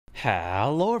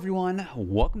Hello everyone,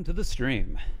 welcome to the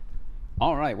stream.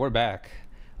 All right, we're back.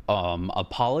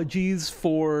 Apologies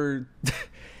for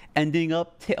ending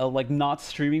up like not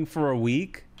streaming for a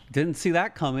week. Didn't see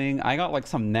that coming. I got like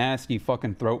some nasty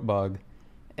fucking throat bug,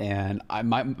 and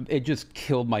it just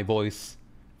killed my voice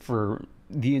for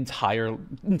the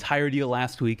entirety of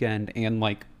last weekend and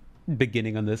like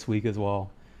beginning of this week as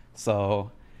well. So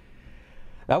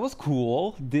that was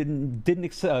cool. Didn't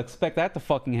expect that to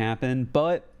fucking happen,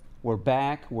 but we're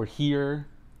back. We're here.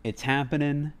 It's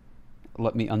happening.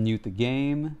 Let me unmute the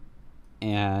game.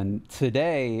 And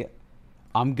today,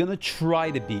 I'm gonna try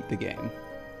to beat the game.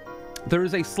 There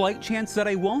is a slight chance that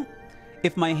I won't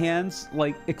if my hands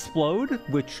like explode,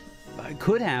 which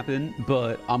could happen,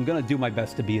 but I'm gonna do my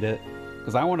best to beat it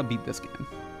because I want to beat this game.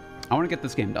 I want to get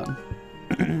this game done.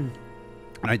 And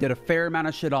I did a fair amount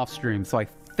of shit off stream, so I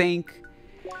think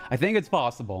it's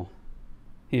possible.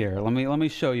 Here, let me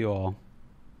show you all.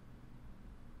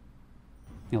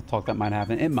 You'll talk that might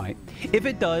happen. It might. If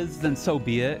it does, then so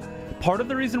be it. Part of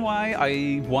the reason why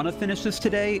I want to finish this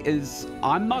today is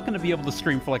I'm not going to be able to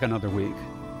stream for like another week.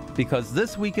 Because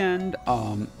this weekend,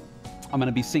 I'm going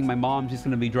to be seeing my mom. She's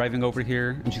going to be driving over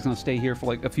here, and she's going to stay here for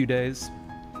like a few days.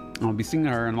 I'll be seeing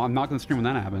her, and I'm not going to stream when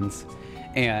that happens.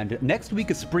 And next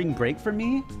week is spring break for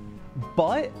me,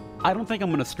 but I don't think I'm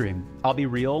going to stream. I'll be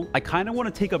real. I kind of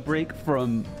want to take a break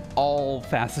from all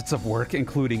facets of work,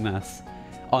 including this.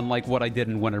 Unlike what I did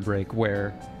in winter break,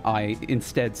 where I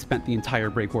instead spent the entire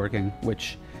break working,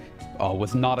 which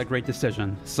was not a great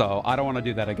decision. So I don't want to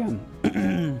do that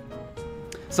again.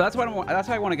 So that's why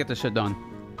I want to get this shit done.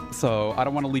 So I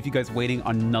don't want to leave you guys waiting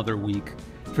another week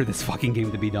for this fucking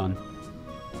game to be done.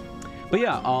 But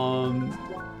yeah,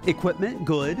 equipment,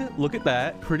 good. Look at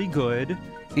that, pretty good.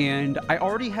 And I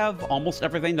already have almost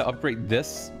everything to upgrade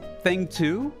this thing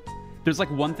too. There's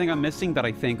like one thing I'm missing that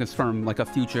I think is from like a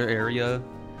future area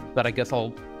that I guess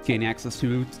I'll gain access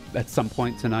to at some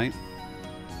point tonight.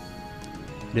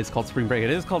 It is called Spring Break. It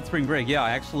is called Spring Break. Yeah,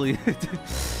 I actually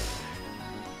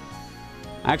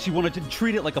wanted to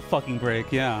treat it like a fucking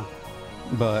break. Yeah,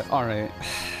 but all right.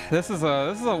 This is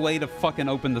a way to fucking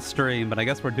open the stream, but I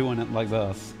guess we're doing it like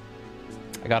this.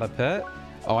 I got a pet.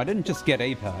 Oh, I didn't just get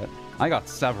a pet. I got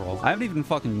several. I haven't even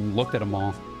fucking looked at them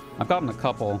all. I've gotten a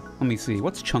couple. Let me see.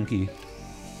 What's Chunky?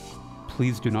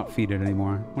 Please do not feed it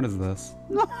anymore. What is this?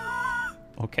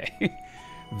 Okay.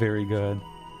 Very good. Did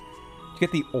you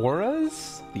get the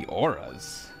auras? The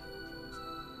auras?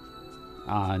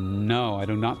 No, I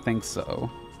do not think so.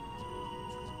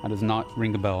 That does not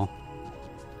ring a bell.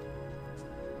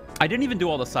 I didn't even do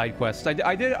all the side quests.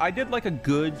 I did like a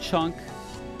good chunk.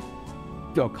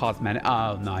 Oh, cosmetic.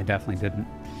 Oh, no, I definitely didn't.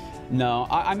 No,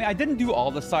 I mean, I didn't do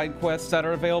all the side quests that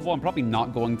are available. I'm probably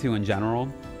not going to in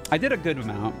general. I did a good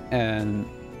amount, and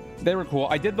they were cool.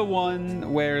 I did the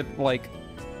one where, like,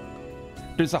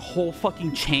 there's a whole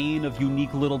fucking chain of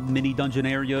unique little mini dungeon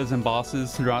areas and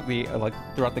bosses throughout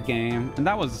the game, and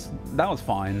that was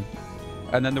fine.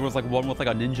 And then there was like one with like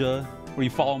a ninja where you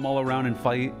follow them all around and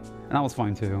fight, and that was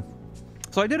fine too.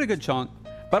 So I did a good chunk,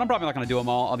 but I'm probably not gonna do them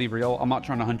all. I'll be real. I'm not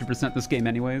trying to 100% this game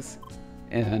anyways,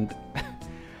 and.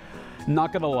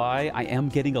 Not gonna lie, I am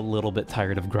getting a little bit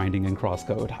tired of grinding in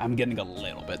Crosscode. I'm getting a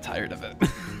little bit tired of it.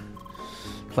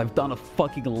 Because I've done a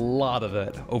fucking lot of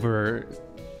it over,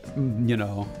 you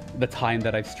know, the time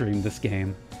that I've streamed this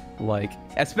game. Like,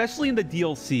 especially in the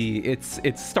DLC,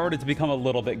 it's started to become a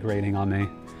little bit grating on me.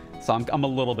 So I'm a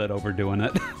little bit overdoing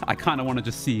it. I kind of want to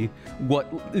just see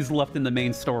what is left in the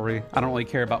main story. I don't really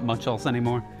care about much else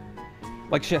anymore.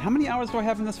 Like, shit, how many hours do I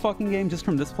have in this fucking game just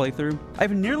from this playthrough? I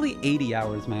have nearly 80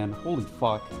 hours, man. Holy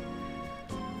fuck.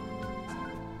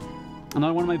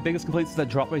 Another one of my biggest complaints is that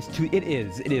drop rate's too... It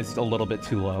is a little bit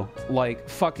too low. Like,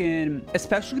 fucking...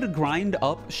 Especially to grind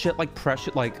up shit like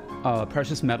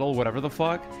precious metal, whatever the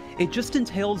fuck. It just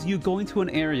entails you going to an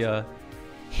area,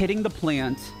 hitting the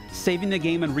plant, saving the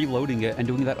game and reloading it, and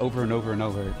doing that over and over and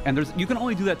over. And you can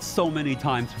only do that so many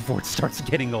times before it starts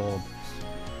getting old.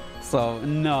 So,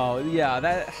 no,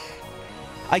 yeah,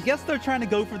 I guess they're trying to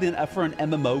go for an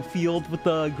MMO field with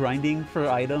the grinding for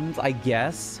items, I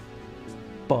guess.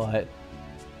 But,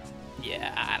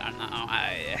 yeah, I don't know.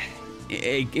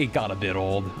 It got a bit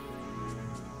old.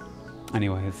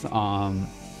 Anyways,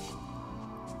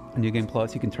 New Game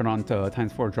Plus, you can turn on to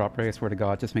 ×4 drop rate. I swear to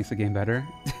God, it just makes the game better.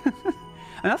 And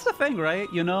that's the thing, right?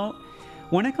 You know,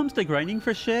 when it comes to grinding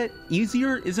for shit,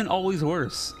 easier isn't always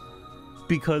worse.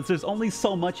 Because there's only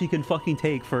so much you can fucking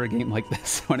take for a game like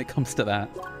this when it comes to that.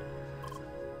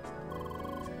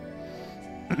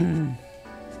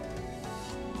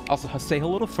 Also, say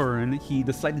hello to Fern. He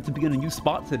decided to be in a new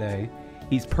spot today.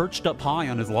 He's perched up high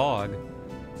on his log.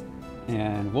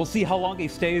 And we'll see how long he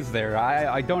stays there.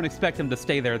 I don't expect him to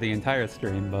stay there the entire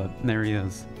stream, but there he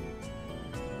is.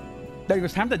 There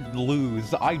was time to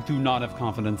lose. I do not have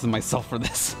confidence in myself for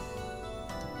this.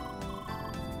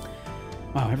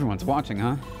 Wow, everyone's watching,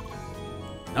 huh?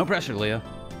 No pressure, Leah.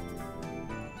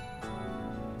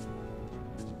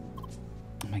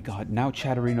 Oh my god, now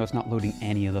Chatterino's not loading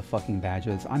any of the fucking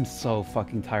badges. I'm so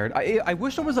fucking tired. I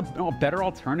wish there was a better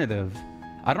alternative.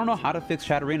 I don't know how to fix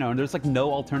Chatterino, and there's like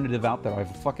no alternative out there.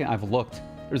 I've looked.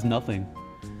 There's nothing.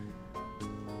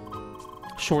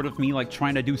 Short of me like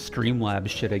trying to do Streamlabs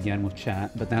shit again with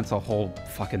chat, but that's a whole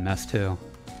fucking mess too.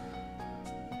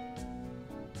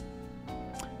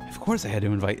 Of course I had to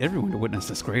invite everyone to witness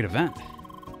this great event.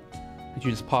 Did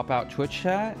you just pop out Twitch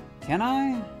chat? Can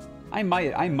I? I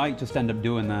might just end up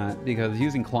doing that because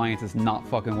using clients is not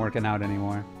fucking working out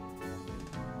anymore.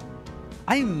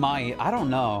 I might. I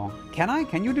don't know. Can I?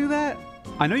 Can you do that?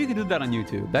 I know you can do that on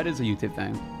YouTube. That is a YouTube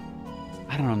thing.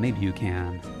 I don't know. Maybe you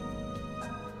can.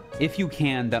 If you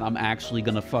can, then I'm actually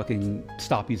gonna fucking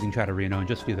stop using Chatterino and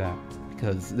just do that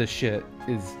because this shit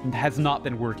has not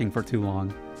been working for too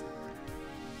long.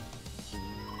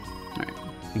 All right,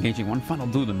 engaging one final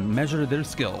duel to measure their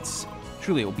skills.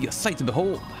 Truly, it will be a sight to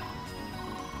behold.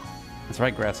 That's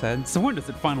right, Grasshead. So when does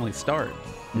it finally start?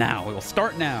 Now. It will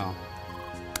start now.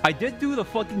 I did do the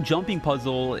fucking jumping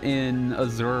puzzle in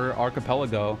Azure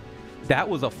Archipelago. That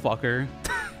was a fucker.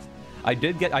 I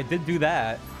did do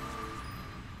that.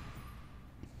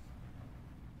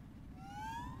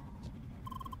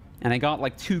 And I got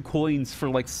like 2 coins for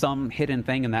like some hidden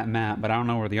thing in that map, but I don't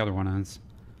know where the other one is.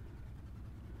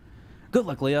 Good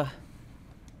luck, Leah.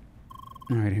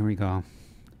 All right, here we go.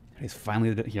 It's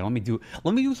finally, yeah, let me do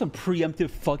some preemptive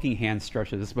fucking hand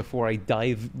stretches before I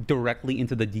dive directly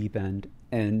into the deep end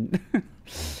and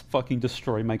fucking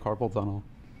destroy my carpal tunnel.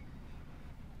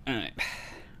 All right.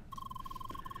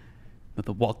 But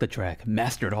the walk the track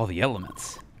mastered all the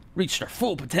elements, reached our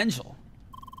full potential.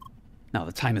 Now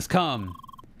the time has come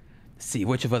to see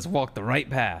which of us walked the right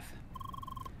path.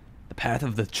 The path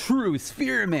of the true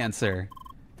Spheromancer.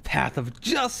 The path of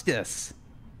justice.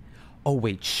 Oh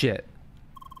wait, shit.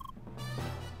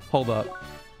 Hold up.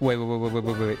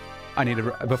 Wait. I need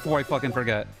to, before I fucking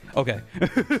forget. Okay.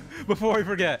 Before I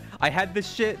forget. I had this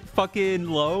shit fucking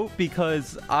low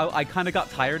because I kind of got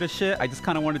tired of shit. I just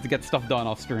kind of wanted to get stuff done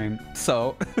off stream.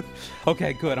 So,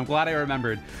 okay, good. I'm glad I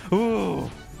remembered.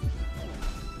 Ooh.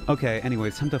 Okay,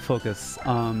 anyways, time to focus.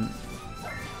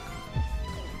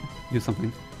 Do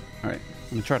something. All right, I'm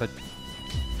gonna try to...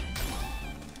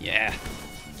 Yeah.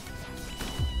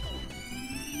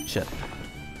 Shit.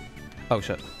 Oh,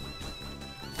 shit.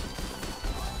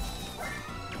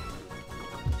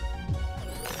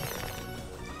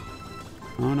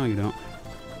 Oh, no, you don't.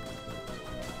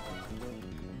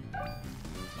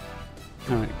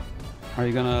 Alright. Are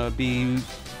you gonna be...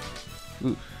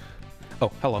 Ooh.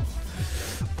 Oh, hello.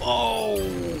 Oh!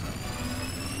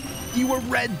 You were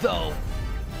red, though!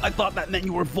 I thought that meant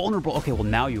you were vulnerable. Okay, well,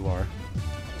 now you are.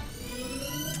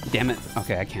 Damn it.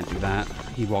 Okay, I can't do that.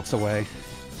 He walks away.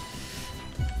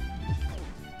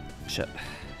 Shit.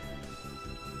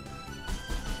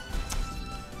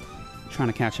 Trying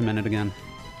to catch him in it again.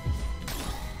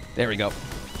 There we go.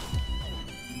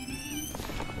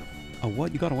 Oh,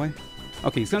 what? You got away?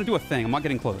 Okay, he's gonna do a thing. I'm not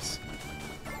getting close.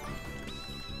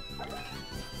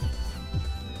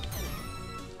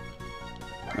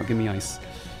 Oh, give me ice.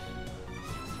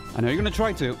 I know you're gonna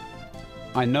try to.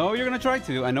 I know you're gonna try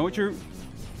to. I know what you're...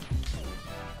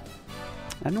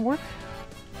 That didn't work?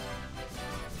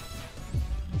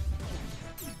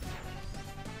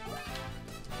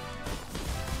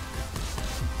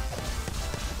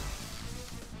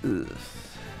 Ugh.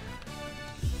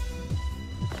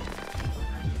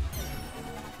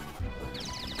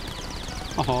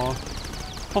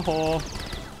 Oh.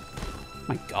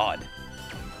 My god.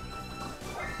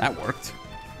 That worked.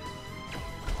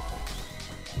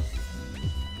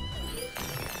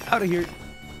 Out of here.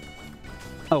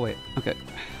 Oh, wait. Okay.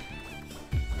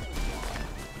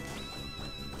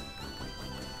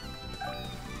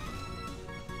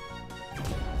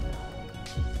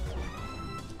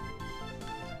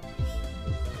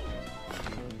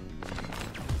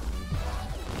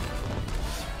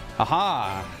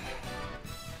 Aha!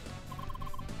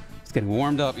 It's getting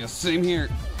warmed up. Yeah, same here.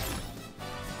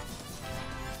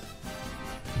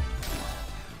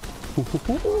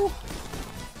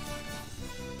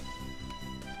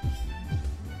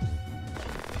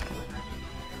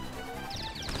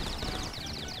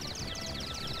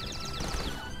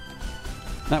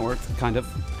 That worked, kind of.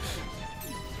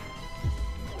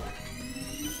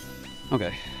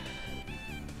 Okay.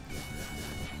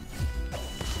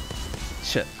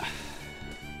 Shit.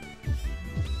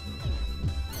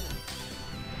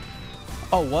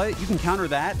 Oh, what? You can counter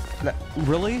that?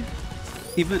 Really?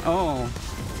 Even... Oh.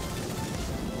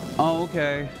 Oh,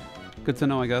 okay. Good to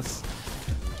know, I guess.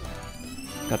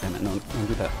 God damn it, no, don't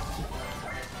do that.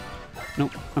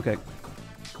 Nope, okay.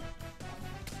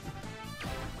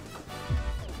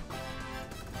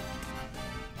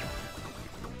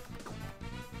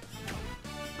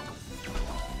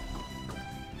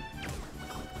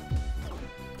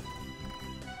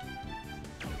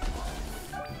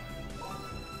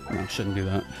 No, shouldn't do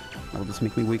that. That'll just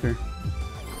make me weaker.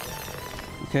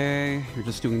 Okay, you're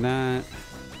just doing that.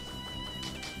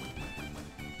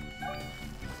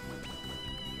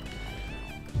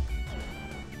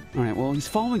 Alright, well, he's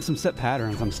following some set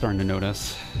patterns I'm starting to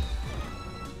notice.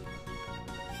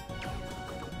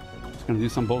 He's gonna do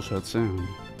some bullshit soon.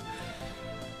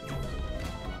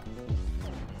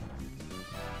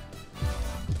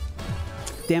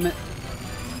 Damn it.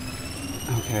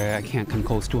 Okay, I can't come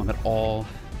close to him at all.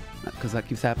 Because that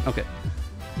keeps happening. Okay.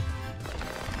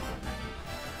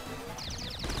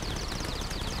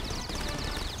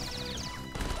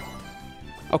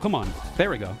 Oh, come on. There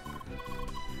we go.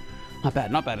 Not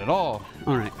bad at all.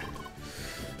 All right.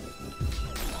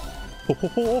 Ho, ho,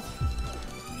 ho.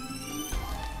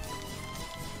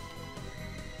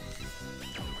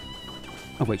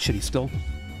 Oh, wait, shit, he's still.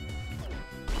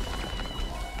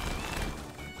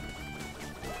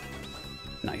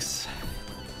 Nice.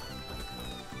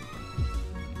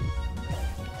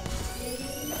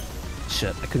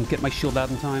 Shit, I couldn't get my shield out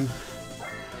in time.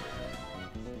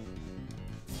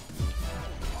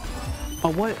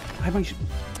 Oh, what? I have my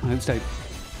I'm staying.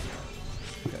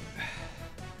 Okay.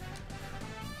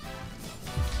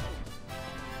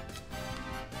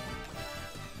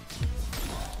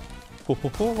 Ho, ho,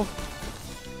 ho.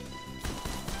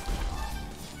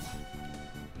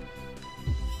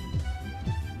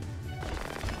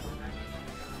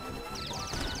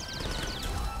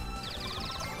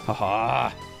 Haha.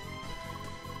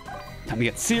 Time to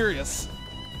get serious.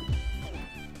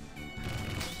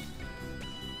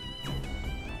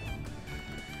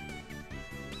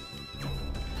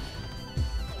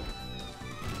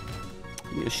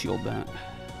 Need to shield that.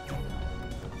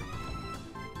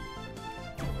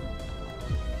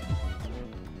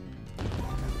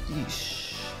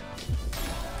 Yeesh.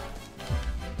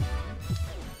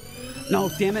 No,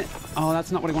 damn it. Oh,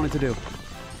 that's not what I wanted to do.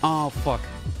 Oh, fuck.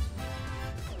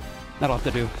 That'll have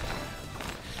to do.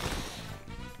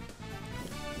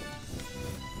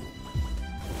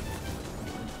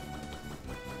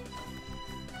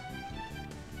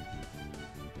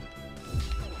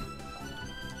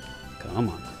 Come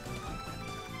on.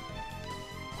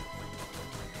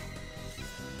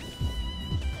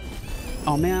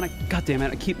 Oh man, God damn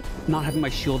it, I keep not having my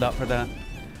shield out for that.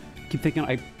 Keep thinking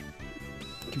I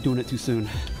keep doing it too soon.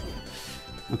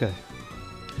 Okay.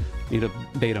 Need to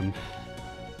bait him.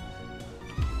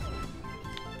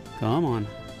 Come on.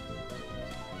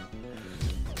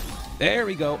 There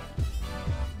we go.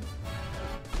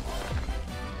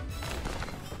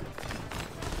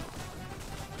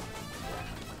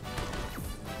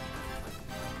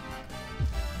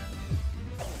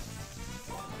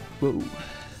 Whoa.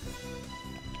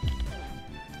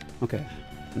 Okay,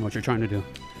 I know what you're trying to do.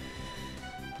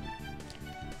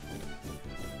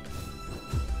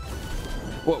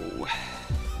 Whoa.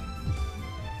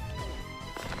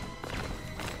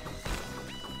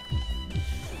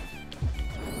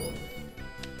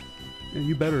 Yeah,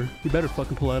 you better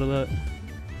fucking pull out of that.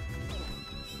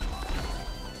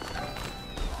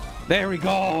 There we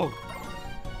go.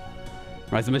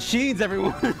 Rise of machines,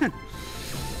 everyone.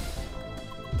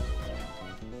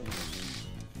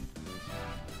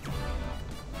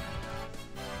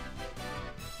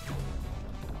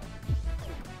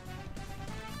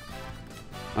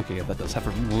 Okay, yeah, that does have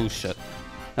a... Oh, shit.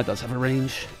 That does have a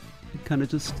range. Kind of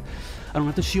just... I don't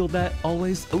have to shield that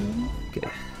always. Oh, okay.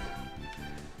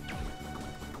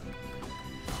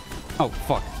 Oh,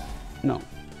 fuck. No.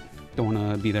 Don't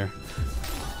want to be there.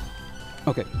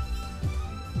 Okay.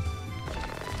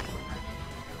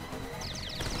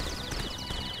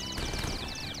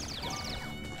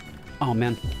 Oh,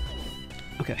 man.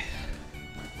 Okay.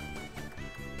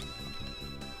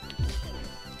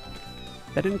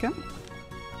 That didn't count?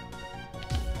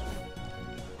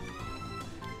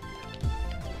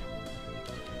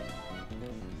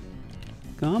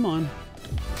 Come on.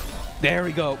 There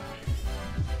we go.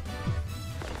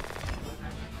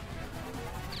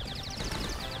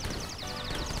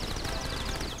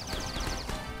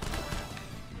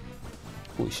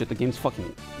 Holy shit, the game's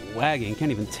fucking lagging.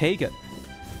 Can't even take it.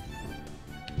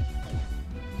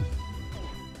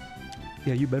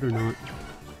 Yeah, you better not.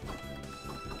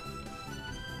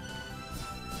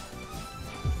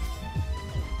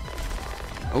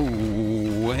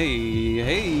 Oh,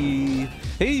 hey.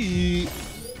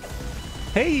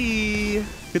 Hey!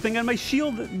 Good thing I had my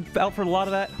shield out for a lot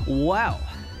of that. Wow.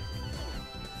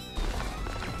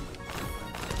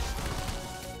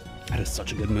 That is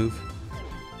such a good move.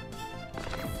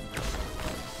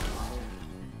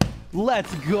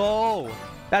 Let's go!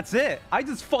 That's it. I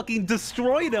just fucking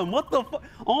destroyed him. What the fuck?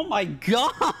 Oh my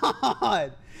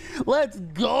god! Let's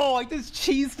go! I just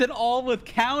cheesed it all with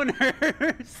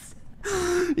counters.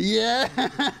 Yeah!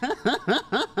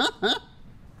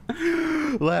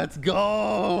 Let's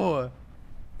go!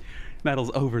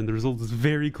 Battle's over and the result is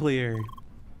very clear.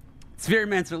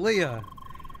 Spheromancer Leah,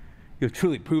 you have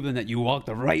truly proven that you walked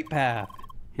the right path,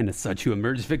 and as such you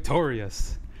emerged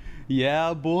victorious.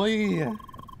 Yeah, boy!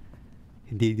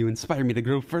 Indeed, you inspire me to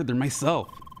grow further myself.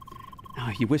 Now,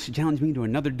 if you wish to challenge me to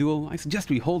another duel, I suggest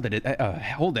we hold it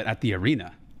at the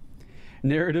arena.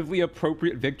 Narratively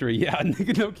appropriate victory. Yeah,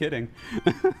 no kidding.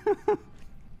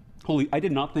 Holy, I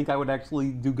did not think I would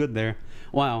actually do good there.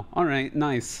 Wow, alright,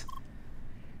 nice.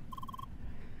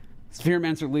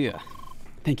 Spheromancer Leah,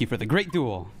 thank you for the great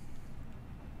duel.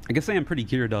 I guess I am pretty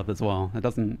geared up as well. That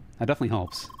definitely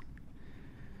helps.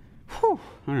 Whew,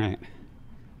 alright.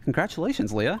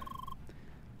 Congratulations, Leah.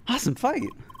 Awesome fight.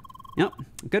 Yep,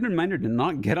 good reminder to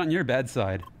not get on your bad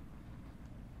side.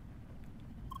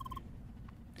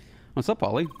 What's up,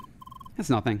 Ollie? It's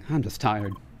nothing. I'm just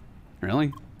tired.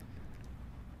 Really?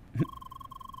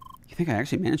 You think I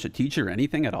actually managed to teach her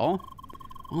anything at all?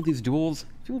 All these duels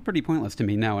feel pretty pointless to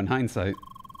me now in hindsight.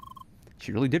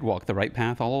 She really did walk the right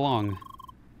path all along.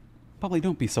 Probably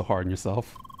don't be so hard on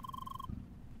yourself.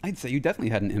 I'd say you definitely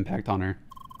had an impact on her.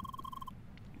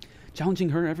 Challenging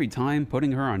her every time,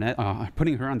 putting her on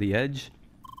the edge.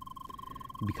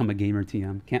 You become a gamer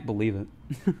TM. Can't believe it.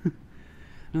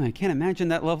 I can't imagine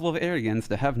that level of arrogance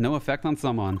to have no effect on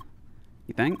someone.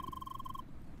 You think?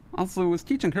 Also, was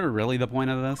teaching her really the point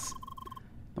of this?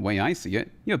 The way I see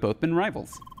it, you have both been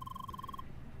rivals.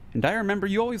 And I remember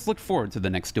you always looked forward to the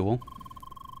next duel.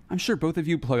 I'm sure both of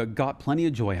you got plenty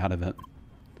of joy out of it.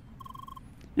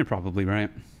 You're probably right.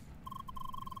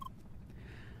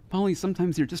 Polly,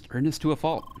 sometimes you're just earnest to a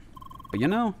fault. But you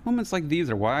know, moments like these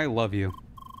are why I love you.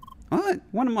 What?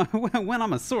 When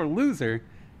I'm a sore loser?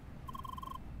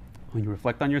 When you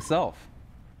reflect on yourself.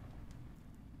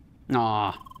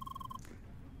 Aw. I'll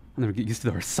never get used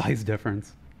to our size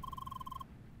difference.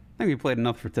 I think we played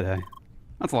enough for today.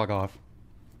 Let's log off.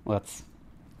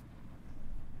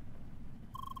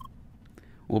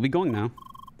 We'll be going now.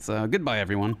 So goodbye,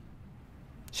 everyone.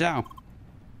 Ciao.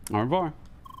 Au revoir.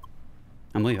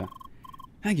 I'm Leah.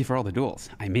 Thank you for all the duels.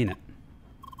 I mean it.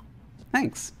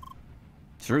 Thanks.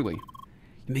 Truly.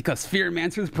 You make us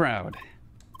Spheromancers proud.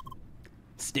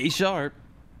 Stay sharp.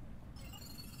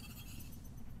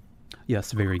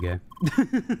 Yes, very gay.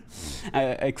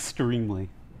 Extremely.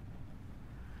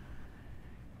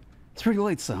 It's pretty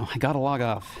late, so I gotta log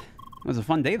off. It was a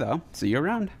fun day, though. See you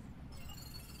around.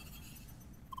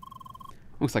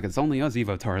 Looks like it's only us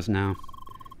Evotars now.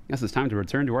 Guess it's time to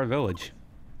return to our village.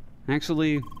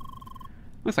 Actually,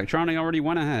 looks like Trani already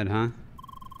went ahead, huh?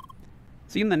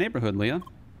 See you in the neighborhood, Leah.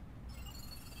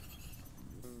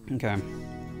 Okay.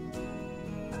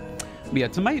 But yeah,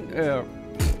 tonight,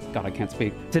 God, I can't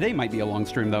speak. Today might be a long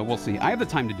stream, though. We'll see. I have the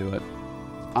time to do it.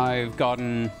 I've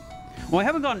gotten... Well, I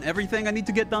haven't gotten everything I need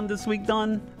to get done this week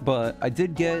done, but I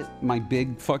did get my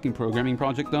big fucking programming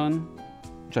project done,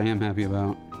 which I am happy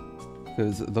about,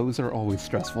 because those are always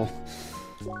stressful.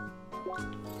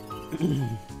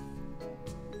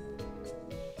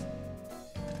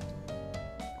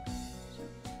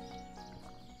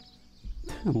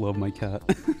 I love my cat.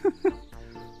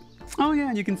 Oh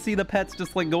yeah, you can see the pets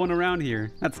just like going around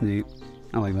here. That's neat.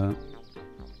 I like that.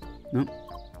 Nope.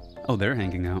 Oh, they're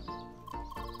hanging out.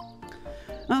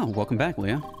 Oh, welcome back,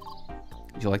 Leah.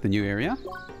 Did you like the new area?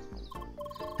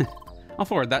 I'll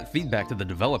forward that feedback to the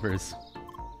developers.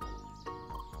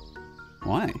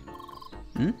 Why?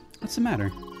 What's the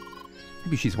matter?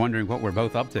 Maybe she's wondering what we're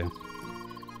both up to.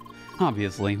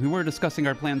 Obviously, we were discussing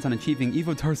our plans on achieving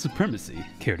Evotar supremacy.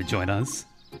 Care to join us?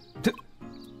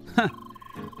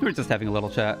 We were just having a little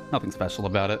chat. Nothing special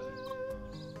about it.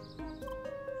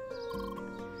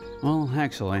 Well,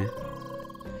 actually,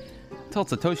 I told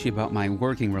Satoshi about my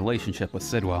working relationship with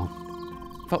Sidwell.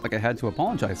 Felt like I had to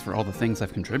apologize for all the things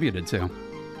I've contributed to.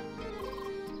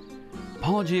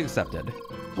 Apology accepted.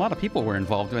 A lot of people were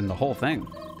involved in the whole thing.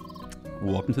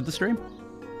 Welcome to the stream.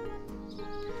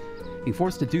 Being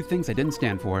forced to do things I didn't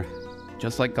stand for.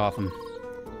 Just like Gotham.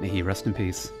 May he rest in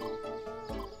peace.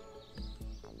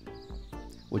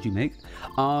 What'd you make?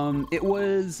 It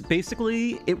was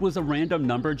basically, it was a random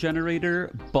number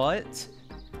generator, but...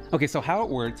 Okay, so how it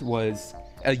worked was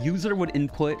a user would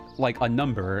input like a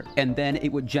number, and then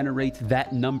it would generate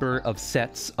that number of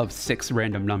sets of 6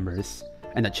 random numbers.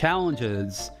 And the challenge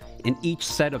is, in each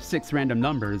set of 6 random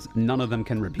numbers, none of them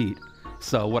can repeat.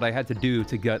 So what I had to do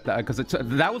to get that, because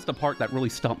that was the part that really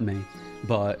stumped me,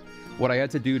 but what I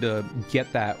had to do to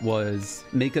get that was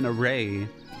make an array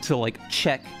to like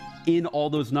check in all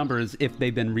those numbers if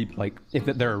they've been if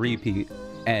they're a repeat,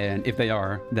 and if they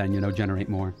are, then, you know, generate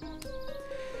more.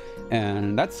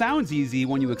 And that sounds easy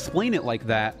when you explain it like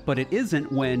that, but it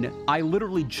isn't when I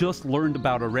literally just learned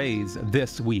about arrays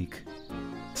this week.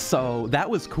 So that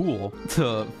was cool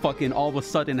to fucking all of a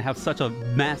sudden have such a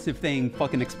massive thing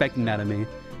fucking expecting that of me.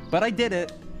 But I did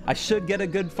it. I should get a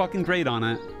good fucking grade on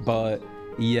it, but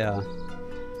yeah.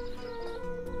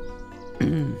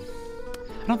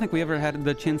 I don't think we ever had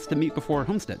the chance to meet before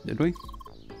Homestead, did we?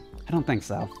 I don't think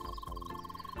so.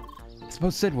 I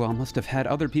suppose Sidwell must have had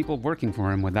other people working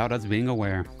for him without us being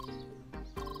aware.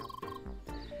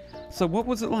 So what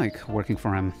was it like working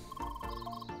for him?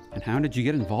 And how did you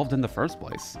get involved in the first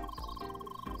place?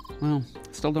 Well,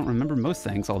 I still don't remember most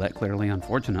things all that clearly,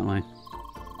 unfortunately.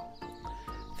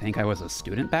 Think I was a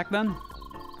student back then?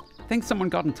 I think someone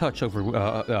got in touch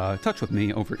with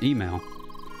me over email.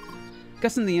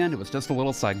 Guess in the end it was just a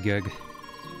little side gig.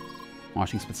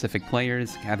 Watching specific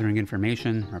players, gathering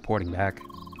information, reporting back.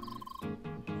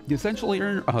 You essentially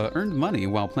earned money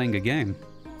while playing a game.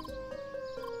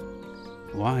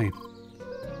 Why?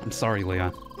 I'm sorry,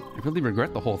 Leah. I really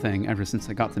regret the whole thing ever since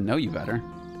I got to know you better.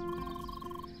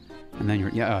 And then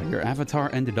your avatar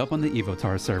ended up on the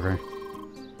Evotar server.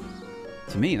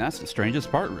 To me, that's the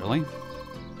strangest part, really.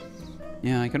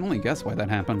 Yeah, I can only guess why that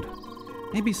happened.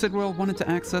 Maybe Sidwell wanted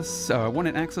access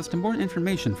to more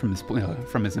information from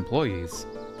his employees.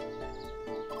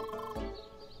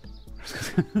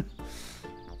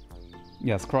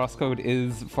 Yes, Crosscode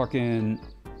is fucking...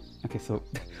 Okay, so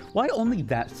why only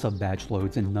that sub-badge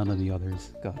loads and none of the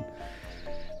others? God.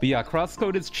 But yeah,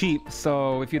 Crosscode is cheap,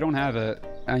 so if you don't have it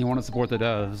and you want to support the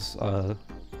devs,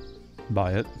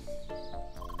 buy it.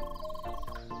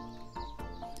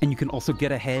 And you can also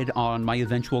get ahead on my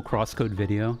eventual Crosscode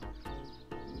video.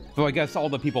 So I guess all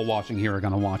the people watching here are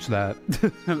gonna watch that.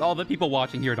 All the people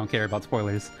watching here don't care about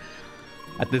spoilers.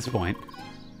 At this point.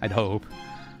 I'd hope.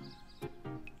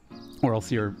 Or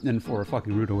else you're in for a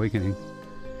fucking rude awakening.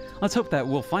 Let's hope that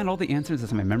we'll find all the answers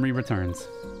as my memory returns.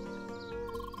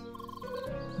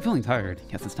 I'm feeling tired.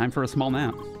 Guess it's time for a small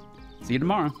nap. See you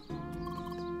tomorrow.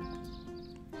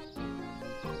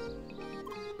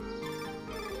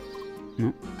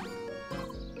 Oh.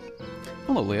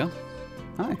 Hello, Leah.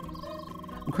 Hi.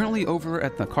 I'm currently over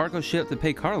at the cargo ship to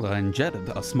pay Carla and Jed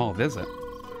a small visit.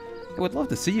 I would love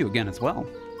to see you again as well.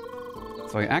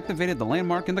 So I activated the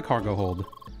landmark in the cargo hold.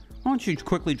 Why don't you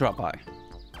quickly drop by?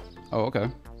 Oh, okay.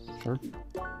 Sure.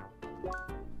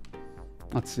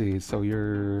 Let's see, so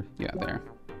you're... yeah, there.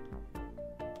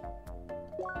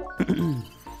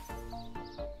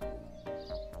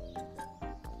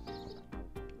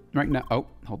 Right now... oh,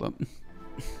 hold up.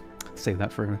 Save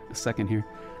that for a second here.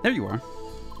 There you are.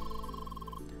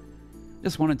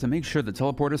 Just wanted to make sure the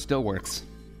teleporter still works.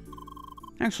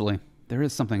 Actually, there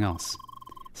is something else.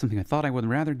 Something I thought I would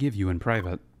rather give you in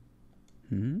private.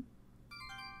 Hmm?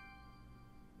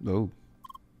 Oh.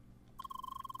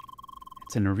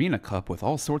 It's an arena cup with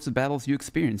all sorts of battles you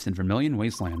experienced in Vermilion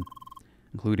Wasteland.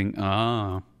 Including,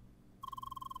 thought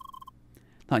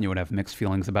you would have mixed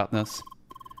feelings about this.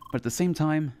 But at the same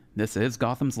time, this is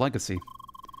Gotham's legacy.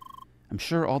 I'm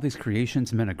sure all these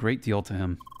creations meant a great deal to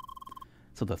him.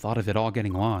 So the thought of it all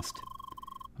getting lost.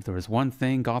 If there was one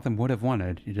thing Gotham would have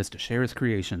wanted, it is to share his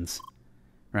creations.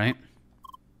 Right?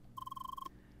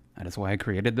 That is why I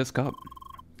created this cup.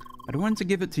 But I wanted to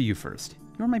give it to you first.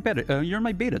 You're my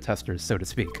beta testers, so to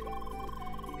speak.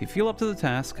 If you feel up to the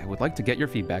task, I would like to get your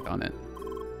feedback on it.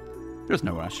 There's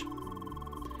no rush.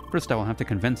 First, I will have to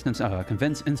convince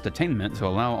Instatainment to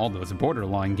allow all those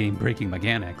borderline game-breaking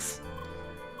mechanics.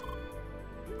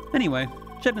 Anyway,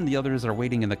 Jed and the others are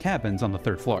waiting in the cabins on the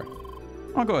 3rd floor.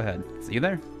 I'll go ahead. See you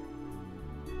there.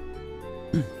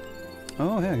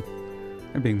 Oh, hey.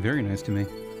 They're being very nice to me.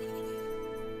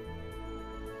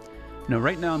 No,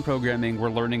 right now in programming, we're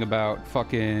learning about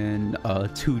fucking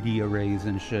 2D arrays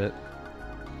and shit.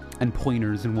 And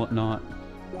pointers and whatnot.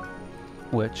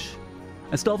 Which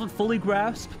I still haven't fully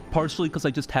grasped, partially because I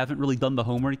just haven't really done the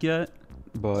homework yet.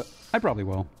 But I probably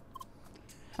will.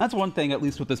 That's one thing, at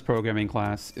least with this programming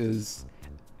class, is...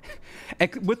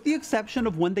 With the exception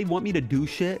of when they want me to do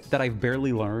shit that I've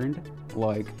barely learned.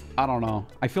 Like, I don't know.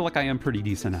 I feel like I am pretty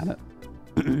decent at it.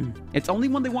 It's only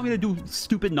when they want me to do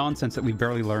stupid nonsense that we've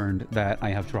barely learned that I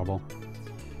have trouble.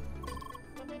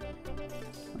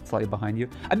 Slightly behind you.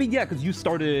 I mean, yeah, because you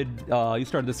started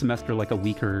this semester like a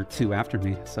week or two after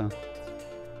me, so.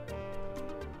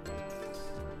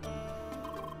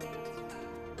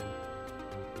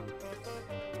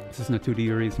 This isn't a 2D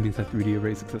erase, means that 3D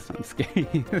erase exists. I'm scared.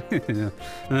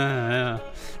 Yeah.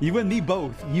 You and me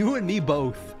both. You and me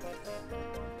both.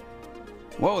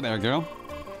 Whoa there, girl.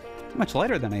 Much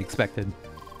lighter than I expected.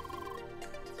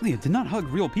 Leah, did not hug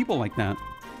real people like that.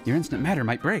 Your instant matter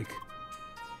might break.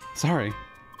 Sorry.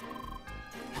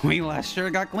 We last sure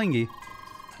got clingy.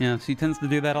 Yeah, she tends to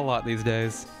do that a lot these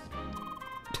days.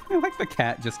 I like the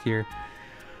cat just here.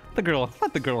 Let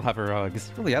the girl have her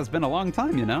hugs. Really has been a long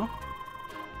time, you know?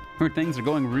 Heard things are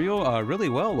going really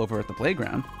well over at the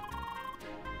playground.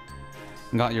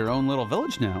 Got your own little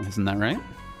village now, isn't that right?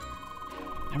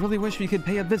 I really wish we could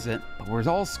pay a visit, but we're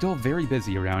all still very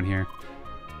busy around here.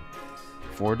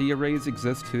 4D arrays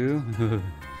exist too?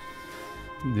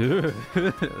 No.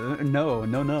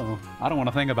 I don't want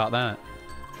to think about that.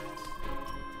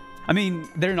 I mean,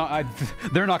 they're not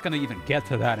going to even get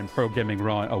to that in Programming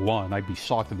 1. I'd be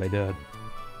shocked if they did.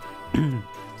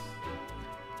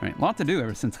 Alright, lot to do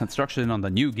ever since construction on the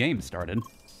new game started.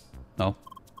 Oh.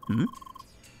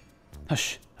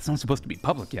 Hush, that's not supposed to be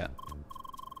public yet.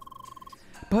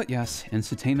 But yes,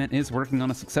 Infotainment is working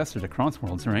on a successor to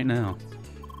Crossworlds right now.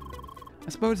 I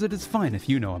suppose it is fine if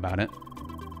you know about it.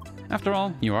 After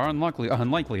all, you are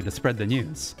unlikely to spread the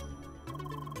news.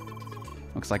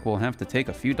 Looks like we'll have to take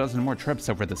a few dozen more trips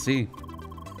over the sea.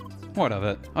 What of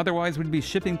it? Otherwise we'd be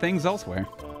shipping things elsewhere.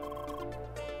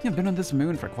 You've been on this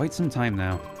moon for quite some time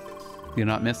now. Do you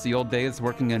not miss the old days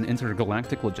working in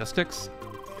intergalactic logistics?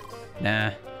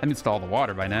 Nah, I missed all the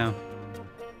water by now.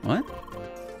 What?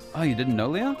 Oh, you didn't know,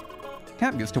 Leo?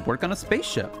 Cap used to work on a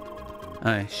spaceship.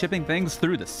 Aye, shipping things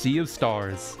through the sea of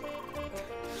stars.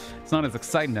 It's not as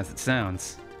exciting as it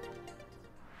sounds.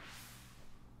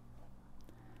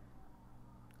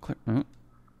 Oh,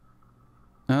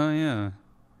 yeah.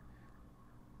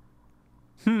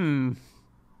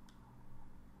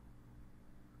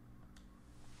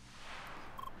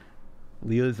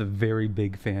 Leah is a very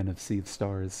big fan of Sea of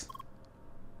Stars.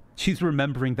 She's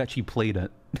remembering that she played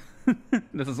it.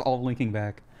 This is all linking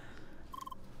back.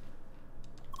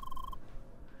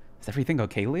 Is everything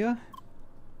okay, Leah?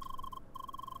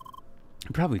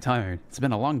 You're probably tired. It's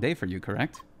been a long day for you,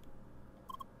 correct?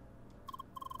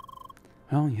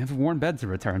 Well, you have a warm bed to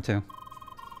return to.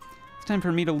 It's time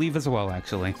for me to leave as well,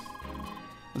 actually. It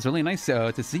was really nice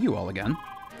to see you all again.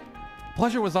 The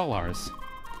pleasure was all ours.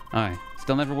 Aye,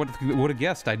 still never would have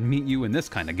guessed I'd meet you in this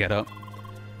kind of getup.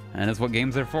 And that's what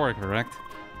games are for, correct?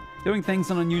 Doing things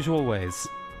in unusual ways.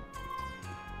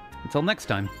 Until next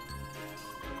time.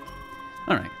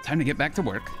 Alright, time to get back to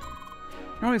work.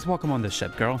 You're always welcome on this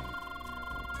ship, girl.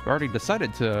 We already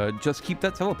decided to just keep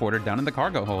that teleporter down in the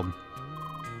cargo hold.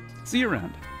 See you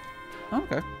around.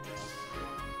 Okay.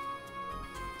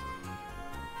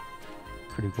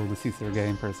 Pretty cool to see Sergey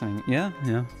impersonating. Yeah.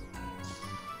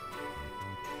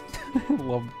 I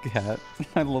love the cat.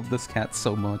 I love this cat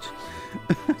so much.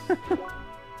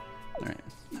 Alright.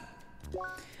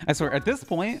 I swear, at this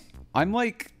point, I'm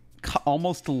like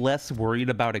almost less worried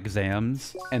about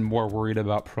exams and more worried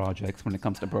about projects when it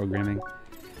comes to programming.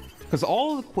 Because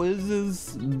all the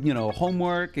quizzes, you know,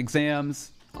 homework,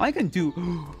 exams, I can do...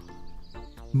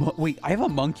 Wait, I have a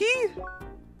monkey?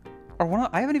 Or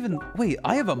what? I haven't even... Wait,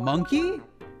 I have a monkey?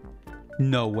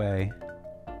 No way.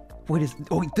 Wait,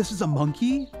 this is a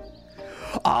monkey?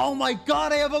 Oh my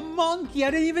god, I have a monkey!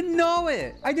 I didn't even know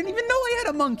it! I didn't even know I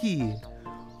had a monkey!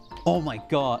 Oh my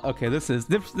god. Okay, this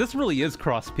really is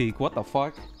Cross Peak. What the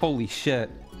fuck? Holy shit.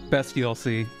 Best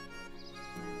DLC.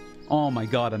 Oh my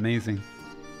god, amazing.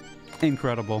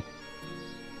 Incredible.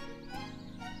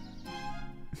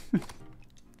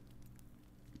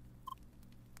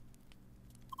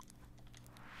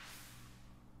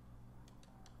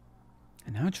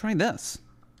 And now try this.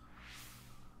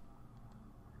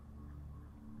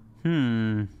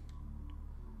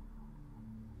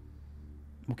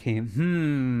 Okay,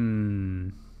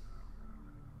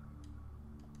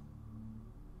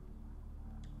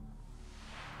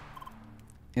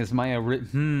 Is my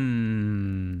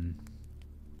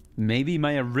maybe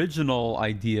my original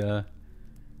idea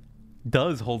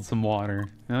does hold some water.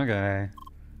 Okay.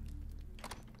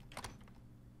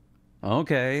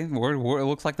 Okay, it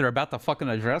looks like they're about to fucking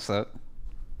address it.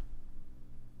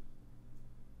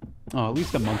 Oh, at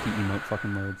least the monkey emote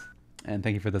fucking loads. And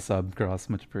thank you for the sub, Cross.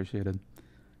 Much appreciated.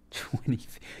 20.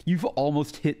 You've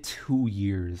almost hit 2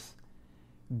 years.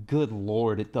 Good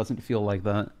lord, it doesn't feel like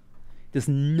that. It does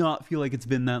not feel like it's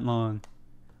been that long.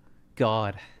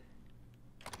 God.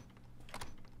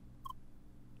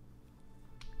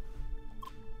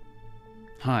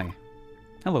 Hi.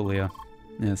 Hello, Leah.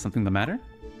 Is something the matter?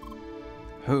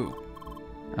 Who?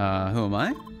 Who am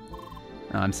I?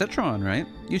 I'm Citron, right?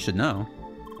 You should know.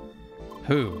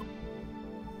 Who?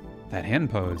 That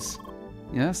hand pose.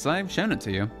 Yes, I've shown it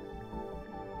to you.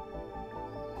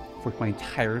 For my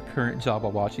entire current job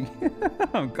while watching.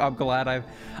 I'm glad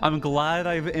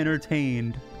I've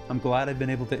entertained. I'm glad I've been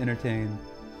able to entertain.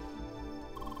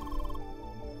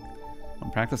 Want to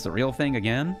practice the real thing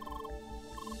again?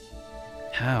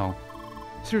 How?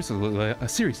 Seriously,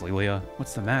 Leah,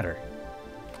 what's the matter?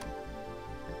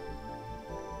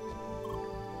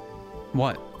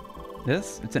 What?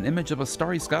 This? It's an image of a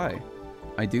starry sky.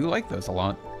 I do like those a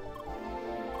lot.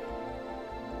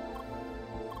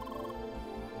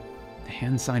 The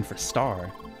hand sign for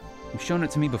star. You've shown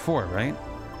it to me before, right?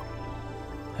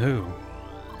 Who?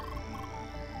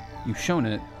 You've shown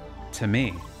it to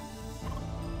me.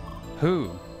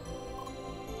 Who?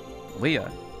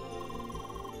 Leah.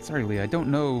 Sorry, Leah, I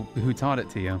don't know who taught it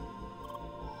to you.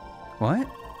 What?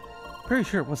 Pretty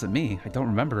sure it wasn't me. I don't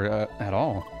remember at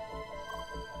all.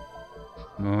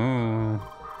 Oh.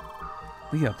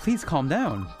 Leah, please calm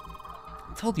down.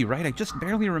 I told you, right? I just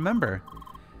barely remember.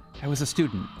 I was a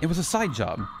student. It was a side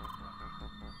job.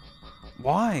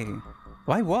 Why?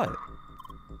 Why what?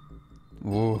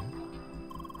 Whoa.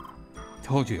 I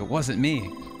told you, it wasn't me.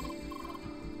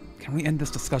 Can we end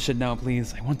this discussion now,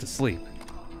 please? I want to sleep.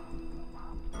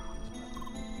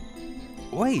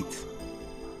 Wait!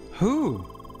 Who?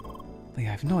 Leah,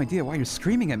 I have no idea why you're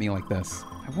screaming at me like this.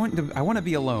 I want to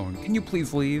be alone. Can you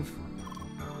please leave?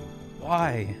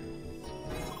 Why?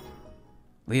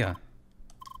 Leah.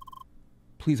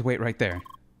 Please wait right there.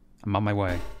 I'm on my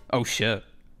way. Oh shit.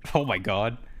 Oh my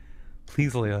god.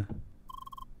 Please, Leah.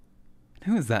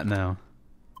 Who is that now?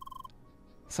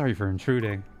 Sorry for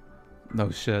intruding. No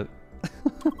shit.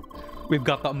 we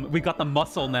got the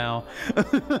muscle now.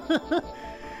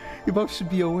 You both should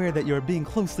be aware that you're being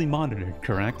closely monitored,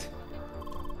 correct?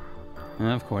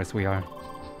 Of course we are.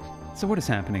 So what is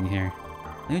happening here?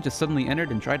 You just suddenly entered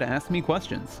and tried to ask me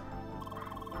questions.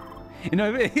 You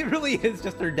know, it really is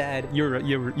just her dad. You're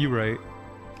right.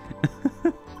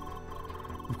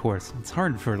 Of course, it's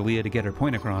hard for Leah to get her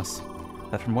point across.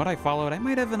 But from what I followed, I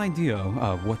might have an idea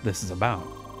of what this is about.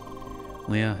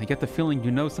 Leah, I get the feeling you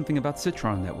know something about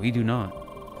Citron that we do not.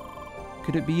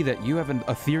 Could it be that you have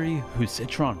a theory who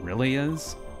Citron really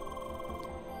is?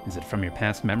 Is it from your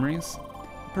past memories?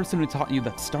 The person who taught you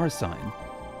that star sign?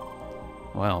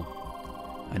 Well,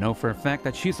 I know for a fact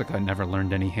that Shizuka never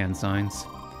learned any hand signs.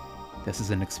 This is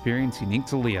an experience unique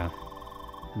to Leah.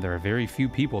 There are very few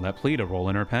people that played a role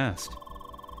in her past.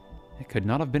 It could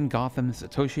not have been Gotham,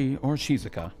 Satoshi, or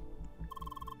Shizuka.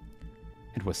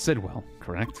 It was Sidwell,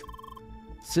 correct?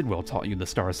 Sidwell taught you the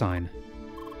star sign.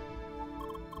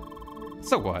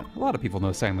 So what? A lot of people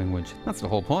know sign language. That's the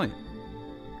whole point.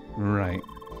 Right.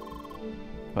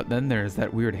 But then there's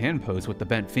that weird hand pose with the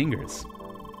bent fingers.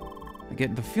 I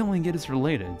get the feeling it is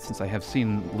related, since I have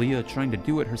seen Leah trying to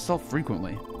do it herself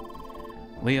frequently.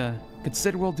 Leah, could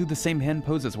Sidwell do the same hand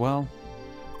pose as well?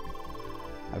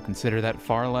 I would consider that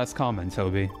far less common,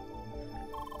 Toby.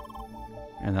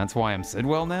 And that's why I'm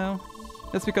Sidwell now?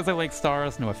 Just because I like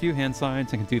stars, know a few hand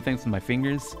signs, and can do things with my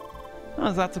fingers? How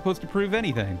is that supposed to prove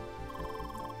anything?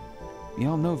 We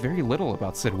all know very little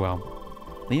about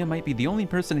Sidwell. Leah might be the only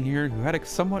person here who had a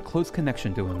somewhat close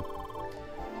connection to him.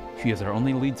 She is our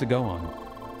only lead to go on.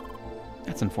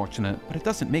 That's unfortunate, but it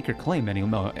doesn't make her claim any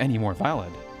more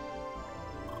valid.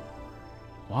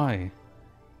 Why?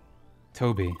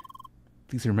 Toby,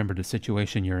 please remember the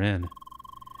situation you're in.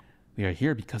 We are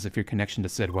here because of your connection to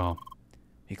Sidwell.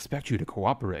 We expect you to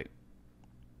cooperate.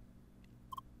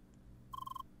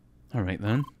 Alright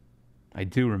then. I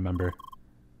do remember.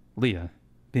 Leah,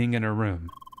 being in her room.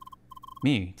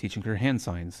 Me, teaching her hand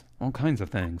signs, all kinds of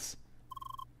things.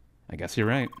 I guess you're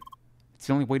right. It's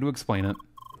the only way to explain it.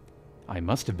 I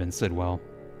must have been Sidwell.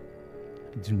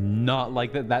 I do not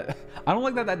like that I don't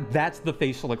like that's the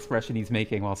facial expression he's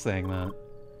making while saying that.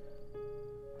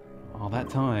 All that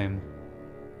time.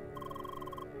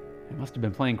 I must have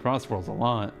been playing Crossworlds a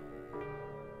lot.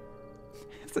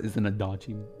 This isn't a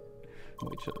dodgy... Oh,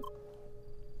 wait, shit.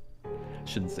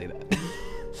 Shouldn't say that.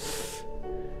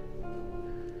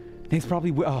 Days,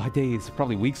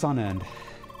 probably weeks on end.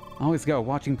 Always go,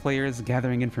 watching players,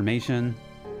 gathering information.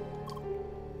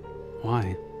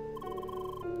 Why?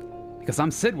 Because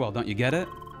I'm Sidwell, don't you get it?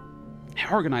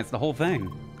 I organized the whole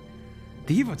thing.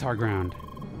 The Evotar ground.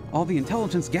 All the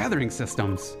intelligence gathering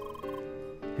systems.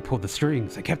 I pulled the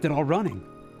strings. I kept it all running.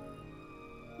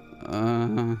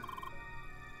 The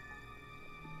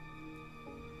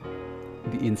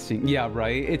instinct. Yeah,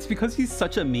 right. It's because he's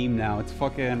such a meme now. It's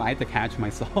fucking... I have to catch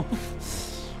myself.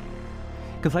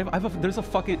 Because there's a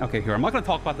fucking... Okay, here. I'm not going to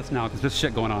talk about this now because there's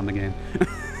shit going on in the game.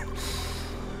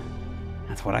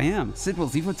 That's what I am.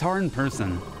 Sidwell's Evotar in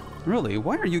person. Really?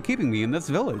 Why are you keeping me in this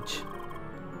village?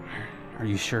 Are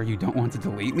you sure you don't want to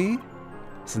delete me?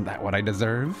 Isn't that what I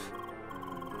deserve?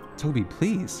 Toby,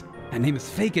 please. That name is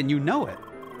fake and you know it.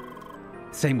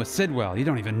 Same with Sidwell. You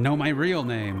don't even know my real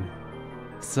name.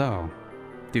 So,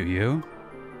 do you?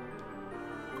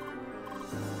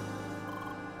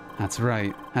 That's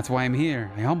right. That's why I'm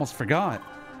here. I almost forgot.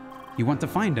 You want to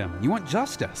find him. You want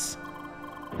justice.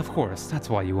 Of course, that's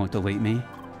why you won't delete me.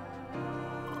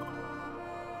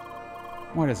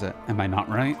 What is it? Am I not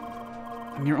right?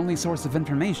 I'm your only source of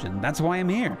information. That's why I'm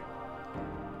here.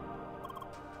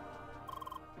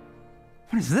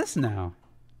 What is this now?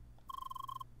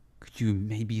 Could you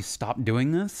maybe stop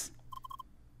doing this?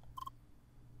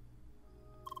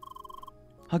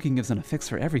 Hugging isn't a fix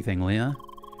for everything, Leah.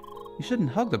 You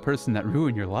shouldn't hug the person that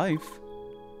ruined your life.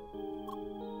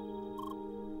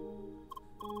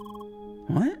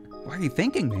 What? Why are you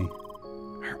thanking me?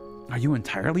 Are you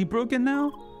entirely broken now?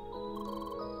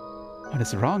 What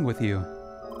is wrong with you?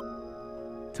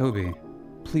 Toby,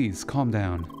 please calm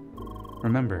down.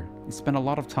 Remember, you spent a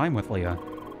lot of time with Leah,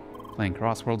 playing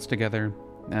Crossworlds together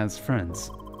as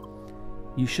friends.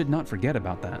 You should not forget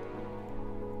about that.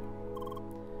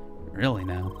 Really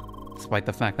now? Despite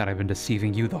the fact that I've been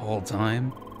deceiving you the whole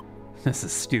time? This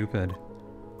is stupid.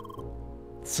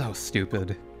 So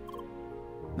stupid.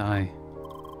 I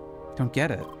don't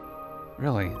get it.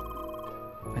 Really.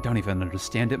 I don't even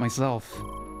understand it myself.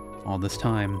 All this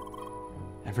time,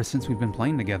 ever since we've been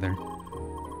playing together,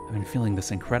 I've been feeling this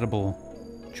incredible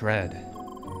dread.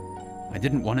 I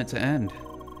didn't want it to end.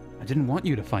 I didn't want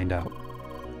you to find out.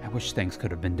 I wish things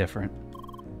could have been different.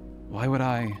 Why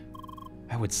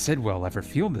would Sidwell ever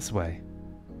feel this way?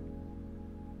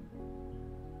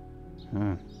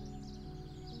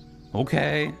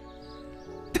 Okay.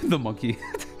 The monkey.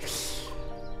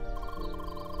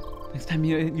 Next time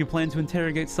you plan to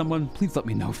interrogate someone, please let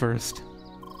me know first.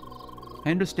 I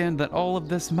understand that all of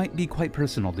this might be quite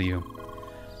personal to you,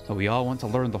 but we all want to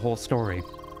learn the whole story,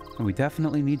 and we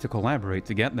definitely need to collaborate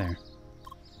to get there.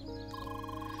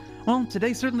 Well,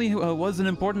 today certainly was an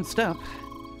important step.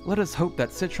 Let us hope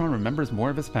that Citron remembers more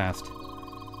of his past.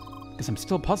 Because I'm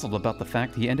still puzzled about the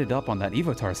fact he ended up on that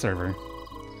Evotar server.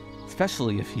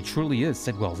 Especially if he truly is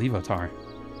Sidwell's Evotar.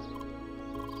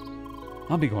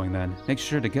 I'll be going then. Make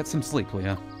sure to get some sleep,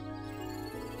 Leah.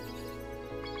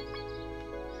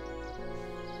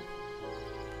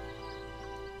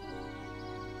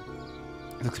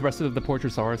 As expressive of the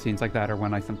portraits are, scenes like that are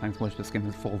when I sometimes wish this game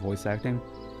was full voice acting.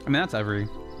 I mean, that's every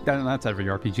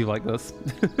RPG like this.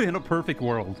 In a perfect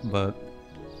world, but...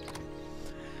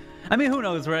 I mean, who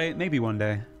knows, right? Maybe one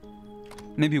day.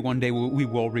 Maybe one day we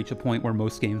will reach a point where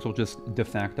most games will just de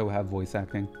facto have voice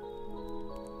acting.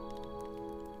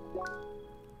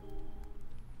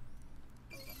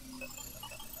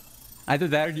 Either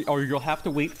that, or you'll have to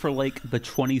wait for, like, the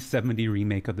 2070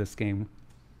 remake of this game.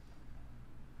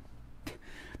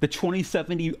 The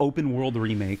 2070 open world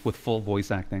remake with full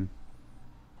voice acting.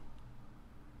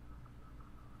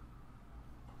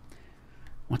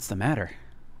 What's the matter?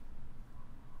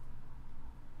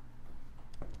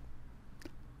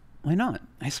 Why not?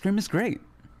 Ice cream is great.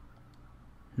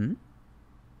 I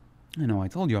know, I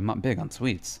told you I'm not big on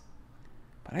sweets.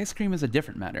 But ice cream is a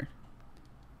different matter.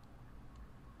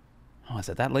 Oh, is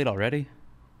it that late already?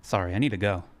 Sorry, I need to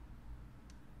go.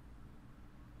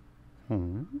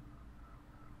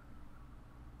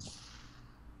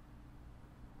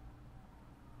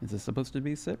 Is this supposed to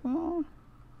be Sidwell?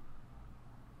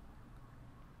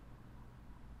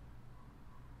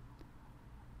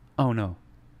 Oh no.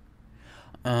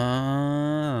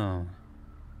 Oh.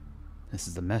 This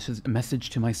is a message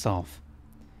to myself.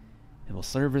 It will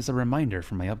serve as a reminder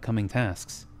for my upcoming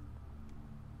tasks.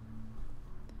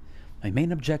 My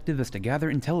main objective is to gather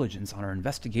intelligence on our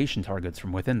investigation targets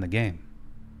from within the game.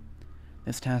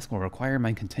 This task will require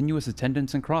my continuous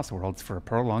attendance in Crossworlds for a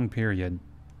prolonged period.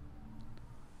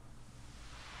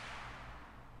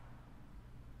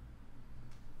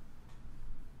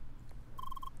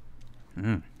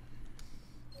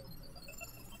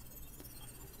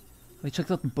 I checked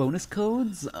out the bonus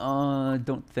codes?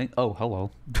 Don't think... Oh,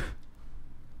 hello.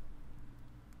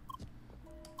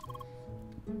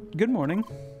 Good morning.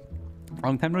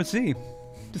 Long time no see.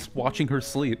 Just watching her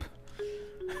sleep.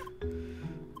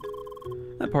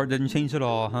 That part didn't change at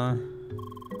all, huh?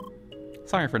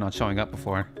 Sorry for not showing up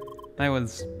before. I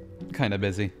was kind of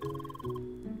busy.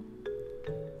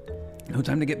 No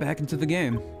time to get back into the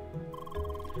game.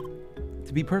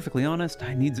 To be perfectly honest,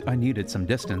 I needed some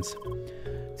distance.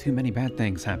 Too many bad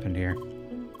things happened here.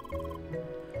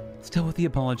 Still with the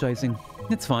apologizing.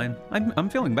 It's fine. I'm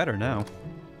feeling better now.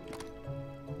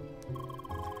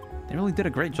 They really did a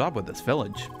great job with this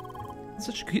village.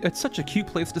 It's such a cute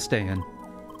place to stay in.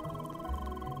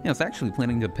 Yeah, I was actually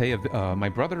planning to pay my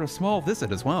brother a small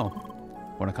visit as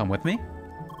well. Want to come with me?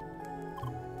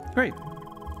 Great.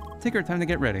 Take your time to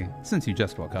get ready, since you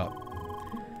just woke up.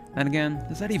 And again,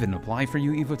 does that even apply for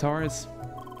you, Evotars?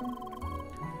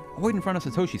 I'll wait in front of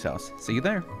Satoshi's house. See you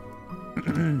there.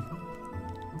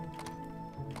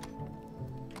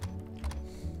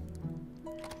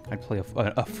 I'd play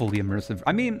a fully immersive...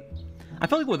 I mean, I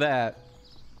feel like with that...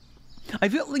 I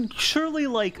feel like surely,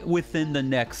 like, within the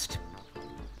next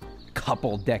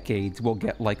couple decades, we'll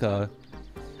get, like, a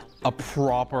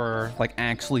proper, like,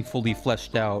 actually fully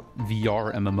fleshed out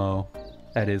VR MMO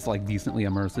that is, like, decently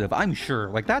immersive. I'm sure.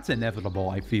 Like, that's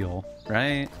inevitable, I feel.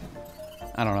 Right?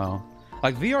 I don't know.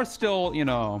 Like, VR still, you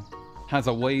know, has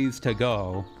a ways to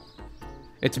go.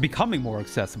 It's becoming more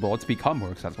accessible. It's become more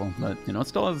accessible, but, you know, it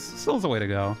still has a way to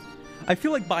go. I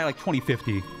feel like by, like,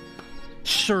 2050,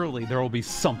 surely there will be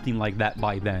something like that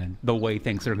by then, the way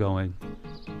things are going.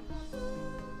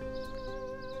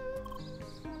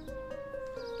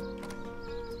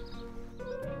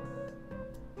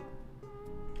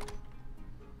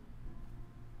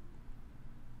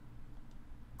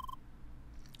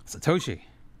 Satoshi.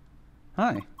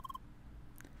 Hi.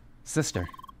 Sister.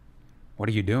 What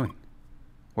are you doing?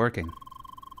 Working.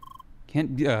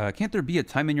 Can't there be a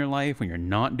time in your life when you're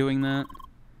not doing that?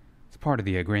 It's part of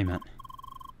the agreement.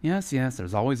 Yes,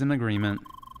 there's always an agreement.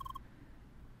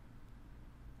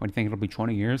 What do you think, it'll be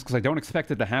 20 years? Because I don't expect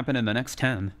it to happen in the next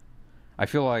 10. I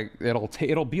feel like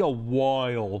it'll be a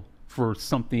while for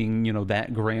something, you know,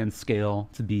 that grand scale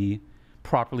to be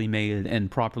properly made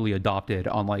and properly adopted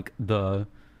on, like, the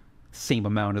same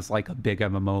amount as, like, a big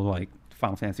MMO like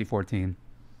Final Fantasy XIV.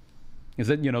 Is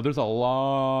that, you know, there's a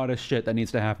lot of shit that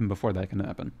needs to happen before that can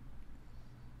happen.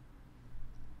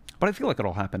 But I feel like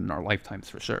it'll happen in our lifetimes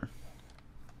for sure.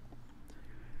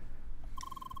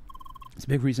 It's a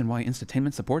big reason why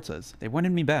Instatainment supports us. They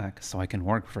wanted me back so I can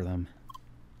work for them.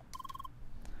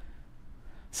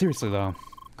 Seriously though,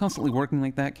 constantly working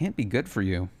like that can't be good for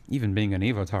you, even being an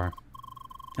Evotar.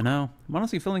 And now, I'm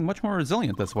honestly feeling much more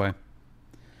resilient this way.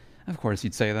 Of course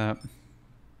you'd say that.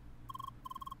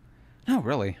 No,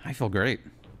 really, I feel great.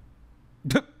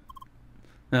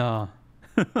 Oh.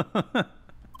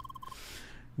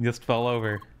 Just fell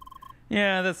over.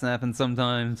 Yeah, this happens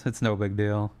sometimes. It's no big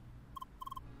deal.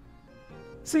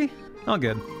 See? All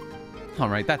good.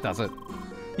 Alright, that does it.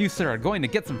 You, sir, are going to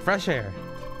get some fresh air.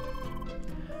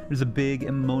 There's a big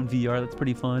MMO in VR that's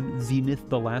pretty fun. Zenith,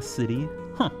 the Last City.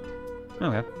 Huh.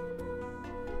 Okay.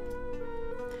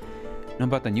 Know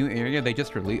about the new area they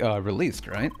just released,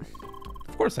 right?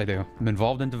 Of course I do. I'm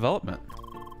involved in development.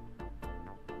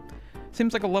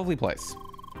 Seems like a lovely place.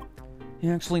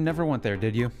 You actually never went there,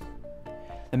 did you?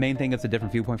 The main thing is a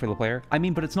different viewpoint for the player. I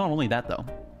mean, but it's not only that, though.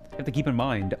 You have to keep in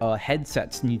mind,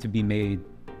 headsets need to be made,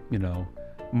 you know,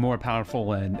 more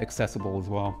powerful and accessible as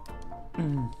well.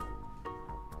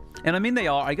 And I mean, they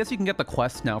are. I guess you can get the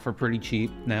Quest now for pretty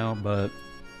cheap now, but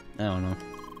I don't know.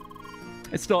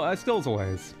 It still is a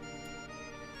ways.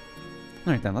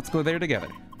 Alright then, let's go there together.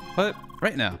 But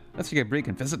right now, let's take a break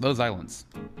and visit those islands.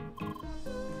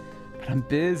 But I'm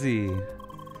busy.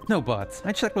 No buts.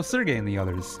 I checked with Sergey and the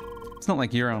others. It's not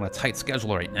like you're on a tight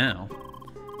schedule right now.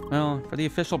 Well, for the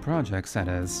official projects, that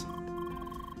is.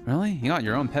 Really? You got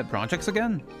your own pet projects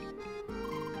again?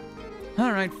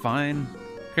 Alright, fine.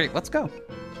 Great, let's go.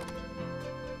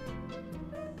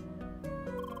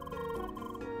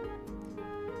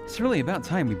 It's really about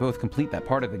time we both complete that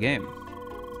part of the game.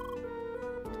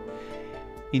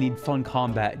 You need fun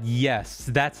combat. Yes,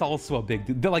 that's also a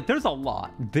big... Like, there's a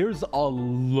lot. There's a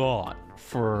lot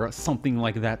for something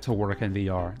like that to work in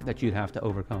VR that you'd have to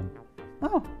overcome.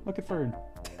 Oh, look at Fern.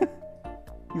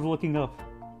 He's looking up.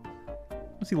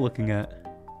 What's he looking at?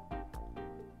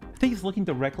 I think he's looking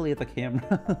directly at the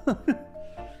camera.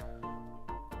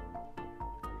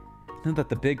 Know that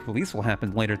the big release will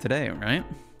happen later today, right?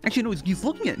 Actually, no, he's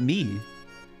looking at me.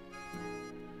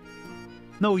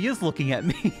 No, he is looking at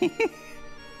me.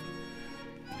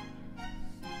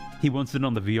 He wants it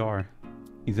on the VR.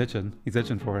 He's itching. He's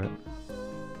itching for it.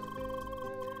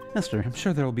 Esther, I'm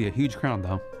sure there will be a huge crowd,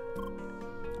 though.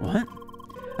 What?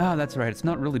 Ah, that's right. It's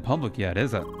not really public yet,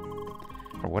 is it?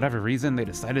 For whatever reason, they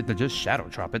decided to just shadow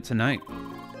drop it tonight.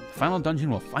 The final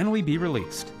dungeon will finally be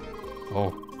released.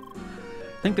 Oh.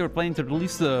 I think they were planning to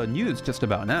release the news just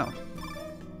about now.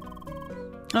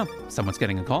 Oh, someone's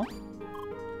getting a call?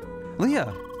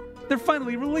 Leah! They're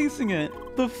finally releasing it!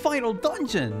 The final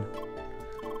dungeon!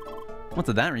 What's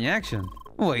with that reaction?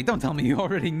 Wait, don't tell me you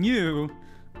already knew!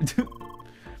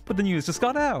 But the news just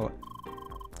got out!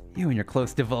 You and your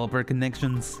close developer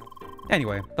connections.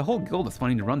 Anyway, the whole guild is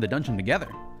planning to run the dungeon together.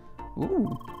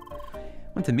 Ooh.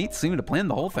 Want to meet soon to plan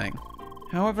the whole thing.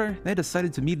 However, they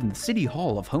decided to meet in the City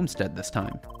Hall of Homestead this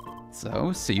time.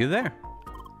 So, see you there.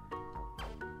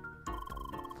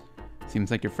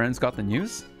 Seems like your friends got the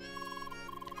news?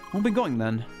 We'll be going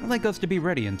then. I'd like us to be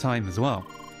ready in time as well.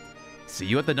 See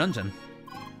you at the dungeon.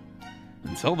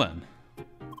 Until then.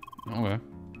 Okay.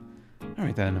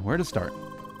 Alright then, where to start?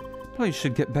 Probably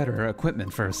should get better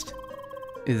equipment first.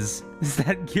 Is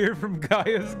that gear from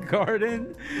Gaia's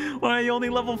Garden? Why are you only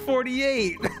level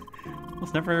 48?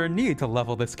 There's never a need to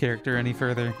level this character any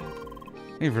further.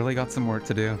 We've really got some work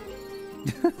to do.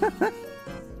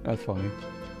 That's funny.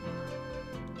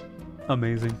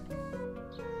 Amazing.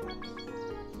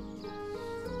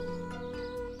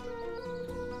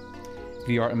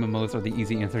 VR MMOs are the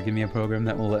easy answer. Give me a program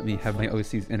that will let me have my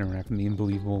OCs interact with me in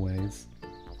believable ways.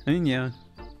 I mean, yeah.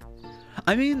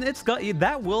 I mean,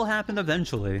 that will happen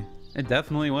eventually. It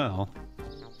definitely will.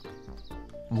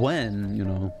 When, you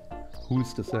know,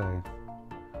 who's to say?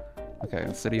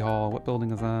 Okay, City Hall. What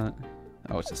building is that?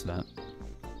 Oh, it's just that.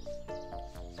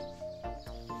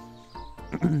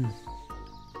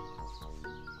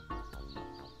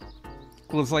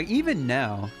 Well, it's like, even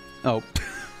now... Oh,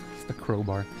 it's the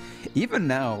crowbar. Even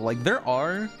now, like, there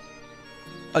are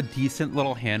a decent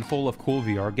little handful of cool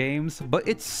VR games, but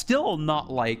it's still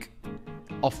not, like,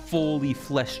 a fully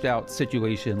fleshed out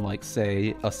situation like,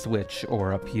 say, a Switch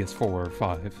or a PS4 or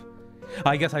 5.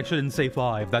 I guess I shouldn't say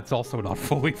 5, that's also not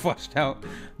fully fleshed out,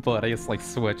 but I guess, like,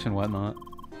 Switch and whatnot.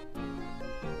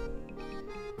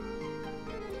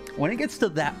 When it gets to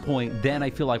that point, then I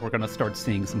feel like we're gonna start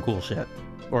seeing some cool shit.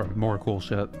 Or more cool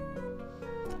shit.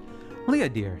 Leah,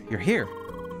 dear, you're here.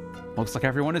 Looks like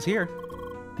everyone is here.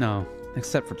 No,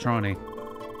 except for Trani.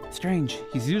 Strange,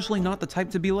 he's usually not the type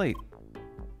to be late.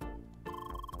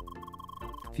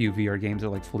 Few VR games are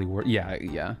like fully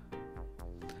yeah.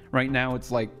 Right now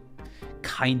it's like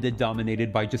kinda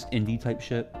dominated by just indie type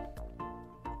shit.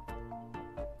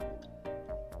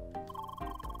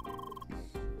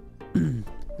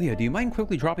 Leah, do you mind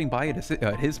quickly dropping by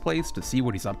at his place to see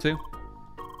what he's up to?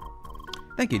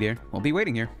 Thank you, dear. We'll be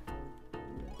waiting here.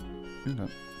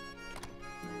 Okay.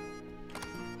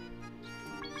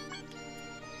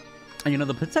 And you know,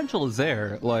 the potential is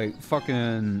there. Like,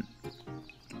 fucking...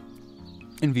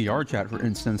 In VR chat, for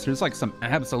instance, there's like some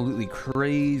absolutely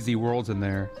crazy worlds in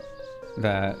there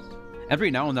that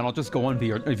every now and then I'll just go on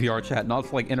VR chat, not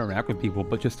to like interact with people,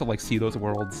 but just to like see those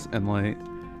worlds, and like,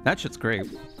 that shit's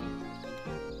great.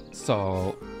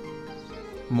 So,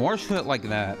 more shit like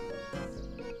that,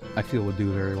 I feel would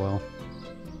do very well.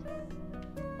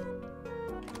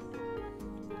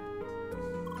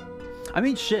 I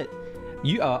mean, shit.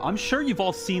 I'm sure you've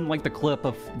all seen like the clip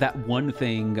of that one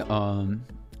thing.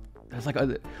 There's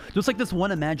like this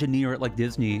one Imagineer at like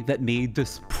Disney that made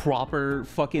this proper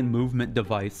fucking movement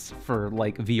device for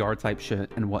like VR type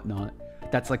shit and whatnot.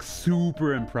 That's like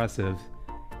super impressive.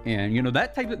 And you know,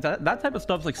 that type of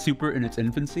stuff's like super in its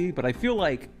infancy, but I feel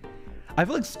like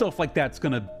stuff like that's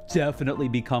gonna definitely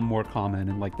become more common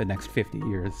in like the next 50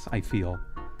 years, I feel.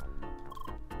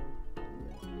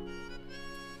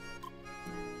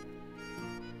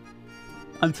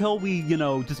 Until we, you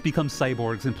know, just become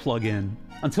cyborgs and plug in.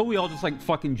 Until we all just like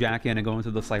fucking jack in and go into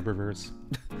the cyberverse.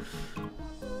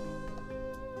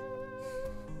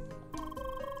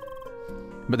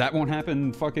 But that won't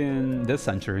happen fucking this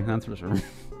century, that's for sure.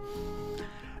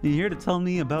 You here to tell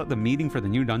me about the meeting for the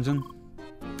new dungeon?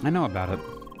 I know about it,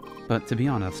 but to be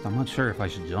honest, I'm not sure if I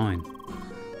should join.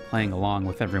 Playing along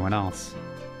with everyone else.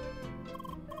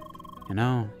 You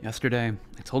know, yesterday,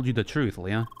 I told you the truth,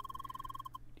 Leah.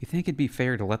 Do you think it'd be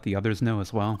fair to let the others know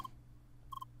as well?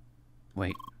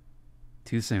 Wait.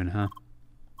 Too soon, huh?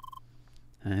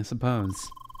 I suppose.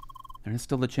 There is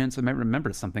still the chance I might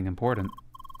remember something important.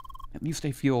 At least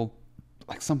I feel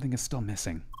like something is still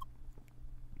missing.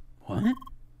 What?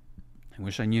 I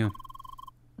wish I knew.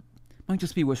 Might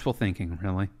just be wishful thinking,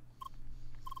 really.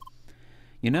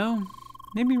 You know,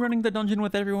 maybe running the dungeon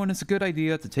with everyone is a good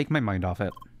idea to take my mind off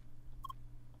it.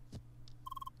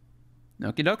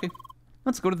 Okie dokie.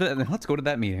 Let's go to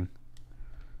that meeting.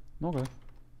 Okay.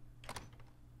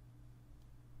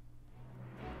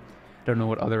 Don't know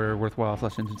what other worthwhile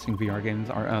 / interesting VR games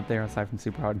are out there aside from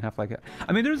Super Hard and Half-Life.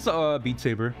 I mean, there's Beat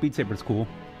Saber. Beat Saber's cool.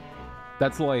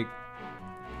 That's like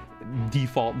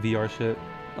default VR shit.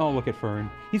 Oh, look at Fern.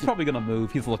 He's probably gonna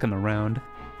move. He's looking around.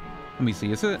 Let me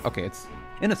see. Is it? Okay, it's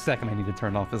in a second. I need to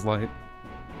turn off his light.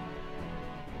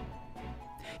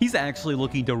 He's actually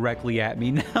looking directly at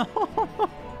me now.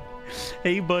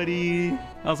 Hey, buddy.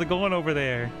 How's it going over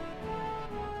there?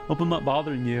 Hope I'm not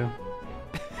bothering you.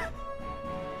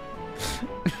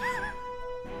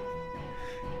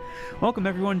 Welcome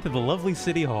everyone to the lovely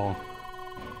City Hall.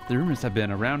 The rumors have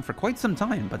been around for quite some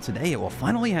time, but today it will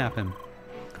finally happen.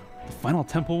 The final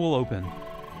temple will open.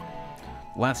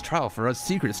 Last trial for us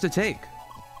secrets to take.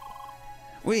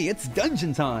 Wait, it's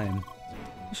dungeon time!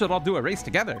 We should all do a race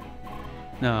together.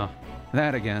 No,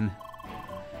 that again.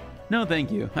 No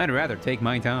thank you, I'd rather take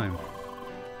my time.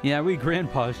 Yeah, we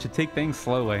grandpas should take things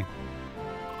slowly.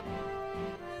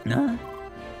 Huh?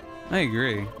 I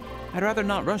agree. I'd rather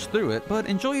not rush through it, but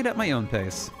enjoy it at my own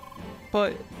pace.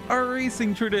 But our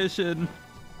racing tradition.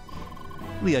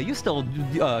 Leah, you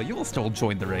will still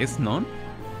join the race, no?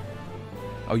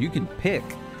 Oh, you can pick.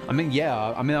 I mean,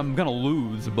 yeah. I mean, I'm gonna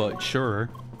lose, but sure.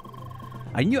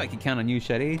 I knew I could count on you,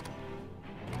 Shetty.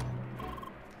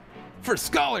 For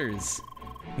scholars!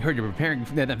 I heard you're preparing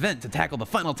for an event to tackle the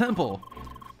final temple.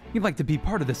 You'd like to be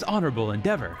part of this honorable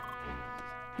endeavor.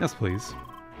 Yes, please.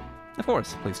 Of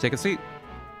course. Please take a seat.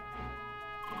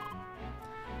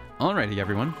 Alrighty,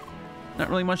 everyone. Not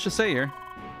really much to say here.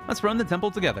 Let's run the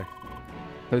temple together.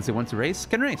 Those who want to race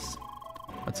can race.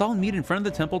 Let's all meet in front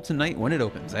of the temple tonight when it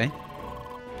opens, eh?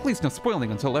 Please no spoiling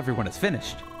until everyone is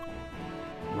finished.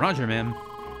 Roger, ma'am.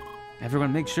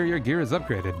 Everyone make sure your gear is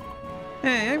upgraded.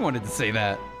 Hey, I wanted to say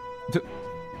that.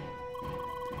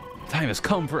 Time has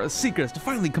come for us seekers to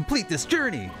finally complete this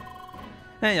journey.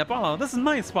 Hey, Apollo, this is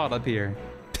my spot up here.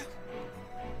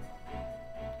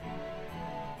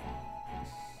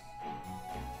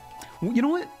 You know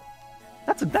what?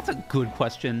 That's a good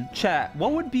question. Chat,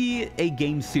 what would be a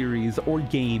game series or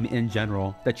game in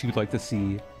general that you'd like to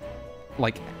see,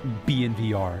 like, be in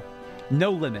VR?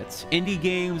 No limits. Indie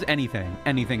games, anything.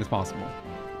 Anything is possible.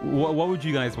 What would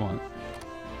you guys want?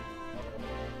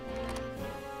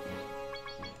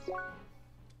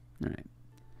 Alright.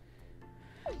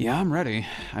 Yeah, I'm ready.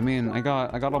 I mean, I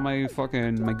got all my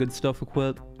good stuff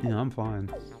equipped. Yeah, I'm fine.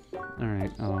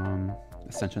 Alright,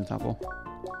 Ascension Temple.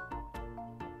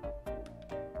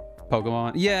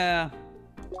 Pokemon. Yeah.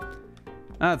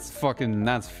 That's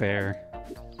fair.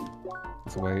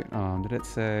 Let's wait. Did it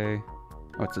say?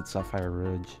 Oh, it's at Sapphire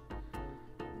Ridge.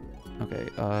 Okay,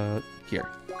 here.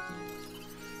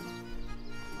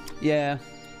 Yeah.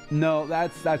 No,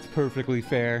 that's perfectly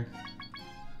fair.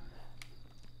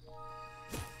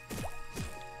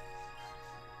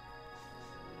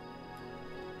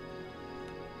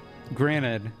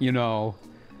 Granted, you know,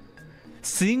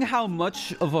 seeing how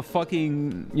much of a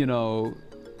fucking, you know,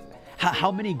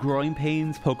 how many growing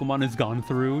pains Pokemon has gone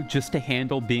through just to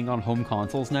handle being on home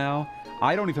consoles now,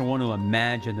 I don't even want to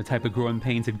imagine the type of growing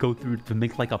pains it'd go through to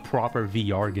make like a proper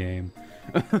VR game.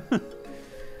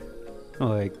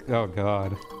 Like, oh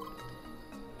god.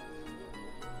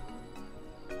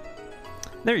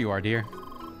 There you are, dear.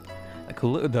 The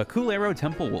Coolero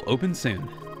Temple will open soon,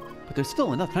 but there's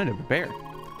still enough time to prepare.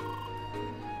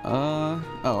 Oh,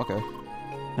 okay.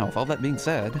 Now, with all that being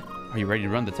said, are you ready to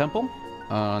run the temple?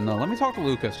 No, let me talk to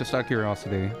Lucas, just out of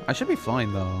curiosity. I should be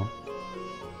fine, though.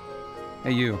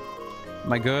 Hey, you.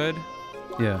 Am I good?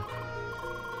 Yeah.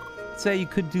 Say you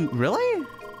could do... Really?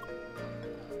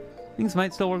 Things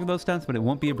might still work with those stunts, but it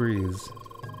won't be a breeze.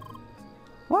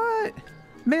 What?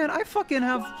 Man, I fucking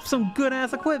have some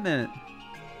good-ass equipment.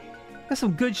 That's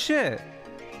some good shit.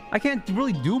 I can't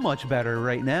really do much better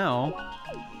right now.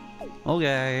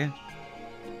 Okay.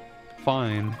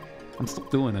 Fine. I'm still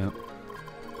doing it.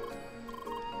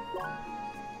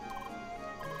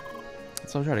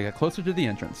 So I'll try to get closer to the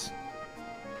entrance.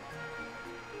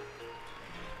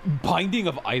 Binding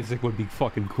of Isaac would be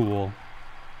fucking cool.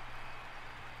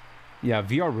 Yeah,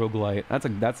 VR roguelite.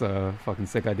 That's a fucking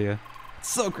sick idea. It's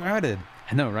so crowded.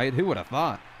 I know, right? Who would have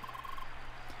thought?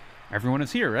 Everyone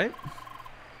is here, right?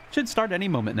 Should start any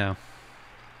moment now.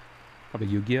 Probably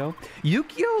Yu-Gi-Oh.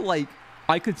 Yu-Gi-Oh, like,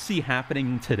 I could see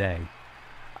happening today.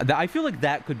 I feel like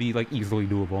that could be, like, easily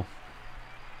doable.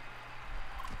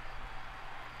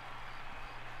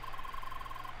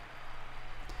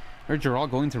 Heard you're all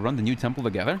going to run the new temple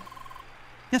together?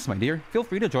 Yes, my dear. Feel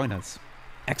free to join us.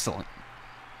 Excellent.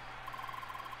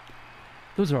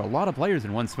 Those are a lot of players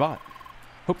in one spot.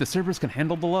 Hope the servers can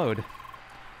handle the load.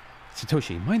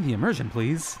 Satoshi, mind the immersion,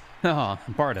 please. Ah,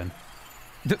 pardon.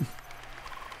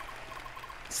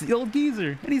 It's the old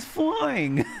geezer, and he's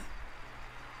flying!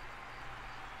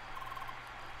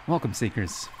 Welcome,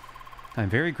 Seekers. I'm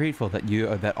very grateful that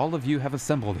that all of you have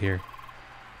assembled here.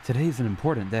 Today is an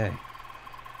important day.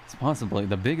 It's possibly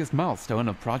the biggest milestone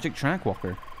of Project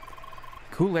Trackwalker.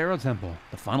 Cool Arrow Temple,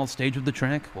 the final stage of the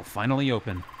track, will finally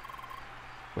open.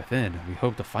 Within, we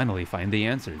hope to finally find the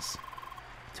answers,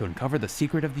 to uncover the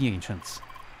secret of the ancients.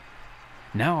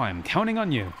 Now I'm counting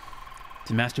on you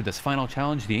to master this final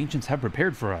challenge the ancients have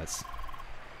prepared for us.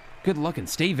 Good luck and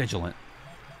stay vigilant.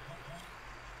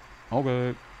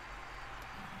 Okay.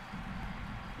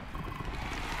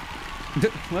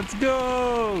 Let's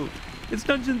go! It's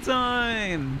dungeon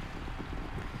time!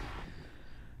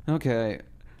 Okay.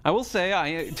 I will say,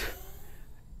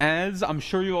 as I'm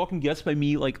sure you all can guess by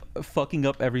me, like, fucking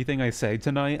up everything I say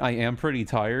tonight, I am pretty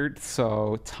tired,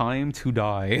 so time to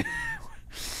die.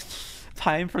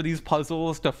 Time for these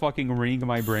puzzles to fucking wring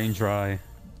my brain dry.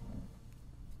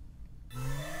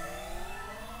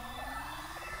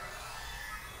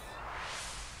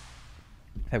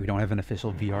 That we don't have an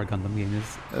official VR Gundam game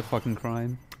is a fucking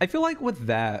crime. I feel like with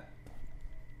that,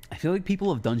 I feel like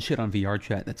people have done shit on VR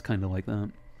chat that's kind of like that.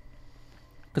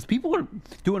 Because people are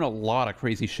doing a lot of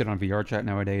crazy shit on VR chat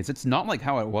nowadays. It's not like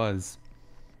how it was.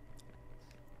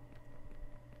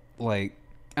 Like,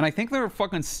 and I think they're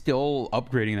fucking still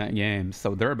upgrading that game,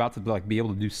 so they're about to like be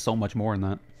able to do so much more in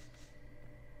that.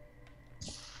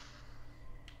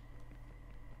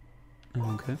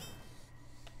 Okay.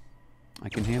 I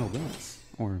can handle this.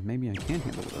 Or maybe I can't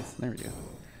handle this. There we go.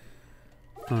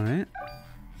 Alright.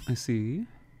 I see.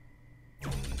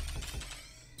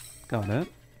 Got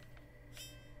it.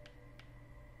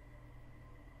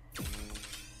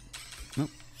 Nope,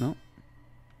 nope.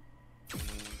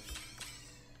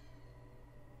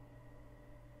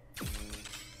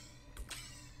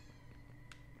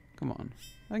 Come on.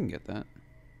 I can get that.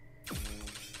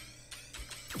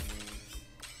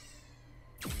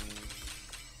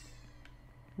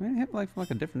 I mean, hit like from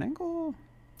like a different angle.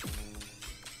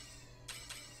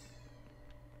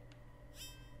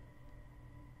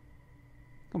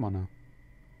 Come on now.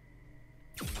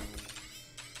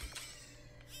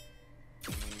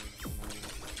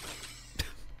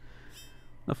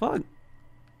 The fuck?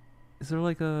 Is there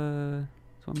like a... Do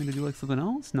you want me to do like something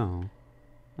else? No.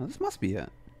 No, this must be it.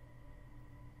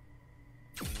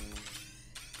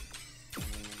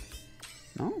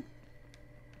 No?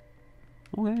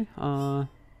 Okay,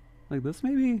 like this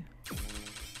maybe?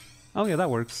 Oh yeah, that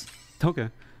works. Okay.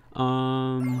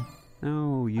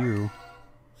 Now you.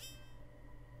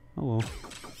 Hello.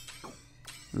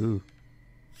 Ooh.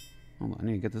 Hold on, I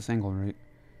need to get this angle right.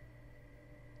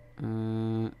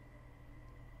 No,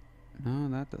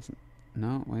 that doesn't.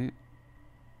 No, wait.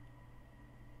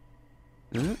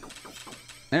 Is it?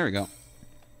 There we go.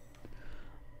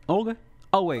 Okay.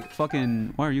 Oh wait,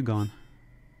 fucking, why are you gone?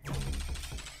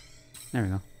 There we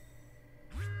go.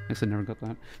 I guess I never got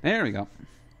that. There we go.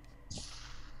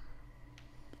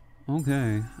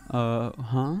 Okay.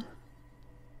 Huh?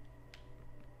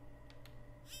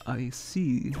 I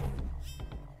see.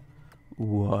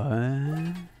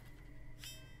 What?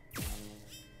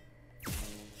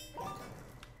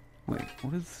 Wait,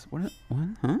 what is... What?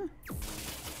 Huh?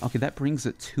 Okay, that brings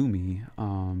it to me.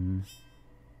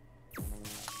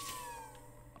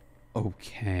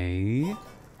 Okay.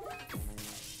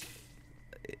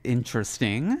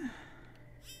 Interesting.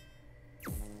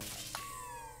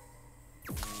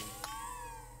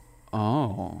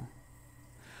 Oh.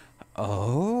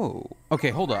 Oh. Okay,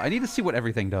 hold on. I need to see what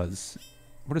everything does.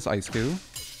 What does ice do?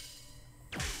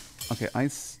 Okay,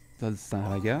 ice does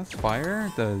that, I guess.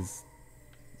 Fire does...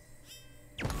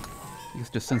 I guess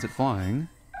just sends it flying.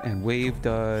 And wave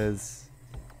does...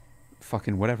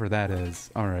 Fucking whatever that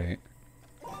is. Alright.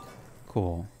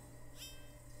 Cool.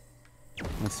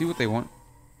 Let's see what they want.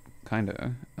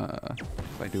 Kinda.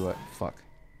 If I do it. Fuck.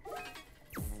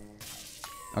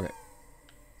 Okay.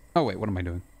 Oh wait, what am I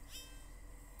doing?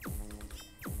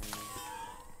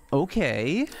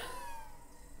 Okay.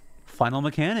 Final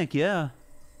mechanic, yeah.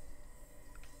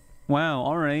 Wow,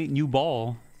 alright, new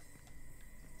ball.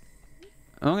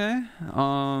 Okay.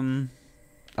 Oh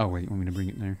wait, you want me to bring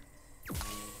it there?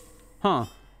 Huh.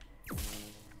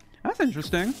 That's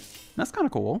interesting. That's kind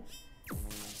of cool.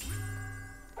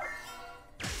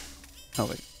 Oh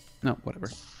wait. No, whatever.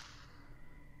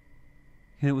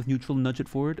 Hit it with neutral, nudge it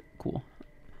forward. Cool.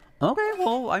 Okay,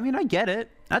 well, I mean, I get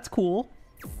it. That's cool.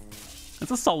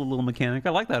 That's a solid little mechanic. I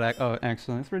like that,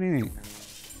 actually. That's pretty neat.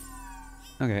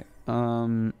 Okay,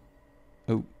 oh,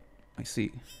 I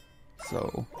see.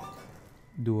 So,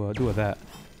 do a that.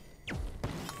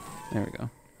 There we go.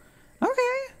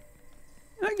 Okay,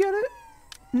 I get it.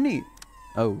 Neat.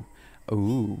 Oh.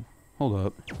 Ooh. Hold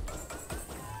up.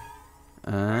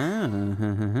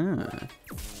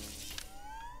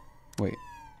 Wait.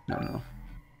 No.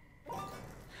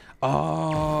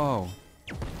 Oh.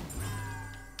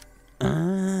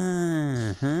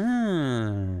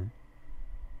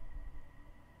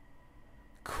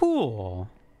 Cool.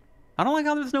 I don't like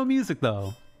how there's no music,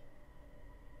 though.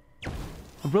 I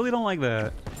really don't like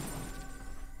that.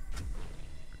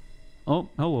 Oh,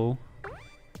 hello.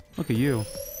 Look at you.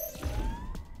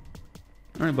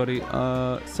 Alright, buddy.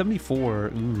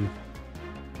 74. Ooh.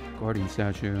 Guardian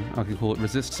statue. Okay, cool. It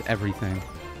resists everything.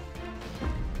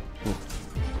 Cool.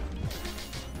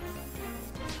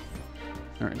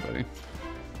 Alright, buddy.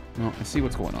 Well, I see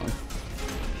what's going on.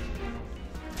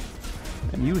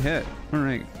 And you hit.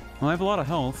 Alright. Well, I have a lot of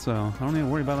health, so I don't need to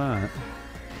worry about that.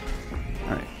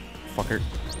 Alright. Fucker.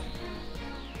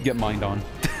 Get mined on.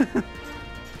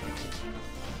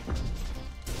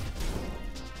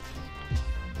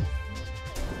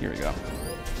 Here we go.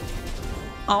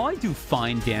 Oh, I do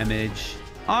fine damage.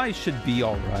 I should be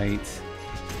alright.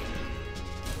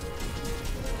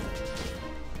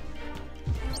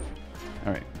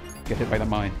 Alright. Get hit by the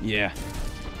mine. Yeah.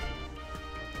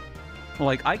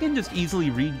 Like, I can just easily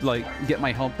get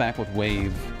my health back with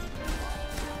wave.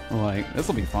 Like,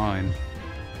 this'll be fine.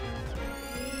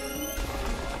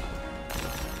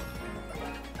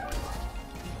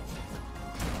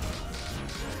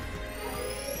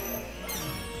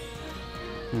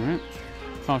 Alright.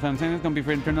 Oh, if I'm saying it's gonna be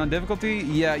afraid to turn on difficulty?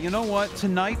 Yeah, you know what?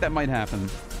 Tonight, that might happen.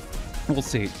 We'll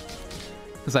see.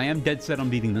 Because I am dead set on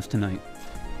beating this tonight.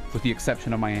 With the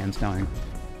exception of my hands dying.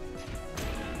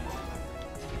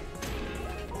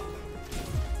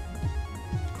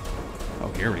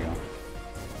 Oh, here we go.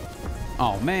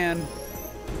 Oh, man.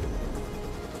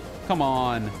 Come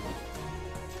on.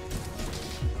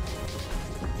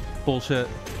 Bullshit.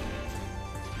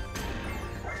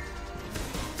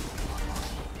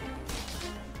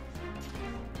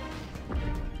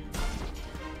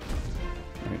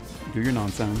 Do your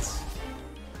nonsense.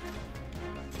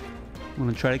 I'm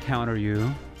gonna try to counter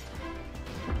you.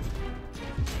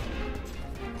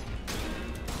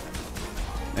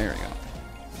 There we go.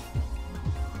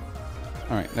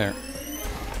 Alright, there.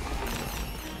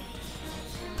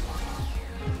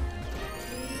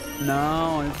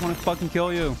 No, I just want to fucking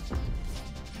kill you.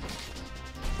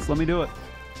 Just let me do it.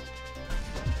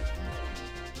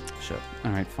 Shit.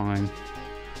 Alright, fine.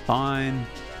 Fine.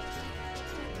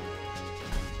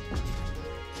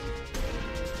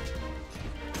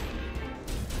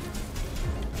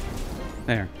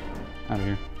 There. Out of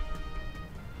here.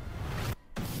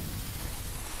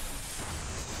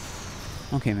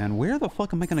 Okay, man. Where the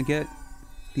fuck am I gonna get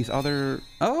these other...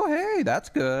 Oh, hey! That's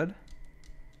good.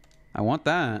 I want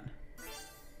that.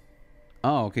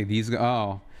 Oh, okay. These...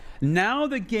 Oh. Now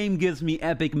the game gives me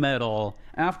epic metal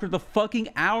after the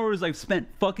fucking hours I've spent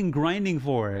fucking grinding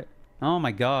for it. Oh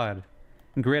my god.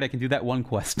 Great, I can do that one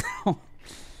quest now.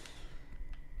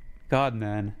 God,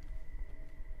 man.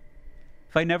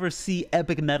 If I never see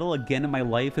epic metal again in my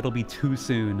life, it'll be too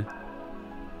soon.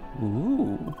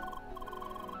 Ooh.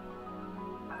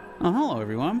 Oh, hello,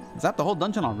 everyone. Is that the whole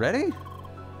dungeon already?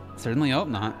 Certainly hope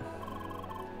not.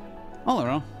 Oh,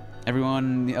 hello.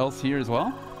 Everyone else here as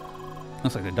well?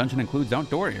 Looks like the dungeon includes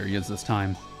outdoor areas this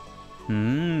time.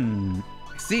 I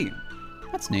see.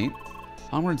 That's neat.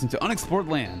 Onwards into unexplored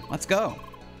land. Let's go.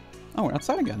 Oh, we're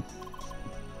outside again.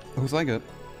 Looks like it.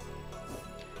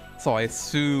 So I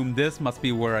assume this must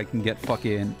be where I can get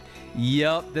fucking...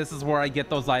 Yup, this is where I get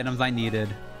those items I needed.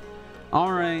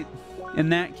 Alright. In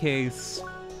that case...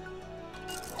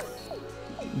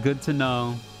 Good to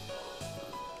know.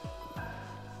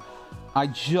 I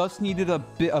just needed a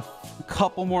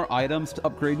couple more items to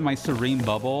upgrade my Serene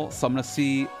Bubble. So I'm gonna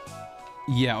see...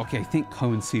 Yeah, okay, I think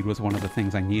Cone Seed was one of the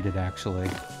things I needed,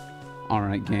 actually.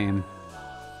 Alright, game.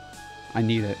 I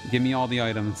need it. Give me all the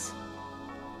items.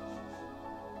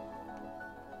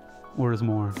 Where's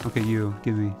more? Okay, you.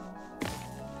 Give me.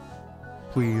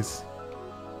 Please.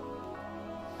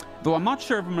 Though I'm not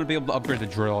sure if I'm going to be able to upgrade the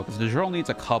drill, because the drill needs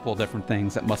a couple different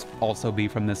things that must also be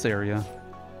from this area.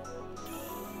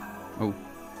 Oh.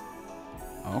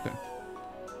 Oh, okay.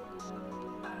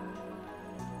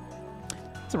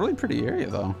 It's a really pretty area,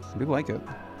 though. I do like it.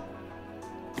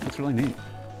 It's really neat.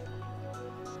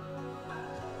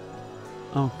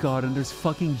 Oh, God, and there's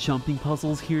fucking jumping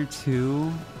puzzles here,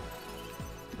 too.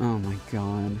 Oh my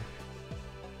god.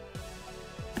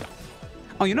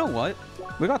 Oh, you know what?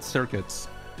 We got circuits.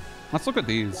 Let's look at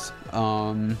these.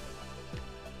 Let's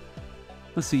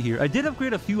see here. I did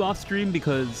upgrade a few off stream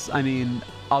because, I mean,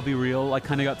 I'll be real, I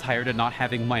kind of got tired of not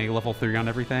having my level 3 on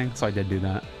everything, so I did do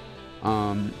that.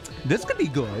 This could be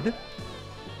good.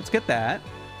 Let's get that.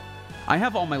 I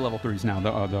have all my level 3s now,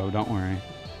 though, don't worry.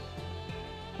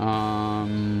 I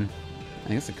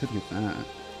guess I could get that.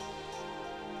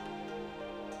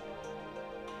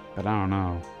 But I don't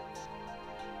know.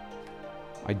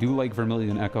 I do like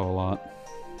Vermilion Echo a lot.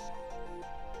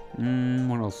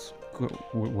 What else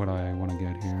would I want to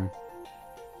get here?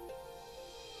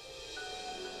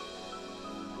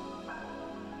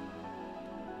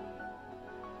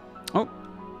 Oh,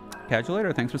 catch you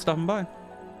later. Thanks for stopping by.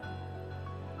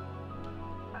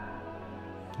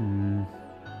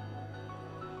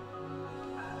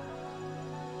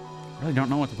 Really don't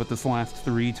know what to put this last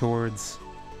 3 towards.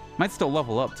 Might still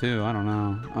level up too. I don't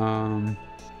know.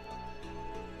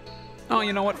 Oh,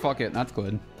 you know what? Fuck it. That's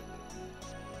good.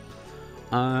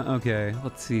 Okay.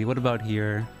 Let's see. What about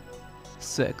here?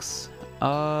 6.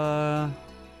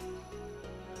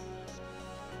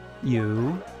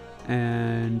 You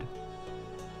and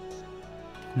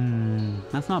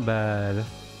that's not bad.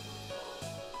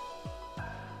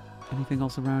 Anything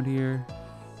else around here?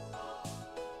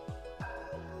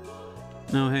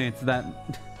 No, hey,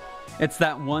 it's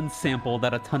that one sample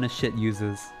that a ton of shit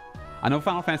uses. I know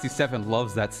Final Fantasy VII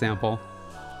loves that sample.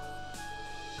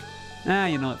 Ah,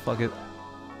 you know what? Fuck it.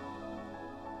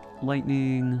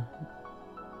 Lightning.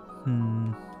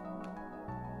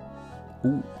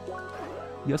 Ooh.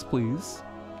 Yes, please.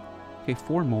 Okay,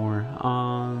 4 more.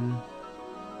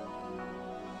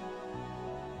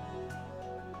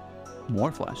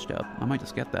 More flash step. I might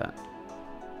just get that.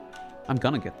 I'm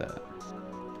gonna get that.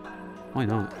 Why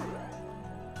not?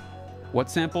 What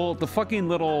sample? The fucking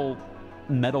little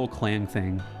metal clang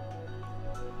thing.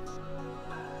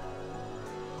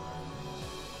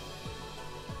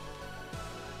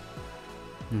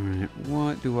 Alright,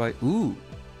 what do I... Ooh!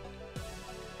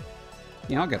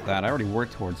 Yeah, I'll get that. I already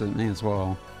worked towards it. May as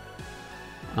well.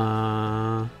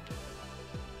 Oh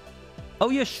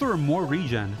yeah, sure, more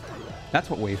regen. That's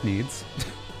what Wave needs.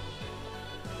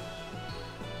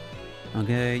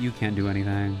 Okay, you can't do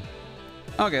anything.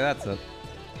 Okay, that's it.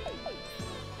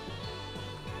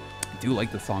 I do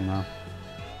like this song,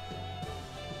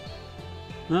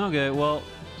 though. Okay, well...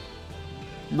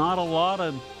 Not a lot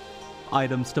of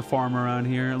items to farm around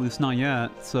here, at least not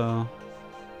yet, so...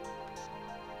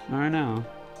 Alright now.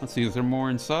 Let's see, is there more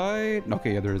inside?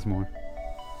 Okay, yeah, there is more.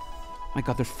 My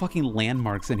god, there's fucking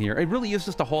landmarks in here. It really is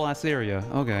just a whole ass area.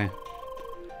 Okay.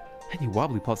 That new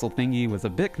wobbly puzzle thingy was a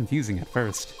bit confusing at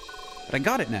first. But I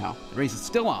got it now. The race is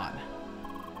still on.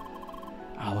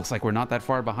 Oh, looks like we're not that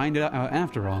far behind it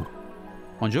after all.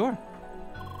 Bonjour.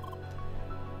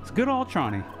 It's good old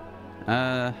Tronny.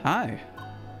 Hi.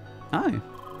 Hi.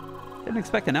 Didn't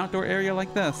expect an outdoor area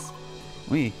like this.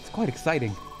 Oui, it's quite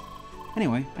exciting.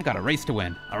 Anyway, I got a race to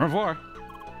win. Au revoir.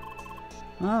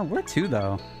 Where to,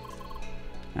 though?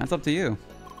 That's up to you.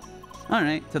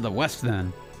 Alright, to the west,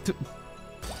 then.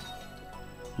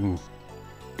 Ooh.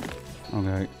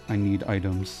 Okay, I need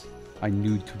items. I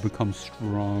need to become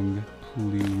strong,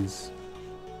 please.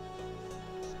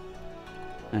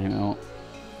 I know.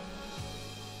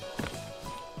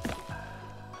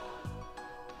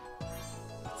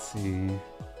 Let's see.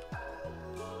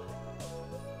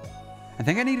 I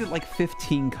think I needed like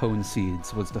 15 cone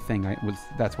seeds was the thing.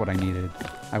 That's what I needed.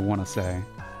 I want to say.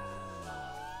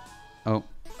 Oh.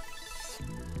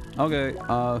 Okay.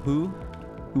 Who?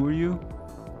 Who are you?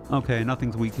 Okay,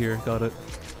 nothing's weak here. Got it.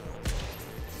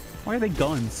 Why are they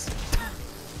guns?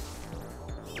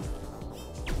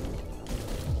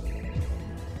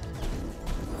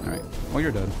 Alright. Well,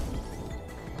 you're dead.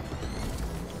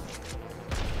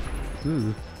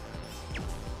 Ooh.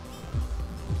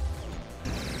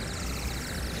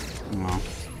 Wow.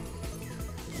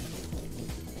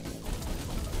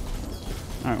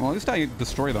 Alright, well, at least I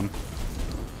destroy them.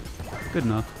 Good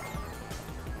enough.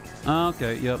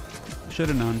 Okay, yep. Should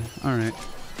have known. Alright.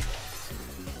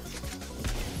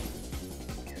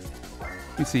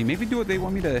 Let me see. Maybe do what they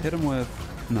want me to hit them with.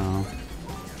 No.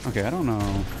 Okay, I don't know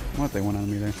what they want out of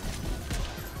me there.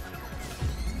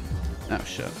 Oh,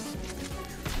 shit.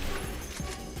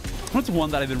 What's one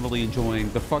that I've been really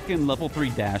enjoying? The fucking level 3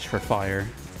 dash for fire.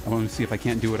 I want to see if I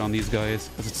can't do it on these guys,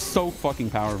 because it's so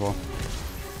fucking powerful.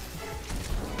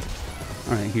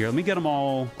 Alright, here. Let me get them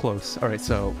all close. Alright,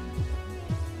 so...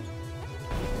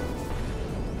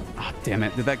 Ah, damn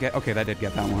it. Did that get... Okay, that did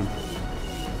get that one.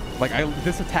 Like,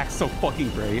 this attack's so fucking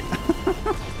great.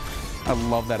 I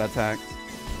love that attack.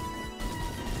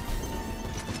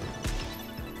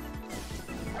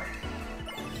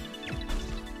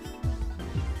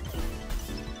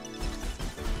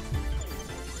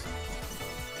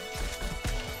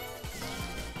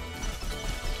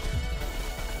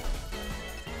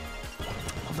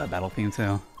 that battle theme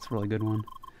too. It's a really good one.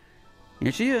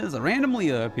 Here she is, randomly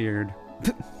appeared.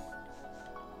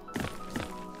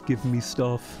 Give me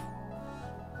stuff.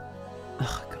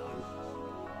 Oh, God.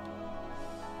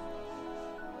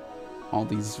 All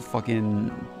these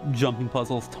fucking jumping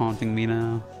puzzles taunting me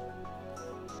now.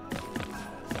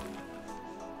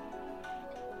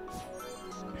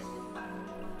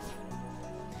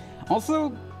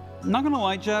 Also, not gonna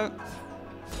lie, chat,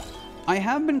 I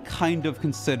have been kind of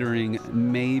considering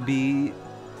maybe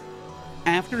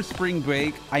after spring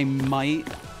break, I might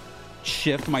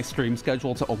shift my stream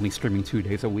schedule to only streaming 2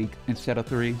 days a week instead of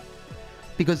 3.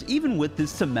 Because even with this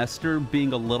semester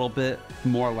being a little bit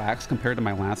more lax compared to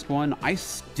my last one, I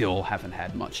still haven't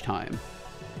had much time.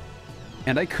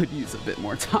 And I could use a bit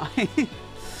more time.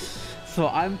 So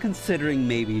I'm considering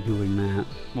maybe doing that.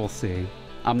 We'll see.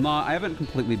 I haven't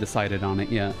completely decided on it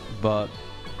yet, but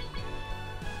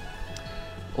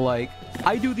like,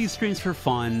 I do these streams for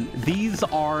fun. These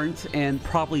aren't and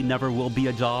probably never will be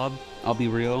a job, I'll be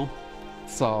real.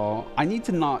 So I need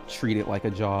to not treat it like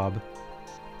a job.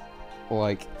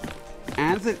 Like,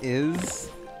 as it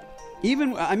is,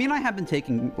 even, I mean, I have been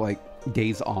taking like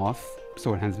days off,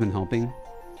 so it has been helping.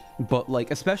 But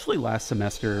like, especially last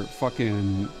semester,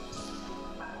 fucking,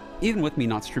 even with me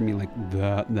not streaming like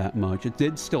that much, it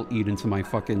did still eat into my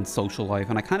fucking social life,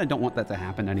 and I kind of don't want that to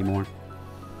happen anymore.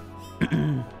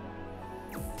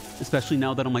 Especially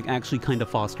now that I'm like actually kind of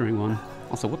fostering one.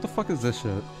 Also, what the fuck is this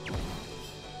shit?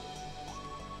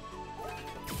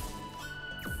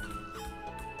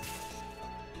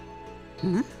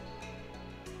 Hmm?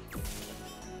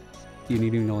 You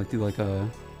need to like do like a,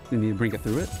 you need to bring it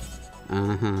through it?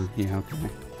 Uh-huh, yeah, okay.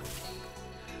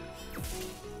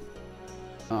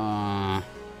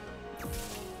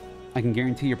 I can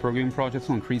guarantee your programming projects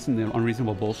will increase in the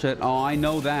unreasonable bullshit. Oh, I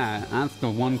know that. That's the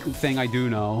one thing I do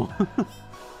know.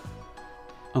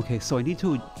 Okay, so I need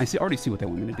to... already see what they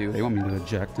want me to do. They want me to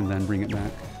eject and then bring it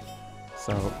back.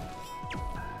 So...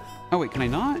 Oh, wait, can I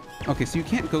not? Okay, so you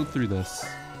can't go through this.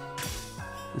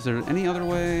 Is there any other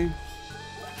way?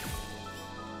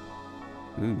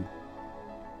 Ooh.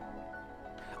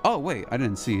 Oh, wait, I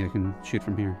didn't see I can shoot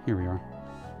from here. Here we are.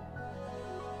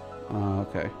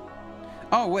 Okay.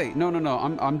 Oh, wait, no.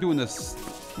 I'm doing this,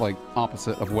 like,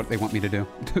 opposite of what they want me to do.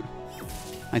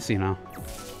 I see now.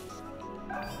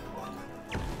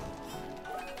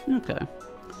 Okay.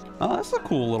 Oh, that's a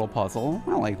cool little puzzle.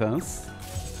 I like this.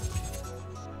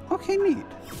 Okay, neat.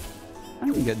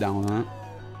 I can get down with that.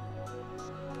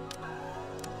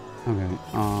 Okay,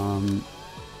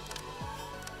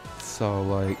 so,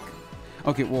 like...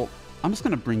 Okay, well, I'm just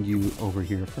gonna bring you over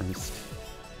here first.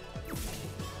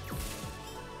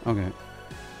 Okay.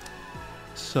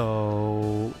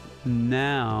 So...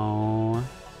 Now...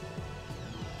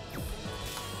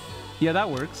 Yeah, that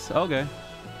works. Okay.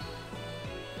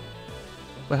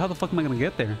 But how the fuck am I gonna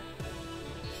get there?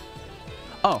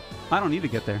 Oh, I don't need to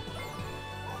get there.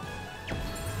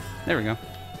 There we go.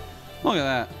 Look at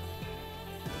that.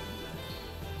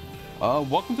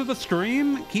 Welcome to the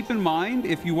stream. Keep in mind,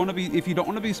 if you don't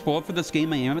want to be spoiled for this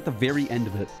game, I am at the very end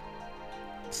of it.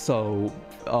 So,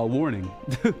 warning.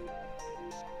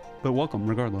 But welcome,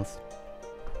 regardless.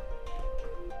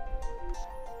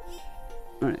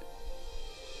 Alright.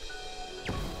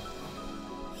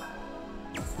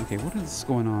 Okay, what is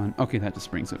going on? Okay, that just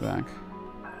brings it back.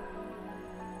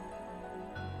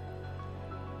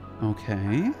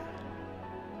 Okay.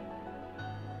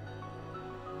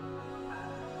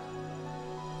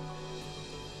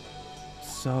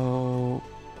 So,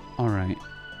 all right.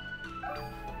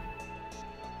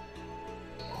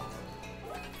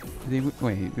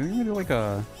 Wait, do they do like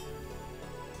a...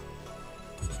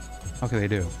 Okay, they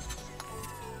do.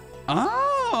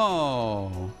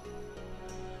 Oh!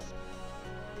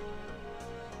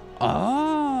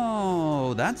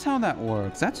 Oh, that's how that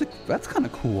works. That's kind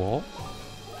of cool.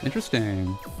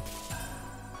 Interesting.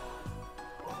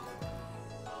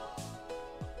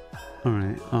 All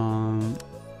right.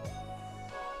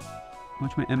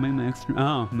 Watch my MA extra.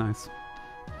 Oh, nice.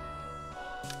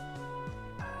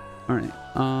 All right.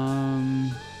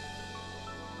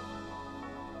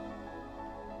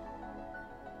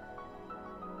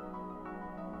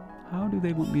 How do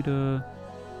they want me to?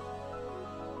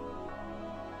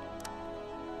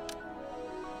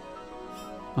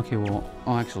 Okay, well,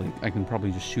 oh, actually, I can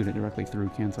probably just shoot it directly through,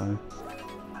 can't I?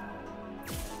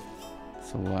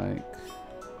 So, like...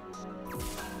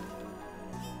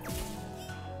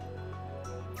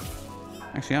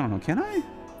 Actually, I don't know. Can I?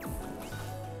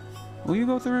 Will you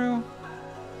go through?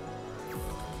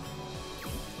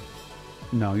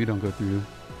 No, you don't go through.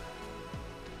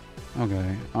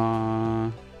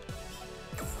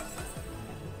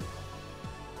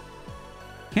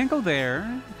 Can't go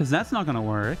there, because that's not gonna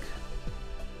work.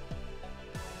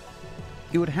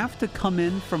 It would have to come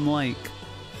in from, like,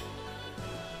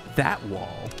 that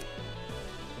wall.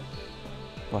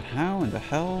 But how in the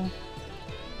hell?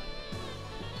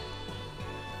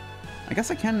 I guess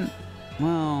I can...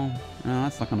 Well, no,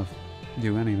 that's not gonna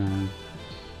do anything.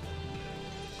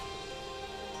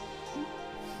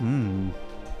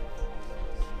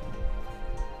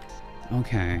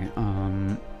 Okay,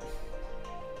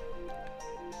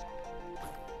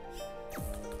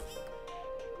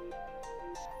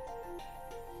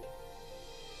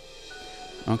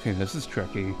 okay, this is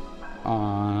tricky.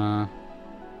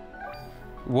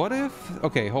 What if...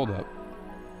 Okay, hold up.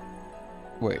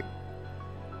 Wait.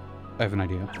 I have an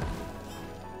idea.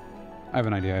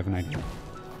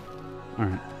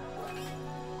 Alright.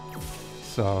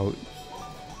 So...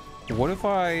 What if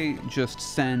I just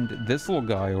send this little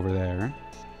guy over there?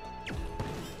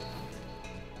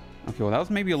 Okay, well that was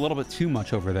maybe a little bit too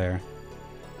much over there.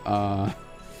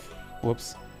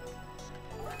 Whoops.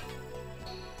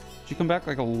 Did you come back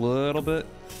like a little bit?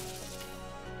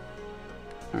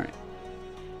 Alright.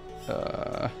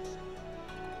 Let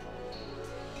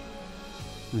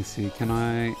me see, can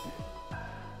I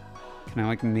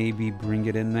like maybe bring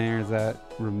it in there? Is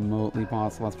that remotely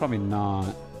possible? That's probably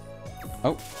not.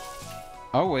 Oh.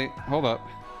 Oh wait, hold up.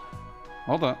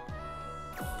 Hold up.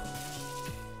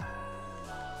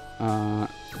 Oh,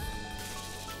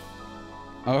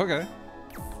 okay.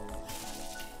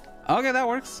 Okay, that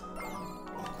works.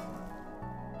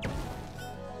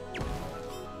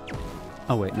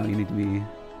 Oh wait, no, you need to be...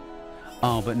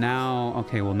 Oh, but now...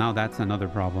 Okay, well now that's another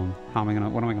problem. How am I gonna...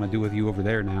 What am I gonna do with you over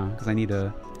there now? Because I need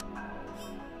to...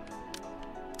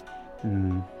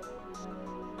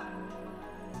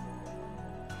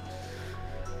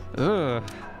 Ugh.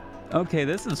 Okay,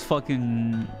 this is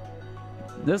fucking...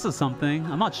 This is something.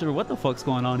 I'm not sure what the fuck's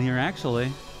going on here,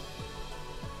 actually.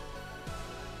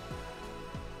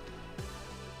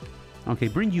 Okay,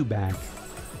 bring you back.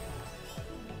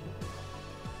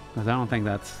 Because I don't think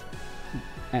that's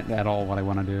at all what I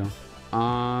want to do.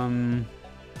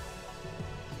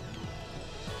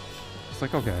 It's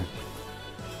like, okay.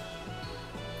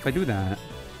 If I do that...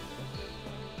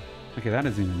 Okay, that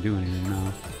doesn't even do anything,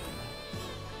 no.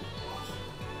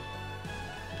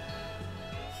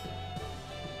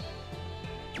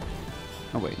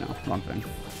 Oh wait, no, wrong thing.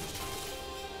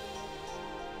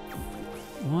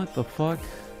 What the fuck?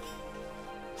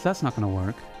 So that's not gonna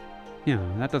work. Yeah,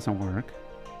 that doesn't work.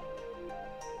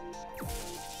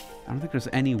 I don't think there's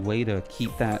any way to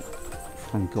keep that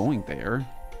from going there.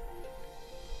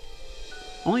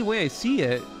 Only way I see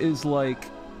it is like...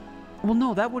 Well,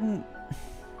 no, that wouldn't...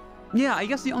 Yeah, I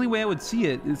guess the only way I would see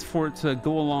it is for it to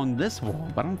go along this wall,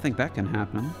 but I don't think that can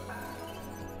happen.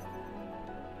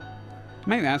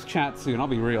 Maybe ask chat soon, I'll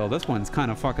be real. This one's kind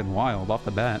of fucking wild off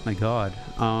the bat, my god.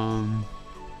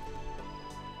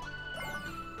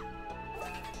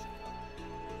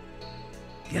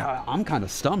 Yeah, I'm kind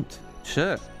of stumped.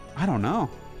 Shit, I don't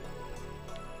know.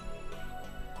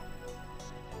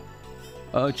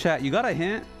 Chat, you got a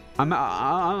hint?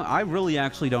 I really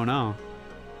actually don't know.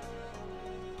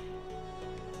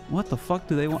 What the fuck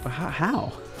do they want?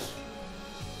 How?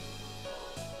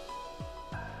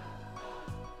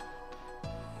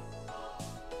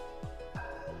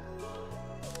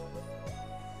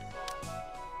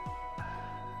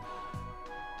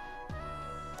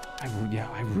 Yeah,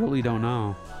 I really don't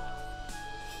know.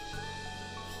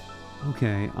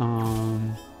 Okay,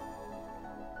 and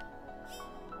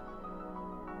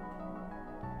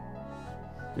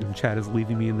chat is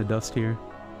leaving me in the dust here.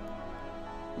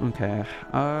 Okay,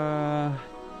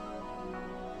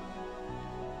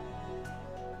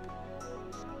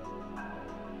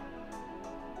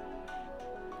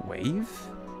 wave?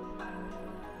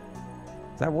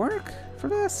 Does that work for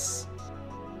this?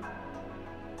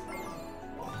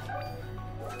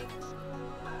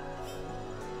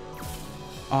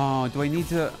 Oh, do I need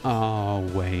to... Oh,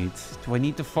 wait. Do I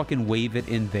need to fucking wave it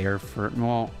in there for...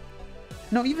 Well...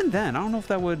 No, even then, I don't know if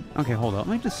that would... Okay, hold up.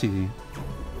 Let me just see.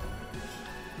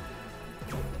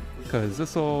 Because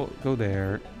this will go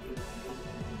there.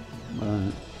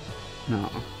 But... No.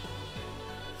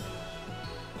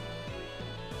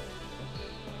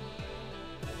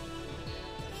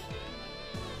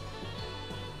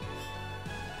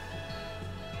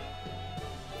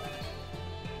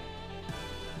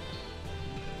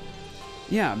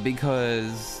 Yeah,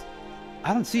 because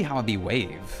I don't see how it'd be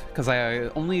wave, because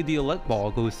only the elect ball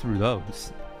goes through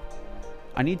those.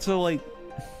 I need to like,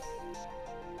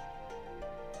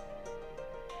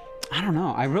 I don't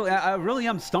know. I really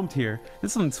am stumped here.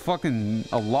 This one's fucking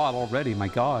a lot already. My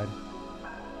God.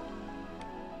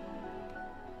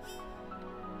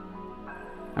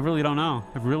 really don't know.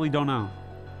 I really don't know.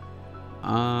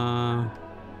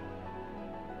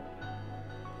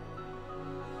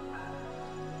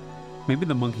 Maybe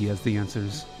the monkey has the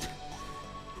answers.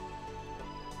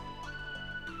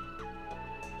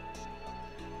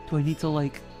 Do I need to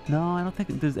like... No, I don't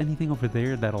think there's anything over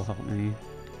there that'll help me.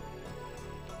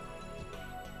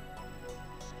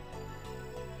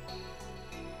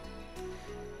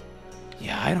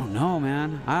 Yeah, I don't know,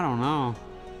 man. I don't know.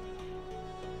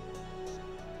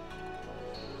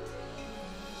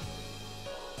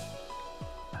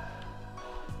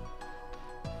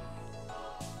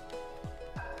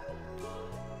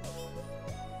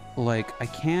 Like, I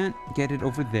can't get it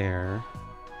over there.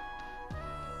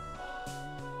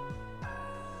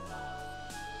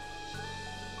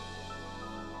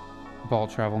 Ball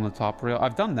travel on the top rail.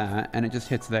 I've done that, and it just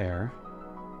hits there.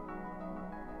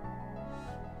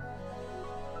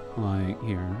 Like,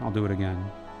 here. I'll do it again.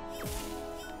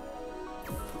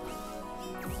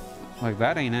 Like,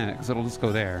 that ain't it, because it'll just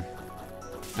go there.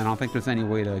 And I don't think there's any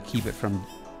way to keep it from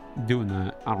doing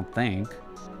that. I don't think.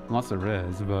 Unless there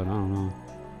is, but I don't know.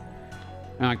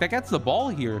 And, like, that gets the ball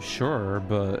here, sure,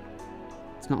 but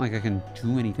it's not like I can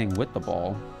do anything with the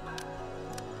ball.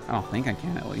 I don't think I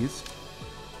can, at least.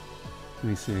 Let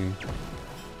me see.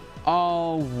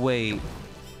 Oh, wait.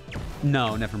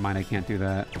 No, never mind. I can't do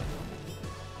that.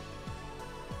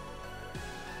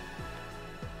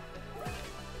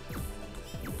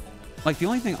 Like, the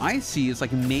only thing I see is,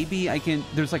 like, maybe I can...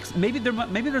 There's, like... Maybe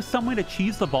there's some way to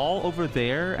cheese the ball over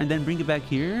there and then bring it back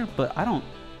here, but I don't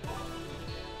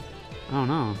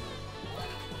know.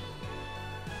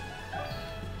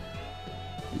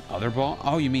 The other ball?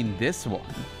 Oh, you mean this one?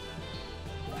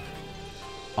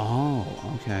 Oh,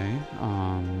 okay.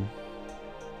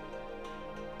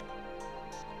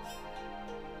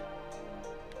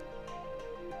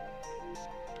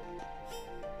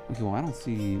 Okay, well, I don't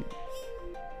see...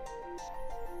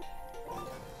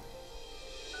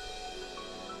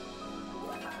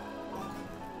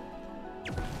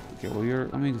 Okay, well,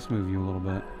 let me just move you a little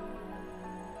bit.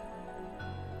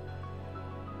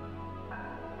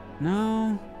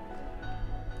 No.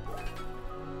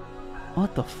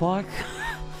 What the fuck?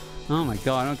 Oh my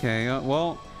god, okay.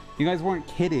 Well, you guys weren't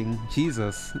kidding.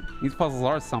 Jesus. These puzzles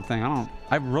are something.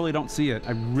 I really don't see it.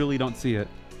 I really don't see it.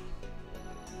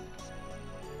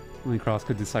 Only Cross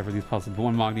could decipher these puzzles, but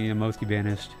one Magni and Moski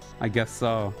banished. I guess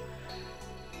so.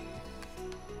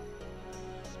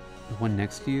 The one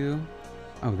next to you?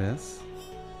 Oh, this?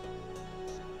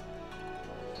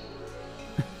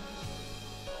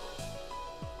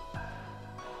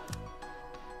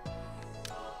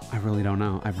 I really don't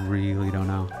know. I really don't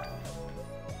know.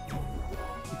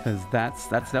 Because that's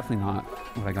definitely not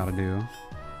what I gotta do.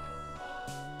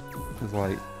 Because,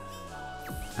 like,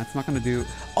 that's not gonna do...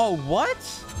 Oh, what?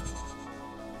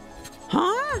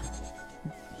 Huh?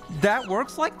 That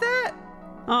works like that?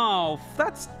 Oh,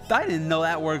 I didn't know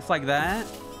that works like that.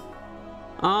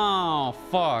 Oh,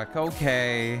 fuck.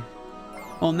 Okay.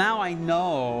 Well, now I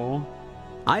know.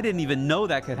 I didn't even know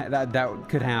that could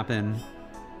happen.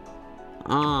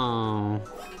 Oh.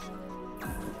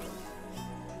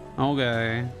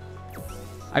 Okay.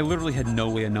 I literally had no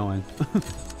way of knowing.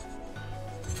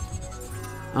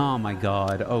 Oh my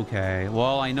god. Okay.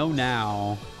 Well, I know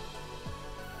now.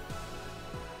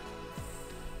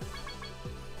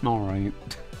 Alright.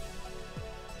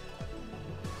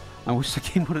 I wish the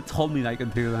game would have told me that I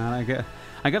could do that.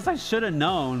 I guess I should have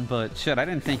known, but shit, I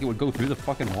didn't think it would go through the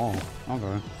fucking wall.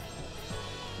 Okay.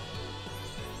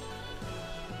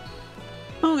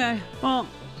 Okay, well,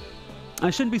 I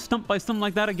shouldn't be stumped by something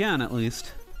like that again, at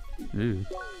least. Ew.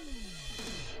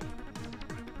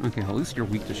 Okay, at least you're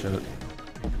weak to shit.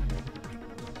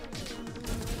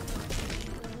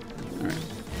 Alright.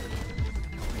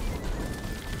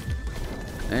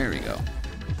 There we go.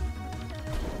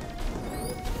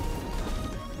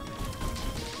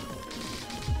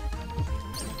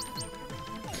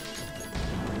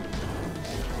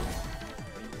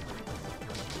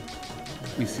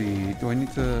 Let me see. Do I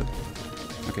need to...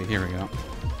 Okay, here we go.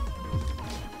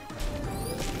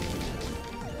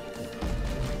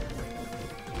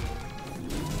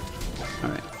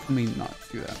 Alright, let me not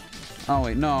do that. Oh,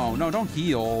 wait, no, don't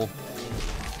heal.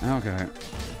 Okay.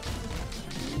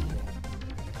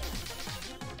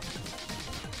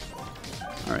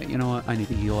 Alright, you know what? I need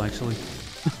to heal, actually.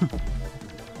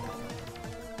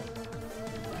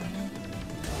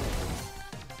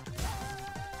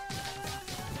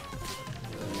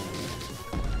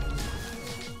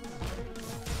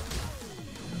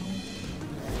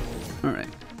 Alright.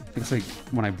 Looks like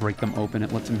when I break them open,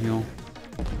 it lets him heal.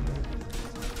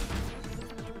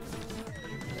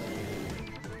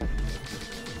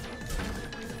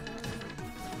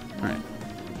 Alright.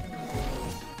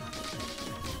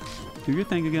 Do your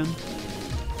thing again.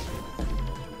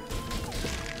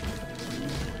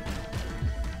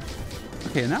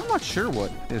 Okay, now I'm not sure what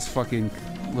his fucking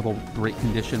little break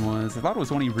condition was. I thought it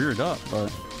was when he reared up,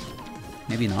 but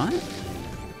maybe not?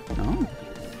 No?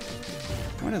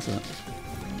 What is it?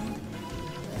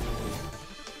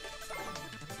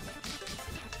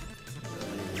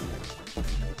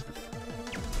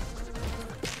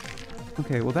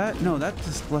 Okay, well that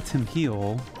just lets him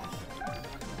heal.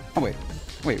 Oh wait,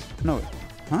 no,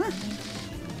 huh?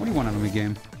 What do you want out of me,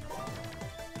 game?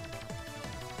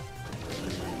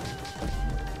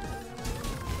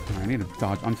 I need to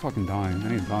dodge. I'm fucking dying. I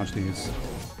need to dodge these.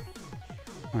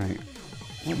 Alright.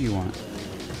 What do you want?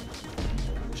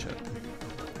 Shit.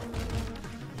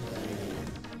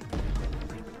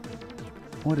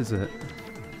 What is it?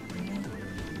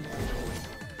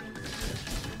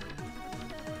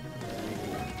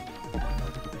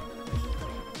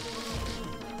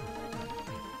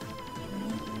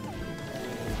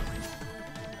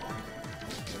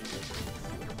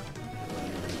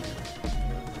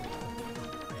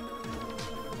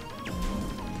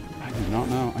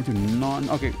 I do not.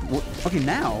 Okay, okay,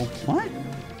 now what?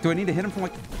 Do I need to hit him from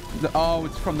like the? Oh,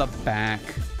 it's from the back.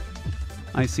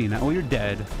 I see now. Oh, you're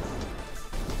dead.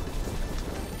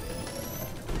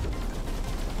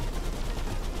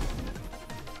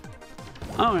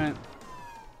 All right.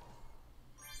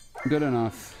 Good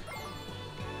enough.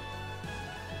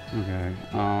 Okay.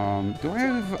 Do I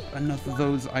have enough of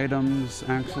those items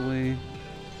actually?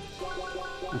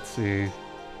 Let's see.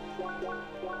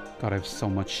 God, I have so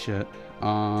much shit.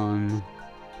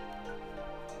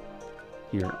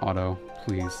 Here, auto,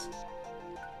 please.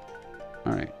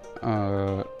 Alright,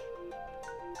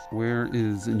 where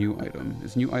is a new item?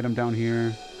 Is new item down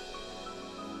here?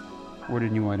 Where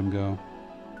did new item go?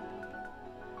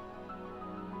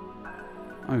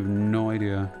 I have no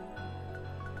idea.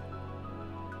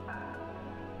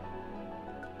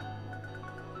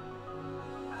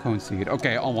 Cone seed.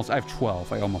 Okay, almost. I have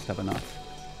 12. I almost have enough.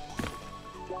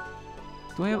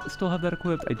 Do I still have that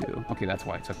equipped? I do. Okay, that's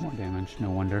why I took more damage. No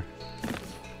wonder.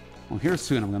 Well, here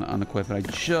soon I'm going to unequip it. I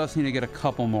just need to get a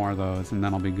couple more of those, and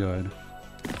then I'll be good.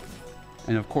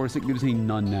 And of course, it gives me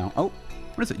none now. Oh,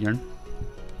 what is it, Yearn?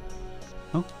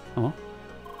 Oh, hello.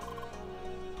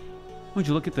 Would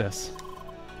you look at this?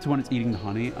 It's when it's eating the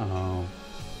honey. Oh.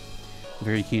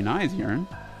 Very keen eyes, Yearn.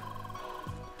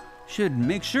 Should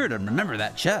make sure to remember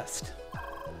that chest.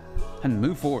 And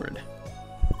move forward.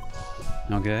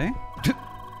 Okay.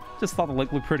 Just thought the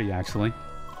lake looked pretty, actually.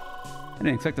 I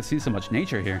didn't expect to see so much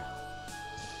nature here.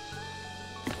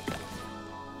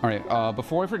 Alright,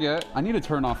 before I forget, I need to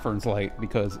turn off Fern's light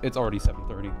because it's already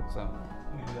 7:30, so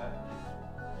let me do that.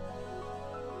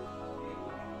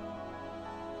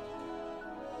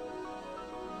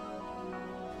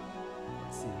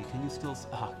 Let's see, can you still...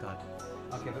 Oh, God.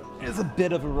 Okay, but it is a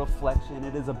bit of a reflection.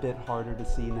 It is a bit harder to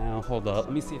see now. Hold up.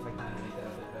 Let me see if I can make that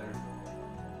a bit better.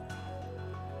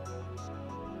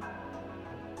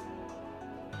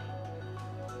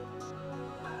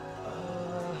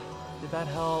 Did that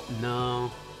help? No,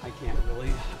 I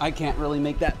can't really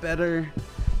make that better.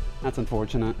 That's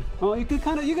unfortunate. Oh, you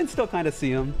can still kind of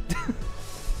see them.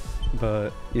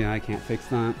 But yeah, I can't fix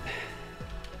that.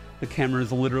 The camera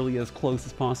is literally as close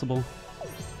as possible.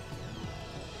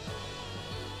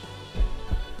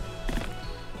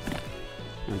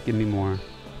 Right, give me more.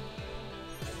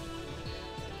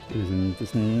 It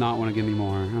does not want to give me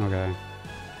more. Okay.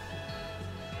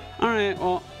 Alright,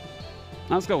 well,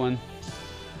 how's it going?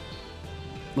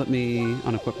 Let me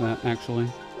unequip that, actually.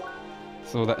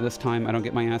 So that this time I don't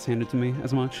get my ass handed to me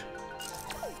as much.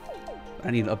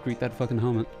 I need to upgrade that fucking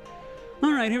helmet.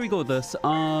 Alright, here we go with this.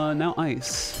 Now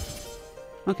ice.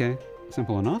 Okay,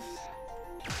 simple enough.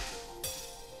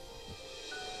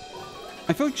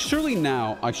 I feel like surely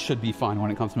now I should be fine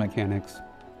when it comes to mechanics.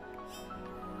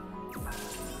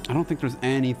 I don't think there's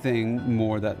anything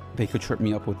more that they could trip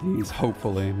me up with these,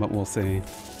 hopefully, but we'll see.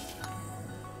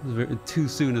 It's too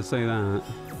soon to say that.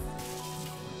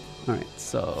 Alright,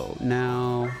 so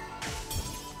now...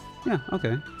 Yeah,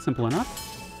 okay, simple enough.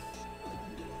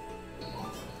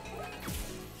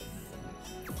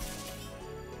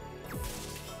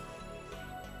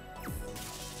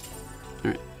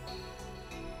 Alright.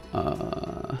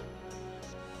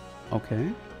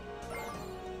 Okay.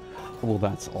 Well,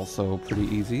 that's also pretty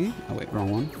easy. Oh wait,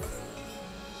 wrong one.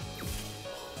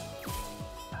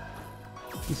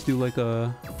 Let's do like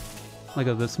a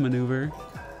this maneuver.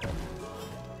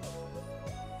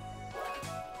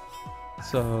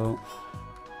 So,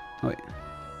 oh wait.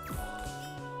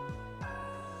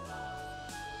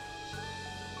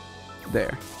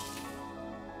 There.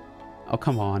 Oh,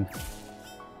 come on.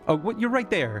 Oh, what? You're right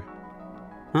there.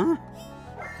 Huh?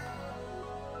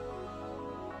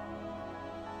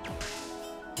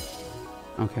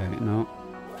 Okay, no.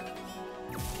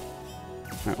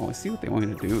 Alright, well, let's see what they want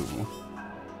me to do.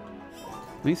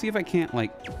 Let me see if I can't,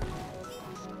 like...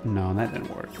 No, that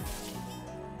didn't work.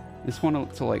 I just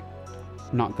want to, like,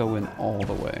 not go in all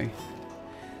the way.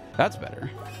 That's better.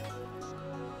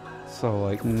 So,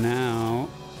 like, now...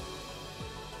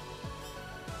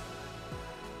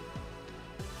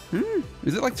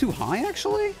 Is it, like, too high,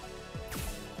 actually?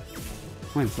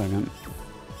 Wait a second.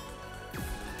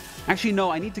 Actually, no,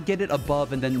 I need to get it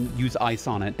above and then use ice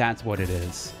on it. That's what it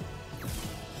is.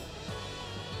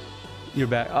 You're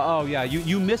back. Oh, yeah,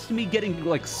 you missed me getting,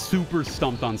 like, super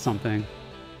stumped on something.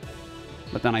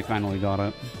 But then I finally got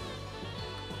it.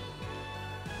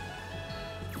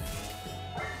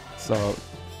 So...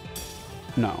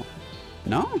 No.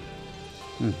 No?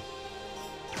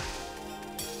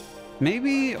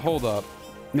 Maybe... Hold up.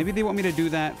 Maybe they want me to do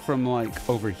that from, like,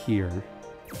 over here.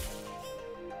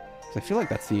 I feel like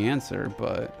that's the answer,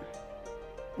 but...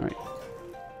 Alright.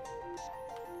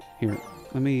 Here.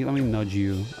 Let me nudge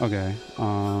you. Okay.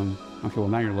 Okay, well,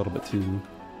 now you're a little bit too...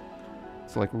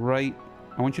 So, like, right...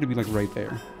 I want you to be, like, right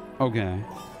there. Okay.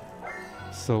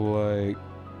 So, like...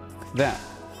 That.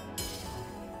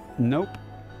 Nope.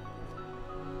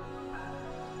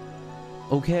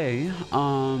 Okay.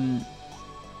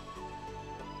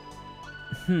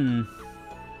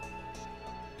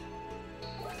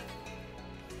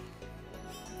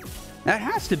 That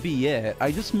has to be it.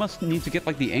 I just must need to get,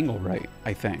 like, the angle right,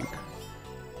 I think.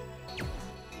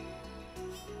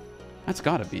 That's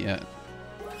gotta be it.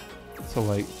 So,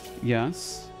 like,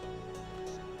 yes.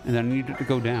 And then I need it to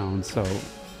go down, so...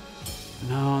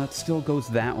 No, it still goes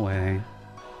that way.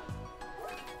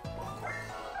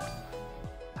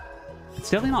 It's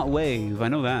definitely not wave, I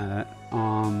know that.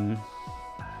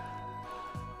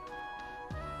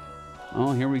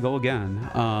 Oh, here we go again.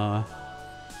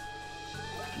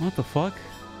 What the fuck?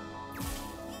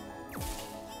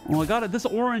 Well, I got it. This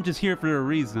orange is here for a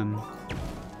reason.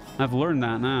 I've learned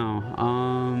that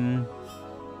now.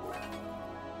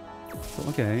 So,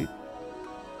 okay.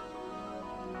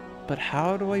 But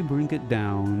how do I bring it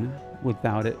down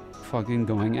without it fucking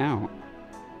going out?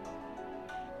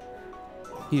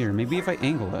 Here, maybe if I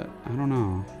angle it. I don't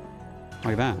know.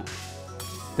 Like that.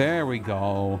 There we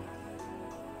go.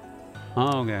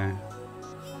 Okay.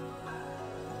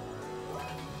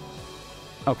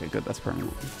 Okay, good. That's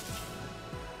permanent.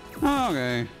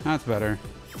 Okay, that's better.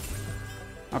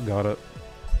 I've got it.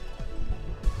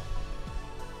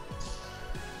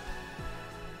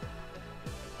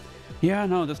 Yeah,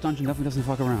 no, this dungeon definitely doesn't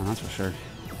fuck around, that's for sure.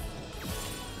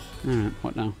 Alright,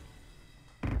 what now?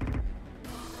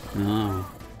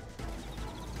 Oh.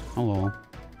 Hello.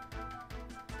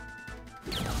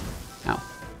 Ow.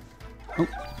 Oh.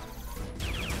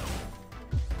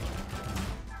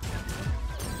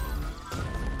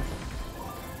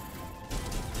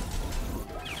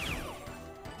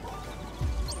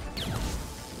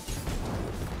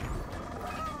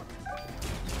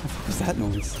 What was that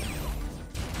noise?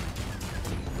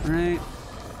 Alright.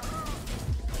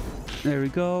 There we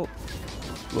go.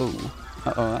 Whoa.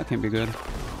 Uh-oh, that can't be good.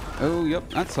 Oh, yep,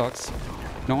 that sucks.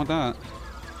 Don't want that.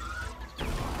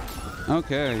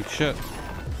 Okay, shit.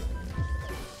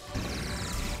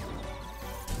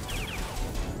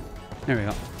 There we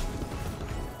go.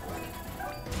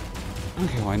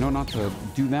 Okay, well, I know not to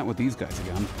do that with these guys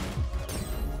again.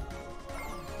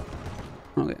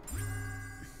 Okay.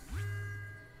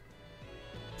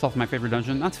 It's also my favorite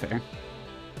dungeon. That's fair.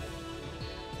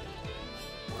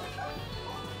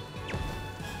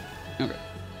 Okay.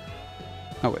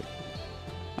 Oh, wait.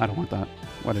 I don't want that.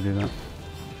 Why'd I do that?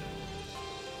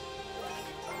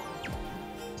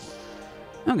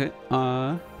 Okay.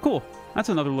 Cool. That's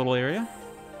another little area.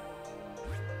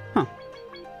 Huh.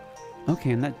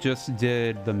 Okay, and that just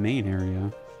did the main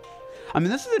area. I mean,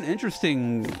 this is an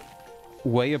interesting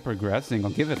way of progressing.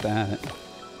 I'll give it that.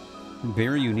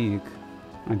 Very unique.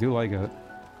 I do like it.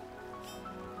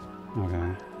 Okay.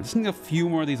 I just need a few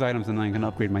more of these items and then I can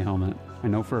upgrade my helmet. I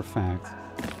know for a fact.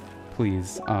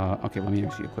 Please. Okay, let me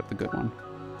actually equip the good one.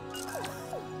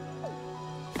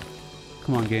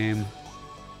 Come on, game.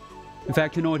 In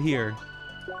fact, you know what, here?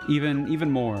 Even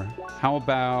more. How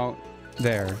about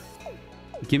there?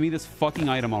 Give me this fucking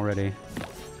item already.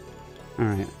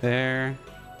 Alright, there.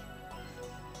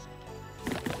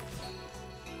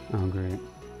 Oh, great.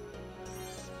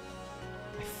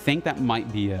 I think that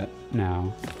might be it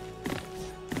now.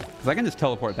 Because I can just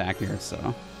teleport back here,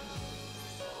 so...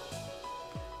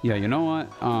 Yeah, you know what?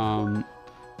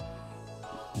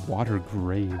 Water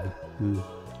grave. Ooh.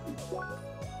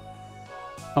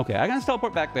 Okay, I can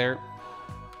teleport back there.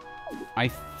 I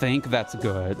think that's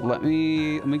good. Let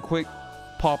me quick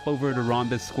pop over to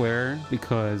Rhombus Square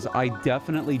because I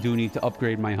definitely do need to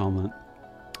upgrade my helmet.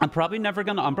 I'm probably not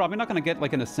gonna get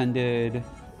like an ascended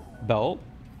belt.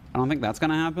 I don't think that's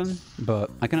gonna happen, but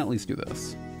I can at least do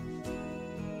this.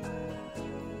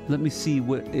 Let me see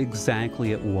what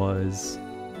exactly it was.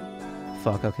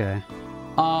 Fuck, okay.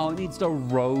 Oh, it needs the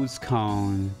rose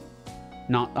cone.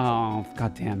 Not, oh,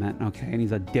 god damn it. Okay, it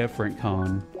needs a different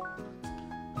cone.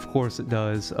 Of course it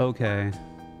does. Okay.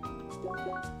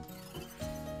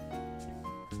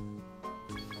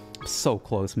 So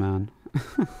close, man.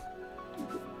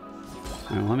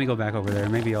 Alright, let me go back over there.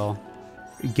 Maybe I'll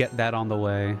get that on the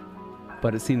way.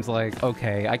 But it seems like,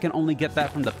 okay, I can only get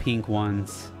that from the pink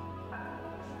ones.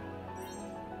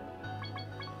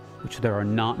 Which there are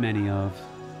not many of.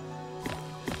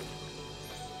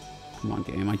 Come on,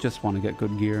 game. I just want to get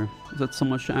good gear. Is that so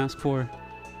much to ask for?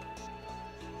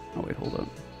 Oh, wait, hold up.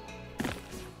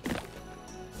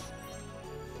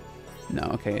 No,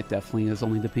 okay, it definitely is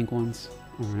only the pink ones.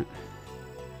 Alright.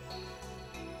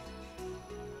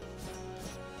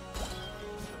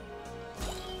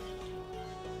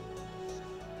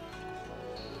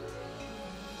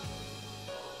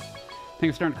 I think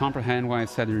you're starting to comprehend why I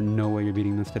said there's no way you're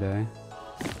beating this today.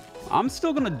 I'm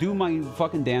still gonna do my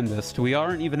fucking damnedest. We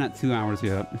aren't even at 2 hours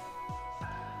yet.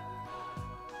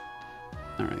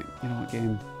 Alright, you know what,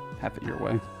 game? Have it your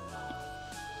way.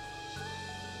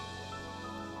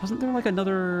 Wasn't there like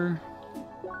another...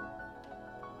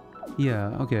 Yeah,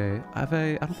 okay. I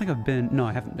don't think I've been... No,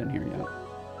 I haven't been here yet.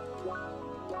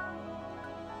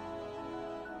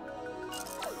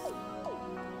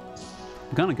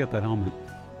 I'm gonna get that helmet.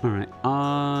 Alright,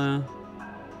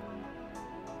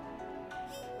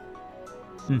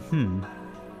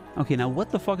 Okay, now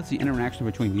what the fuck is the interaction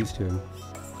between these two?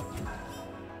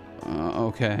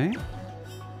 Okay.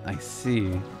 I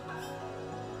see.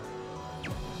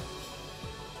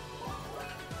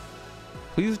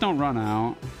 Please don't run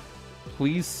out.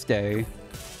 Please stay.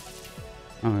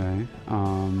 Okay,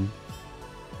 well,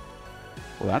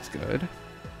 that's good.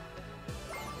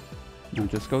 Now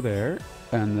just go there,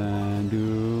 and then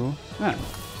do that.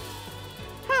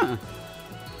 Huh.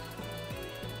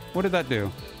 What did that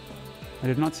do? I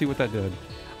did not see what that did.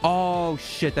 Oh,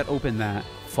 shit, that opened that.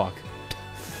 Fuck.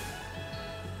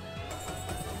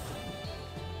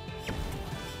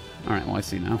 Alright, well, I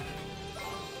see now.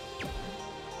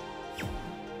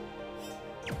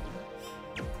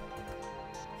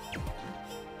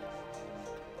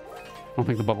 I don't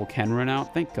think the bubble can run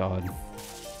out. Thank God.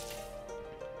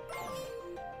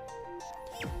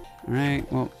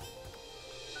 Alright, well,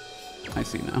 I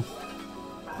see now.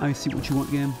 I see what you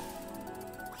want, game.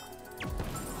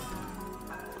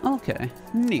 Okay,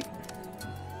 neat.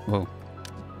 Whoa.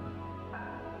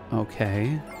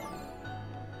 Okay.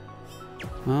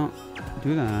 Well,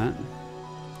 do that.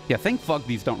 Yeah, thank fuck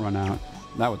these don't run out.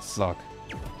 That would suck.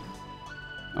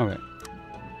 Okay.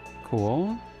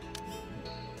 Cool.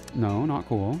 No, not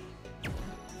cool.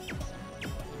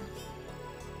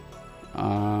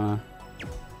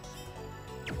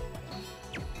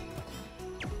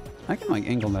 I can like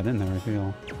angle that in there, I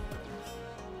feel.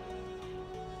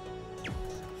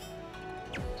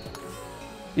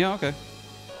 Yeah, okay.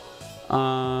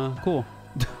 Cool.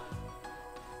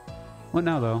 What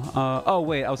now, though? Oh,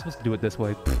 wait, I was supposed to do it this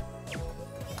way.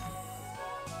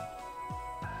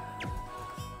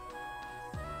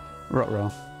 Ruh-roh.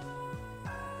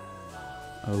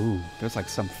 Oh, there's like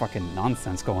some fucking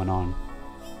nonsense going on.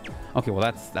 Okay,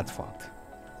 well, that's fucked.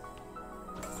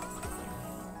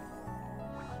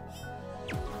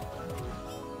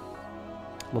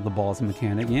 Love the balls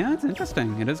mechanic. Yeah, it's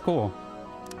interesting. It is cool.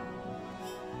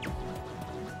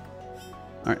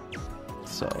 Alright,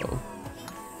 so...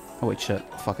 Oh wait, shit.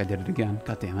 Fuck, I did it again.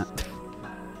 God damn it.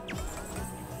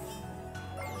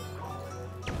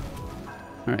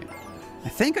 Alright. I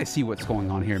think I see what's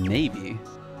going on here, maybe.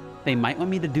 They might want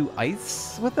me to do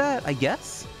ice with that, I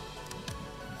guess?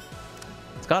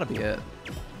 It's gotta be it.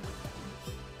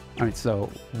 Alright, so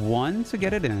one to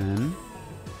get it in.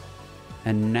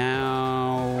 And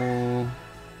now...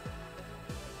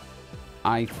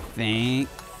 I think...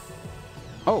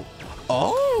 Oh!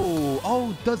 Oh!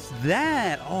 Oh, does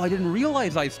that? Oh, I didn't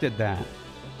realize ice did that.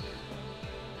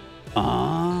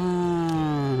 Ah.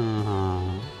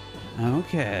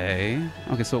 Okay.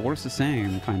 Okay, so it works the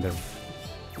same, kind of.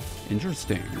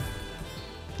 Interesting.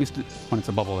 At least when it's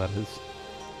a bubble, that is.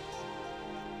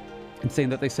 Insane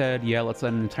that they said, yeah, let's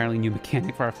add an entirely new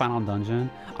mechanic for our final dungeon.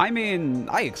 I mean,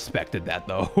 I expected that,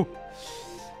 though.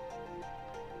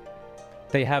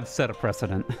 They have set a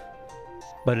precedent.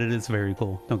 But it is very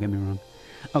cool, don't get me wrong.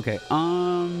 Okay,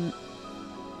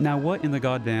 now what in the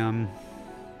goddamn...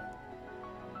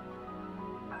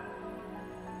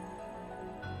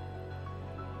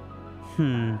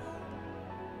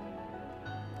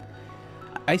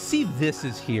 I see this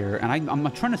is here, and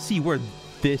I'm trying to see where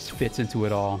this fits into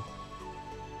it all.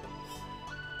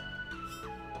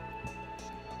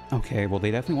 Okay, well,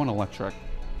 they definitely want electric.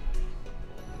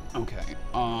 Okay,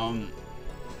 well...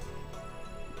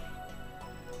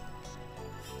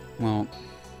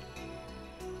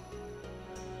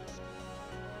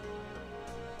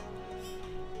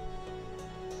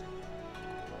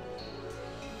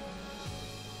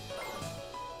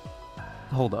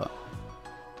 Hold up.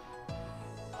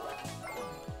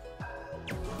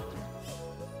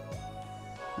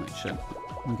 Wait, shit.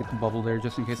 Let me get the bubble there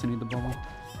just in case I need the bubble.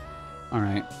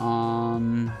 Alright,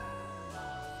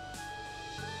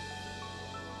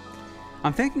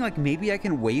 I'm thinking like maybe I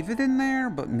can wave it in there,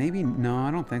 but maybe no,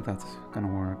 I don't think that's gonna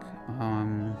work.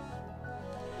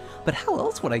 But how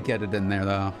else would I get it in there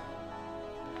though?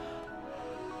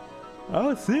 I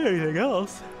don't see anything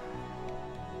else.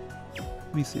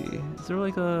 Let me see. Is there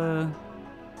like a...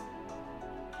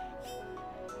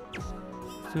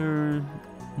 Is there...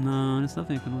 No, there's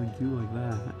nothing I can really do like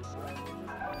that.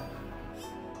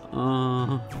 I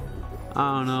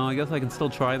don't know. I guess I can still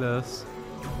try this.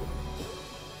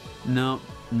 No,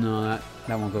 no,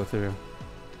 that won't go through.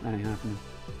 That ain't happening.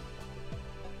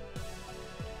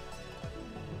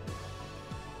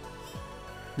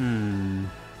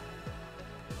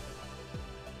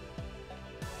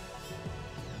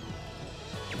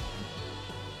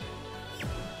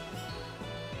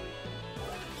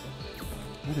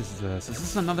 What is this? Is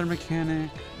this another mechanic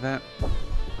that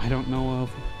I don't know of?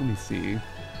 Let me see.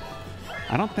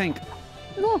 I don't think...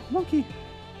 No, monkey!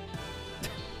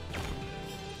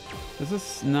 Is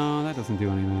this... No, that doesn't do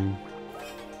anything.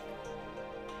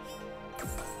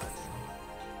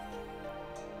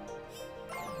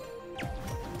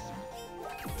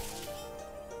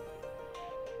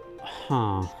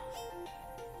 Huh.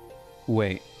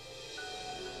 Wait.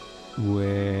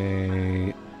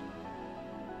 Wait.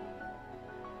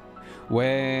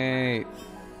 Wait.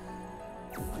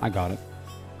 I got it.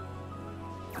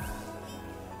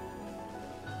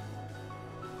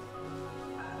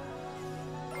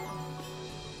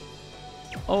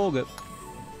 Oh, good.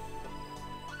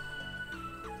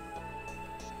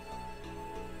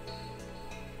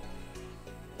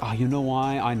 Oh, you know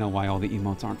why? I know why all the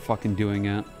emotes aren't fucking doing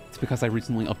it. It's because I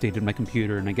recently updated my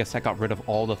computer and I guess I got rid of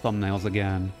all the thumbnails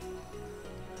again.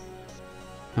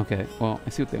 Okay, well, I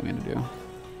see what they want me to do.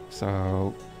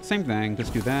 So, same thing,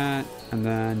 just do that, and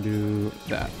then do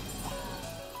that.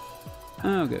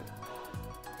 Oh, good.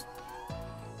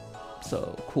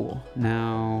 So, cool.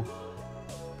 Now...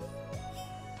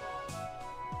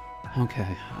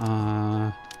 Okay,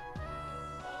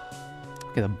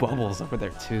 okay, the bubble's over there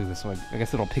too, so I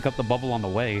guess it'll pick up the bubble on the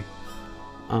way.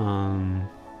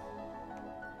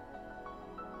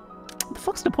 What the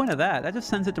fuck's the point of that? That just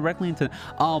sends it directly into...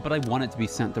 Oh, but I want it to be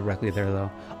sent directly there, though.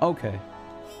 Okay.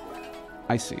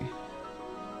 I see.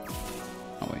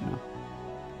 Oh, wait, no.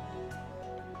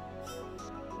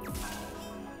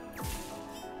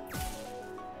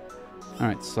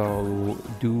 Alright, so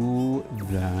do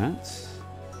that.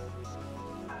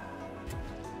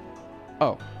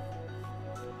 Oh.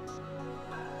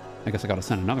 I guess I gotta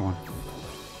send another one.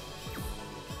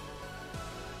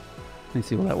 Let me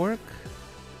see, will that work?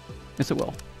 Yes, it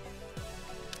will.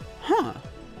 Huh.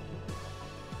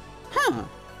 Huh.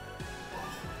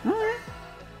 Alright.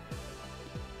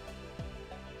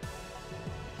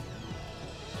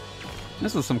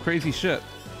 This is some crazy shit.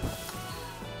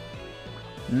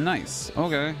 Nice.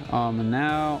 Okay. And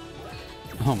now...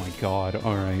 Oh my god.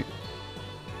 Alright.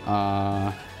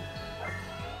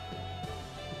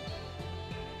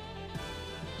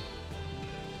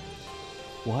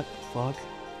 What the fuck?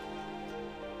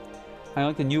 I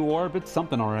like the new orb. It's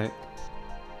something alright.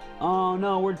 Oh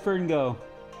no, where'd Fern go?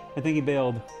 I think he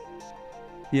bailed.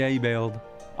 Yeah, he bailed.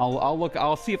 I'll look.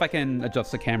 I'll see if I can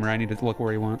adjust the camera. I need to look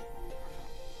where he went.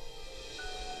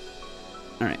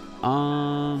 All right.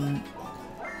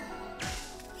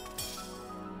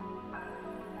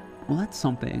 Well, that's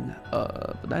something.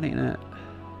 But that ain't it.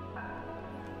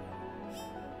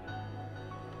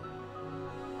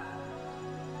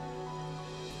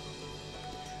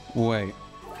 Wait.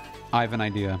 I have an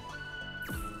idea.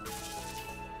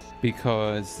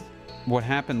 Because what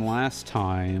happened last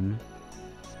time,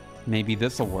 maybe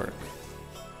this'll work.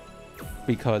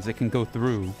 Because it can go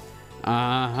through.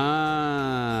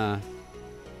 Uh-huh.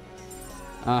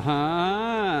 I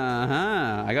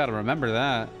gotta remember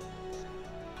that.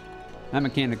 That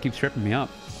mechanic keeps tripping me up.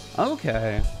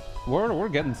 Okay. We're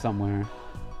getting somewhere.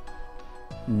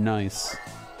 Nice.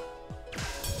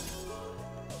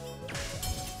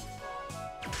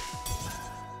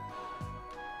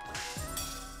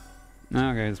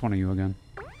 Okay, it's one of you again.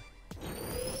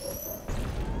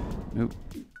 Nope.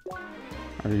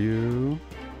 Are you?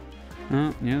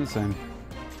 Oh, yeah, the same.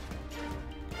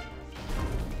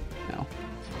 No.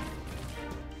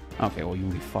 Okay, well, you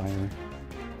will be fire.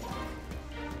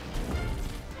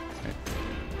 Okay.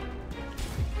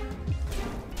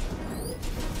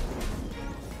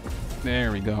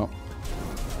 There we go.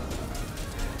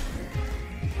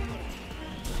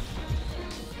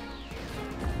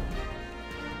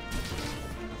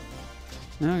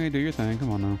 Okay, do your thing. Come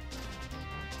on now.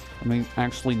 I mean,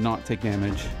 actually not take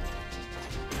damage.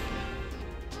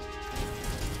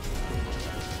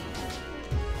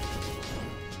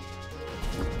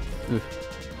 Ugh.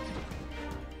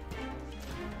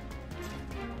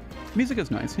 Music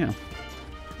is nice, yeah.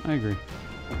 I agree.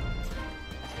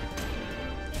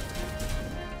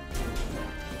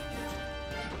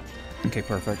 Okay,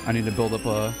 perfect. I need to build up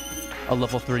a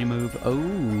level 3 move.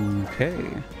 Okay.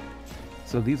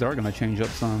 So these are gonna change up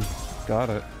some. Got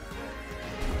it.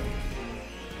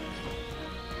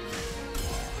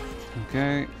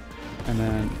 Okay. And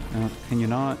then, can you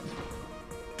not?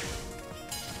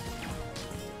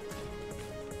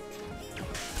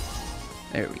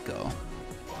 There we go.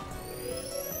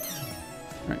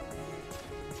 Right.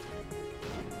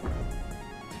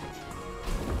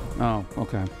 Oh,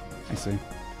 okay. I see.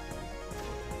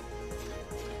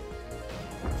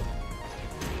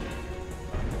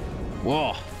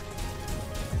 Whoa.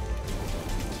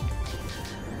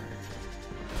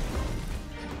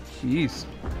 Jeez.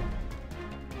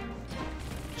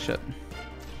 Shit.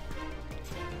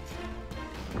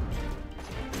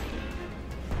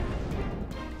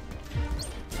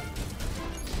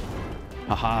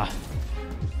 Aha.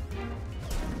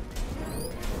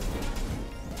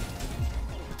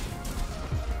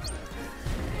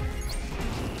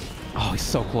 Oh, he's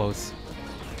so close.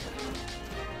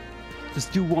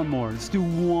 Just do one more. Just do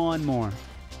one more.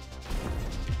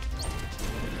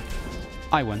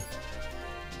 I win.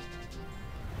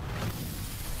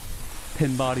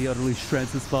 Pin body utterly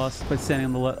shreds this boss by standing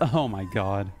on the left. Oh my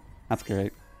god. That's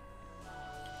great.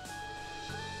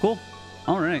 Cool.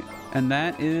 Alright. And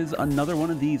that is another one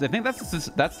of these. I think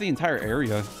that's the entire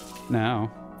area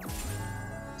now.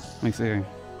 Let me see.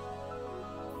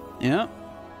 Yep.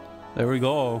 There we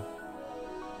go.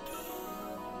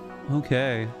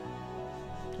 Okay.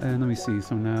 And let me see.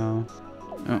 So now...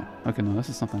 Oh, okay, no, this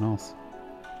is something else.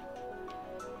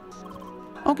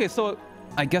 Okay, so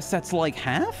I guess that's like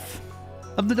half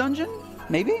of the dungeon?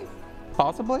 Maybe?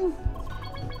 Possibly?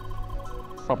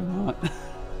 Probably not.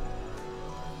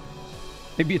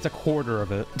 Maybe it's a quarter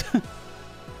of it. Alright,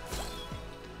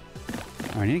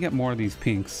 I need to get more of these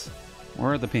pinks.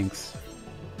 Where are the pinks?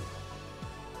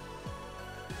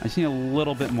 I just need a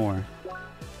little bit more.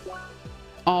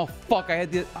 Oh, fuck, I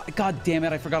had the... God damn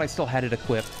it, I forgot I still had it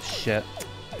equipped. Shit.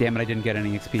 Damn it, I didn't get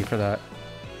any XP for that.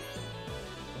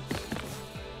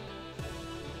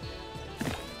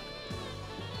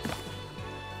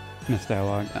 Missed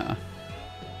dialogue.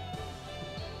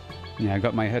 Yeah, I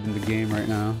got my head in the game right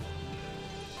now.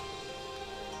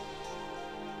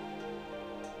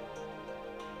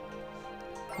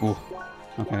 Ooh.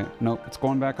 Okay, nope, it's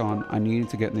going back on. I need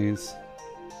to get these.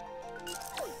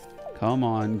 Come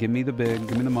on, give me the big,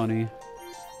 give me the money.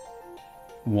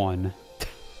 1.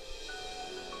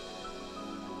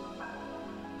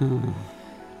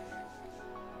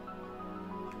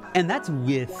 And that's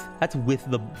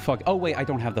with the fuck. Oh wait, I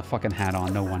don't have the fucking hat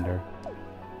on. No wonder.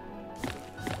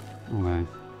 Okay.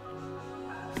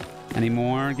 Any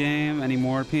more game? Any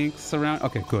more pinks around?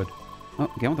 Okay, good.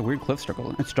 Oh, again with the weird cliff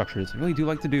structures. I really do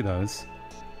like to do those.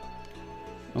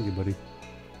 Okay, buddy.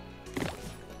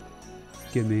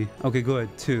 Give me. Okay,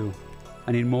 good. 2.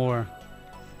 I need more.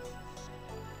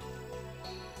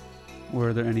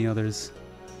 Were there any others?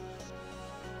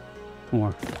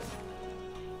 More.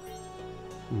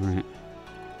 Alright.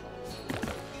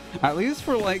 At least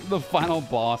for like the final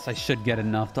boss, I should get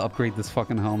enough to upgrade this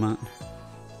fucking helmet.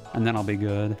 And then I'll be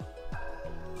good.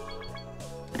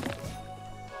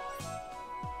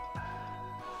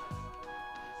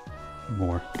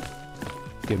 More.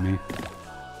 Give me.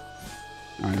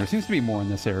 Alright, there seems to be more in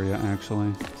this area,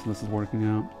 actually. So this is working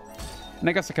out. And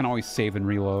I guess I can always save and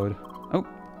reload. Oh,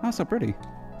 that's so pretty.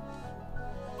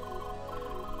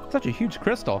 Such a huge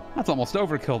crystal. That's almost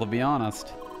overkill, to be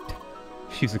honest.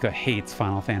 Shizuka hates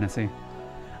Final Fantasy.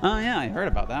 Oh yeah, I heard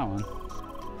about that one.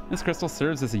 This crystal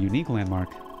serves as a unique landmark.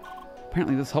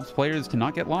 Apparently this helps players to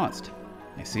not get lost.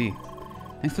 I see.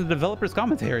 Thanks to the developer's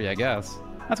commentary, I guess.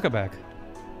 Let's go back.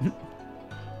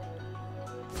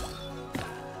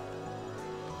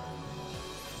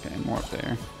 Okay, more up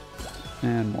there.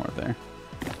 And more up there.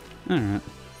 Alright.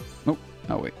 Oh,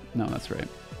 oh wait. No, that's right.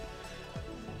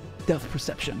 Depth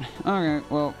perception. Alright,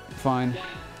 well, fine.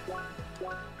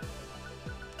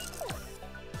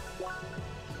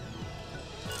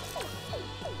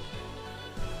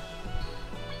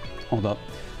 Hold up.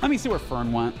 Let me see where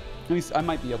Fern went. I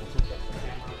might be able to adjust the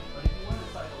camera. But if you went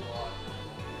inside the log.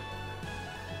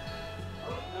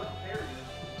 Oh, no, there he is.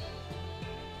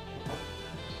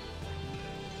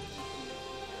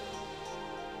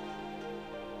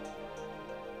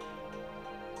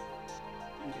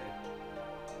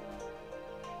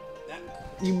 Okay.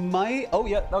 You might. Oh,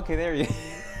 yeah. Okay, there he is.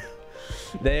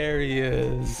 There he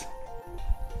is.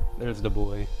 There's the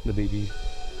boy, the baby.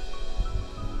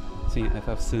 See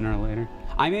FF sooner or later.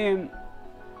 I mean,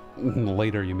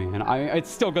 later you mean. It's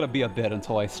still gonna be a bit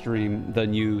until I stream the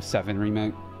new 7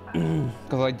 remake.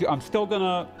 Because I'm still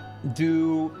gonna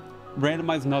do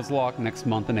randomized Nuzlocke next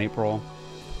month in April.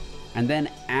 And then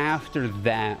after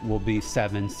that will be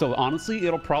 7. So honestly,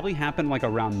 it'll probably happen like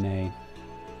around May.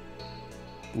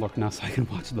 Look now so I can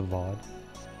watch the VOD.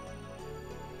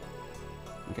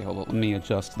 Okay, hold on. Let me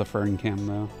adjust the Fern cam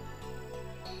though.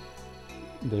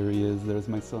 There he is. There's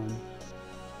my son.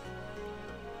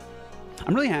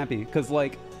 I'm really happy because,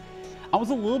 like, I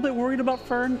was a little bit worried about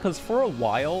Fern because for a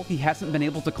while he hasn't been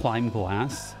able to climb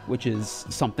glass, which is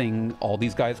something all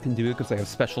these guys can do because they have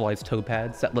specialized toe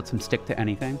pads that lets him stick to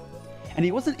anything. And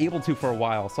he wasn't able to for a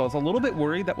while, so I was a little bit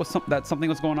worried that something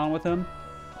was going on with him.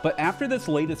 But after this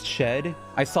latest shed,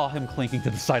 I saw him clinking to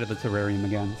the side of the terrarium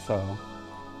again, so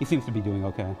he seems to be doing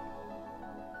okay.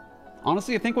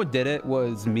 Honestly, I think what did it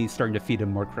was me starting to feed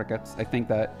him more crickets. I think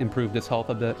that improved his health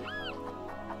a bit.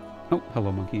 Oh,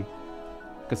 hello, monkey.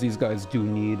 Because these guys do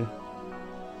need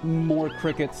more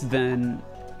crickets than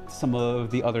some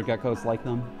of the other geckos like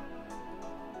them.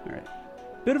 All right.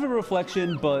 Bit of a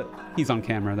reflection, but he's on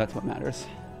camera. That's what matters.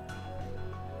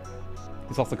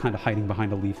 He's also kind of hiding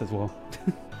behind a leaf as well.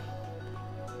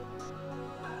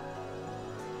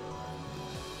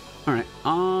 All right.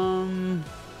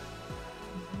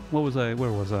 Where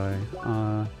was I?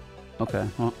 Okay,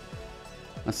 well,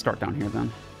 let's start down here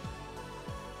then.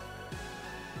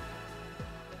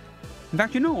 In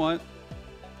fact, you know what?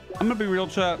 I'm gonna be real,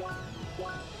 chat.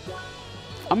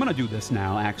 I'm gonna do this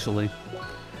now, actually.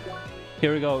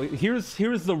 Here we go. Here's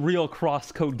the real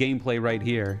Crosscode gameplay right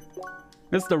here.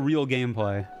 This is the real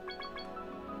gameplay.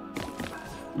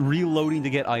 Reloading to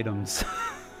get items.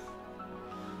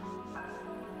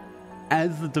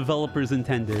 As the developers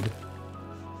intended.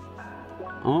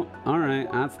 Oh,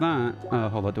 alright, that's that.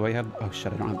 Hold on, do I have... Oh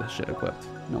shit, I don't have this shit equipped.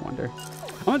 No wonder.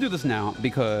 I'm gonna do this now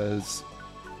because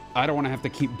I don't want to have to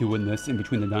keep doing this in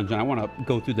between the dungeon. I want to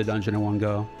go through the dungeon in one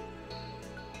go.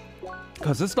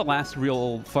 Because this is the last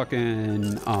real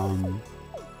fucking... the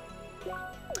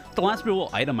last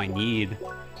real item I need.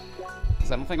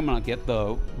 Because I don't think I'm gonna get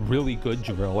the really good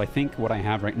drill. I think what I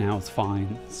have right now is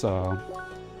fine. So,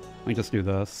 let me just do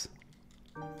this.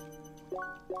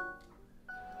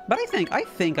 But I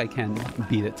think I can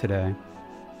beat it today.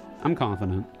 I'm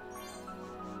confident.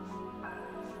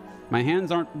 My hands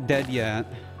aren't dead yet.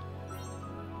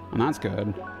 And that's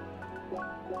good.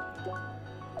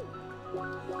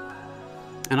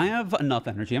 And I have enough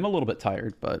energy. I'm a little bit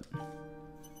tired, but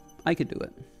I could do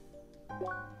it.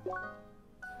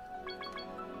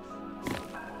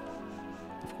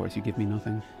 Of course, you give me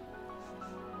nothing.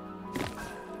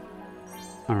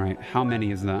 All right, how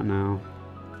many is that now?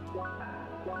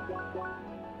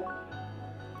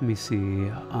 Let me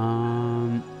see.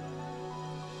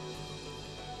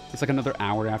 It's like another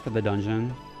hour after the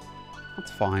dungeon.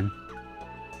 That's fine.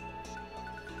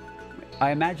 I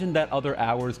imagine that other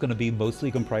hour is going to be mostly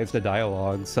comprised of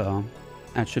dialogue, so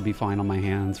that should be fine on my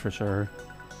hands for sure.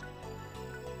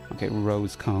 Okay,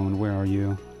 Rose Cone, where are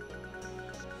you?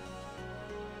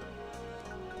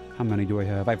 How many do I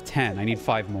have? I have 10. I need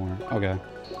 5 more. Okay.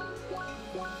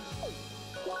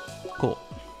 Cool.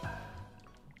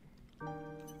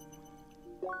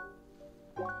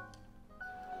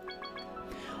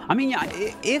 I mean, yeah,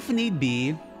 if need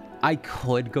be, I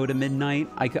could go to midnight.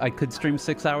 I could stream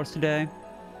 6 hours today.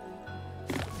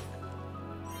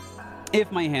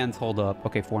 If my hands hold up.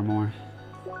 Okay, 4 more.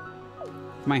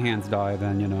 If my hands die,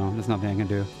 then, you know, there's nothing I can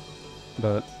do.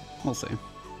 But we'll see.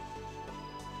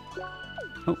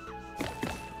 Oh.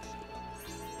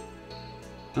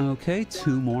 Okay,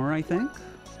 2 more, I think.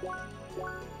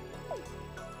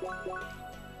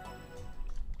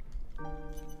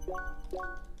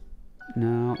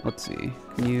 Now, let's see.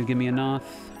 Can you give me enough?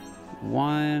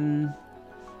 1.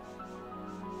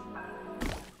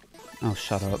 Oh,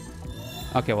 shut up.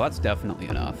 Okay, well, that's definitely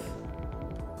enough.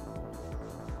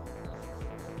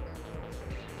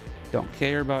 Don't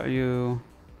care about you.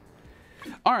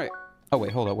 All right. Oh,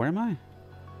 wait, hold up. Where am I?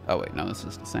 Oh, wait, no, this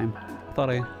is the same. Thought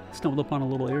I stumbled upon a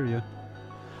little area.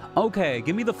 Okay,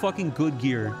 give me the fucking good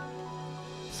gear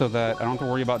so that I don't have to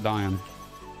worry about dying.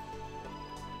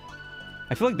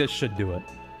 I feel like this should do it.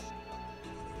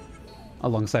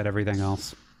 Alongside everything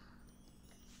else.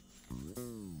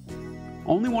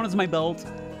 Only one is my belt,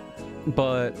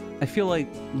 but I feel like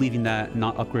leaving that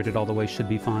not upgraded all the way should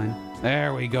be fine.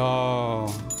 There we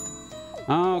go.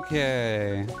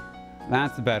 Okay.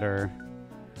 That's better.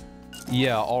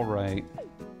 Yeah, alright.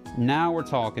 Now we're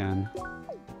talking.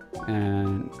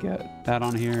 And get that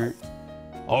on here.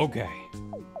 Okay.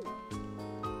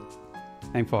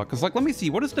 Thank fuck. Because, like, let me see.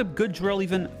 What is the good drill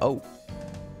even? Oh.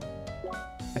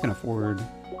 I can afford.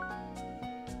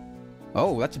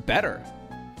 Oh, that's better.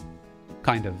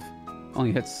 Kind of.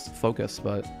 Only hits focus,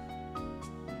 but.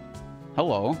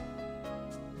 Hello.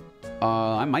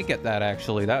 I might get that,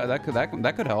 actually. That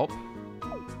could help.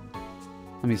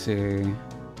 Let me see.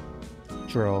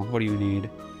 Drill. What do you need?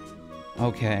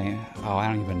 Okay. Oh, I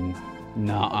don't even...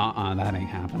 No, that ain't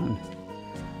happening.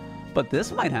 But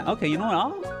this might have... Okay, you know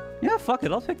what? Yeah, fuck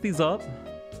it. I'll pick these up.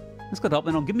 This could help.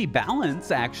 And it'll give me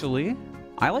balance, actually.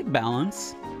 I like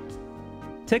balance.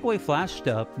 Take away flash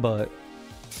step, but...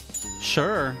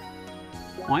 Sure.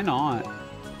 Why not?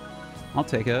 I'll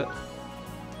take it.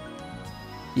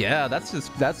 Yeah, that's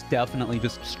definitely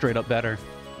just straight up better.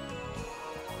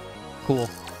 Cool.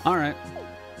 Alright.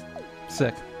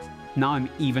 Sick. Now I'm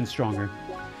even stronger.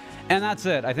 And that's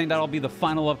it. I think that'll be the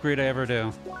final upgrade I ever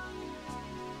do.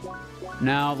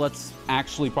 Now let's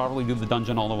actually probably do the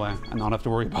dungeon all the way and not have to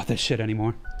worry about this shit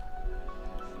anymore.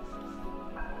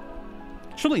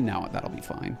 Surely now that'll be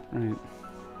fine, right?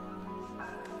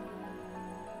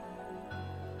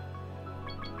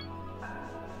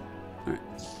 Alright.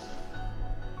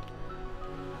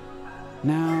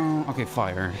 Now, okay,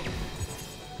 fire.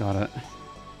 Got it.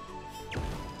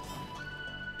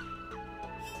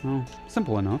 Well,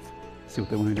 simple enough. Let's see what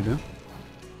they want me to do.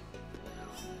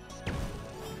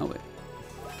 Oh, wait.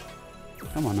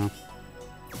 Come on now.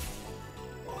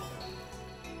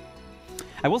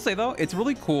 I will say, though, it's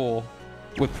really cool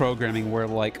with programming where,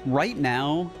 like, right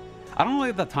now, I don't really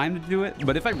have the time to do it,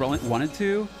 but if I wanted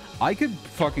to, I could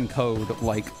fucking code,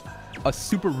 like, a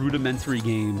super rudimentary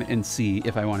game in C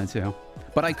if I wanted to.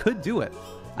 But I could do it.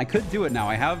 I could do it now.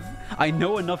 I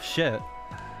know enough shit.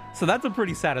 So that's a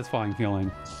pretty satisfying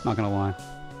feeling, not gonna lie.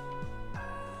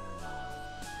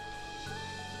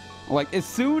 Like, as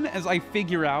soon as I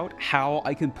figure out how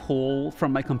I can pull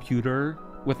from my computer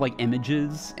with, like,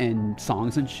 images and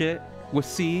songs and shit with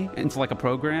C into, like, a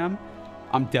program,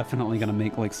 I'm definitely gonna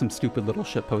make, like, some stupid little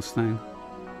shitpost thing.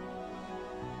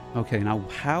 Okay, now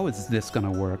how is this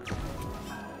gonna work?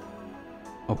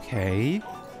 Okay.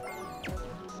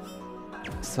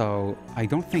 So, I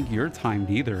don't think you're timed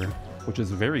either, which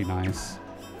is very nice.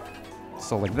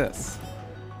 So, like this.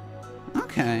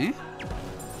 Okay.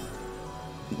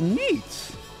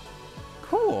 Neat.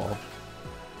 Cool.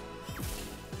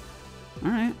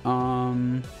 Alright,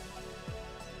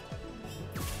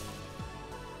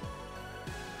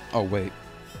 oh, wait.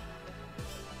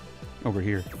 Over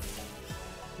here.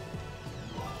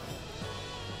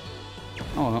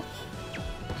 Oh, no.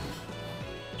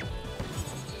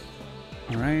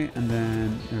 Alright, and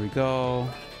then there we go.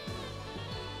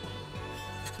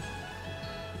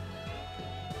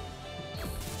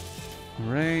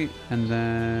 Alright, and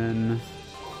then...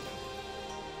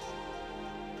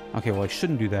 Okay, well, I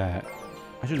shouldn't do that.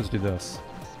 I should just do this.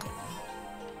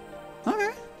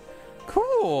 Okay.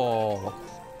 Cool.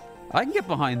 I can get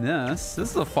behind this.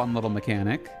 This is a fun little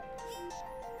mechanic.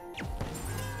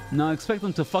 No, I expect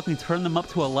them to fucking turn them up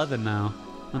to 11 now.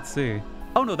 Let's see.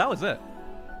 Oh, no, that was it.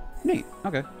 Neat.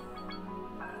 Okay.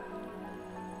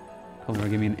 Oh, they're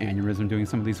giving me an aneurysm doing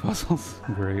some of these puzzles.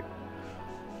 Great.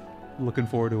 Looking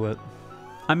forward to it.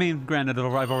 I mean, granted,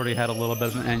 I've already had a little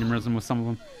bit of an aneurysm with some of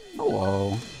them.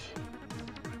 Hello.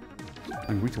 I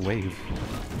can reach a wave.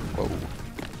 Whoa.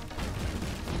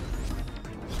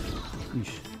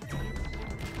 Yeesh.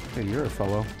 Hey, you're a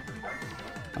fellow.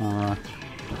 I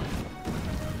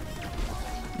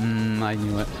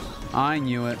knew it. I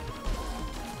knew it.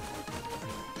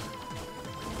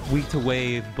 Weak to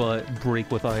wave, but break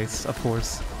with ice, of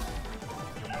course.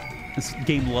 This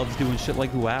game loves doing shit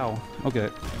like wow. Okay.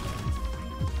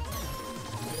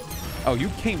 Oh, you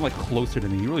came, like, closer to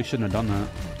me. You really shouldn't have done that.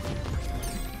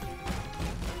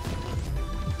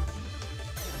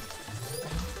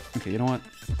 Okay, you know what?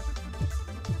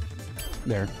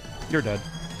 There. You're dead.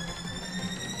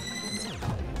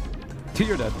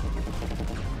 You're dead.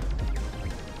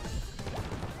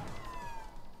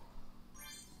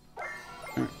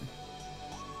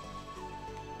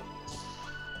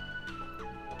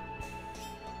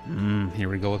 Here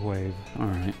we go with wave.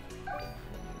 Alright.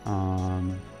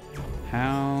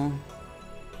 How?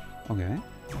 Okay.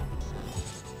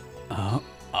 Oh!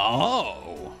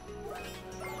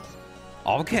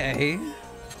 Okay.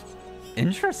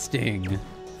 Interesting.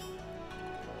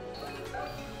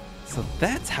 So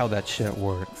that's how that shit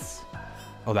works.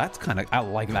 Oh, that's kind of... I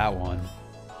like that one.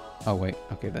 Oh, wait.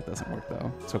 Okay, that doesn't work,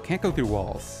 though. So it can't go through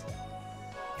walls.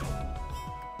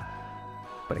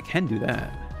 But it can do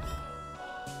that.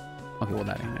 Okay, well,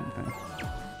 that ain't anything.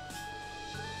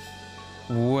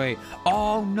 Wait.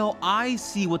 Oh, no. I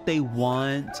see what they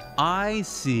want. I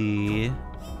see.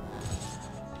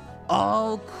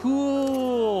 Oh,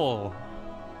 cool.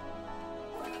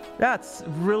 That's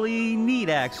really neat,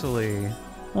 actually.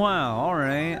 Wow, all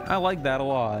right. I like that a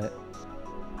lot.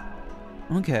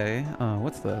 Okay,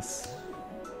 what's this?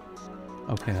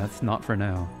 Okay, that's not for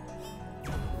now.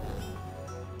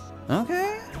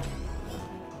 Okay.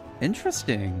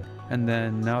 Interesting. And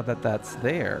then now that that's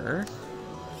there,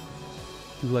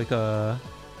 do like a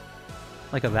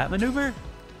that maneuver?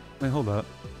 Wait, hold up.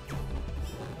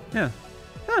 Yeah.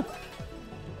 Huh.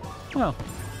 Well,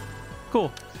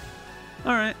 cool.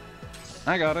 All right.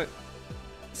 I got it.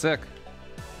 Sick.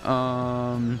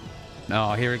 Oh,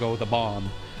 here we go with the bomb.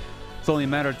 It's only a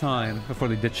matter of time before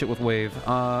they ditch it with wave.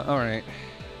 Alright.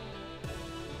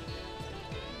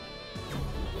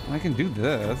 I can do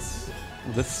this.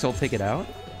 Will this still take it out?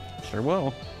 Sure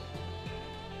will.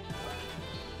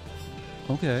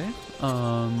 Okay.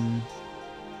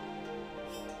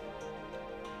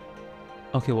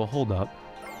 Okay, well, hold up.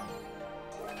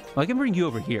 Well, I can bring you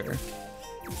over here.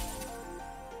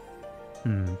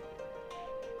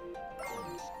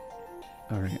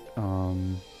 Alright,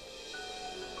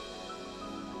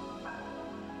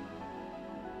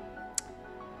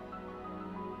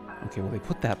 okay, well, they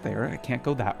put that there. I can't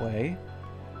go that way.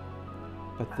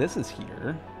 But this is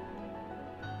here.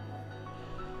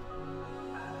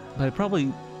 But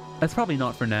that's probably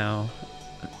not for now.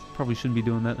 I probably shouldn't be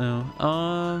doing that now.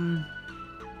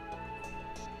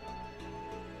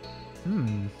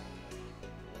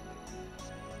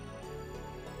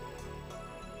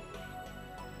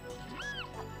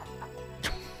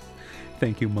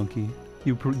 Thank you, monkey.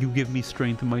 You give me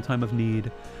strength in my time of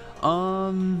need.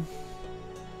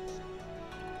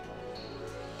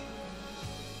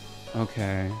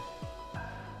 Okay.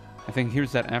 I think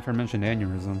here's that aforementioned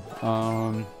aneurysm.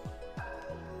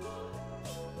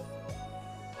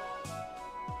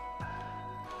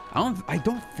 I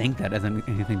don't think that has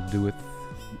anything to do with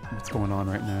what's going on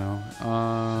right now.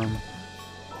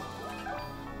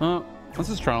 Well, let's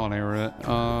just trial and error it.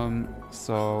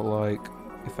 So like,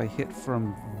 if I hit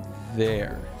from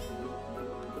there.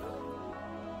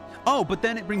 Oh, but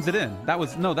then it brings it in.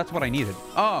 That's what I needed.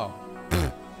 Oh.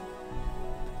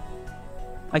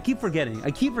 I keep forgetting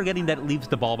that it leaves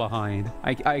the ball behind.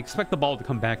 I expect the ball to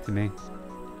come back to me.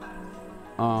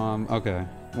 Okay.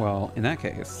 Well, in that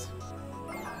case,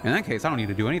 I don't need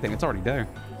to do anything. It's already there.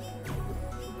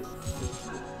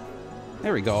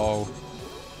 There we go.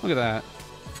 Look at that.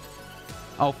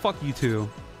 Oh, fuck you too.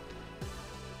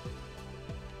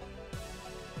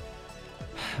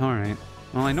 Alright.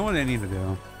 Well, I know what I need to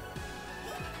do.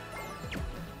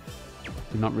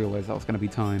 Did not realize that was going to be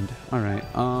timed. Alright,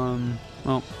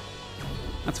 well,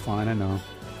 that's fine, I know.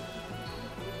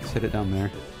 Just hit it down there.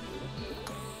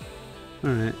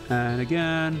 Alright, and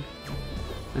again.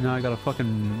 And now I gotta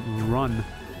fucking run.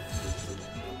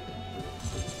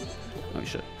 Oh,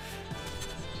 shit.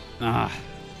 Ah.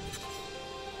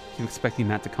 I'm expecting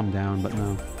that to come down, but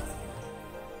no.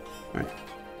 Alright.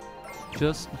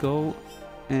 Just go,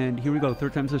 and here we go,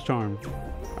 3rd time's his charm.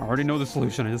 I already know the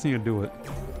solution, I just need to do it.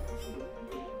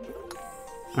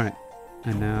 Alright,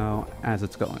 and now as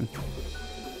it's going.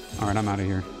 Alright, I'm out of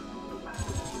here.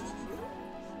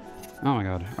 Oh my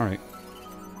god, alright.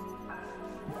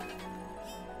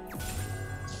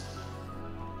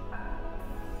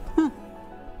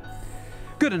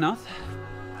 Good enough.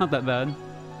 Not that bad.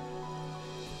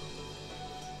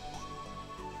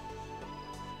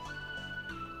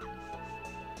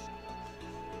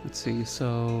 Let's see,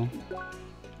 so...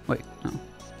 Wait, no.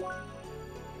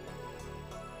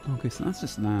 Okay, so that's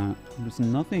just that. There's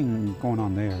nothing going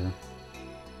on there.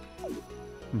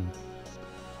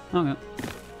 Okay.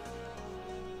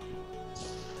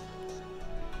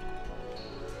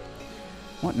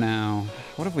 What now?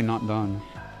 What have we not done?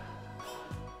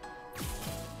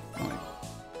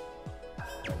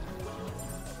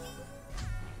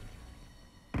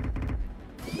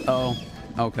 Oh,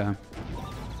 okay.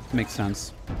 Makes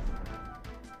sense.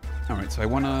 Alright, so I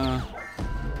wanna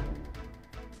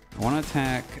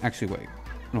attack... Actually, wait.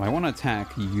 No, I wanna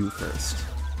attack you first.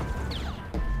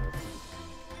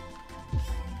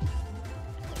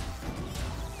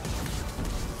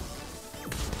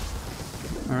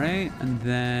 Alright, and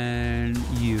then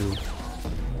you.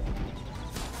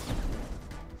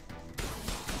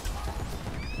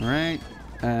 Alright,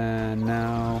 and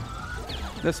now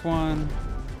this one.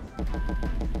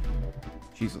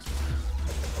 Jesus.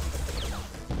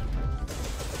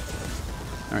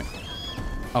 Alright.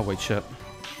 Oh, wait, shit.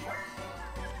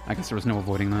 I guess there was no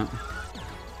avoiding that.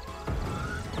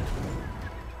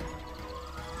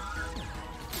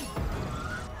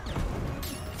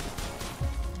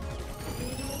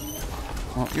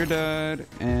 Well, you're dead,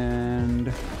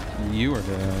 and you are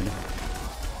dead.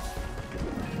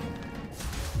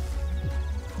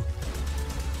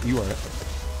 You are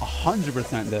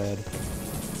 100% dead.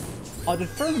 Oh, did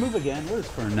Fern move again? Where is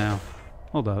Fern now?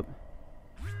 Hold up.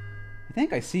 I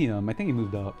think I see him. I think he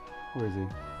moved up. Where is he?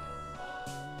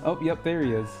 Oh, yep, there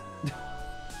he is.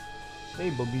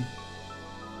 Hey, Boogie.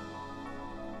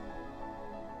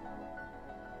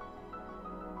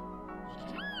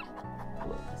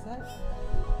 What is that?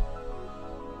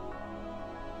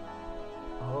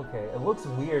 Oh, okay. It looks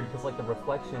weird because, like, the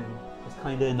reflection is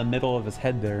kind of in the middle of his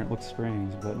head there. It looks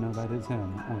strange, but no, that is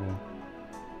him. Okay.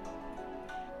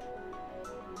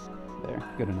 There,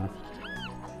 good enough.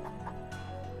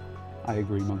 I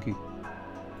agree, monkey.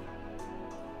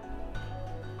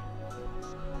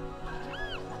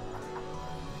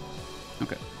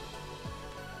 Okay.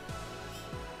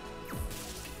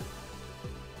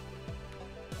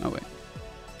 Oh, wait.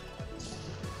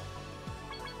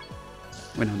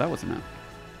 Wait, no, that wasn't it.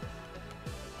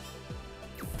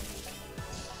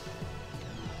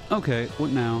 Okay,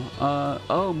 what now?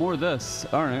 Oh, more of this.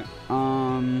 Alright,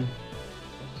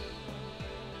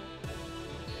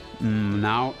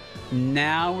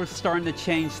 now we're starting to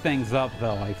change things up,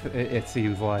 though, it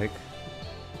seems like.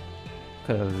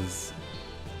 Because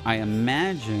I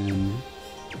imagine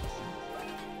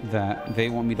that they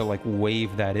want me to, like,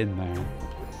 wave that in there.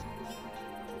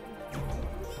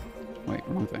 Wait,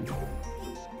 wrong thing.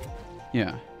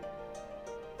 Yeah.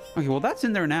 Okay, well, that's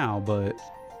in there now, but...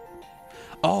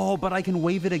 Oh, but I can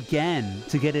wave it again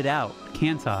to get it out,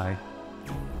 can't I?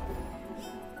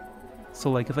 So,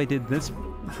 like, if I did this,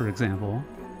 for example...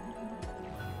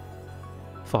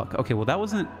 Fuck. Okay, well, that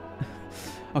wasn't...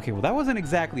 Okay, well, that wasn't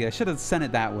exactly... I should have sent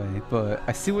it that way, but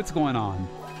I see what's going on.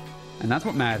 And that's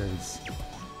what matters.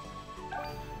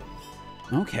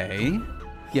 Okay.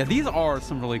 Yeah, these are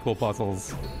some really cool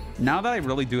puzzles. Now that I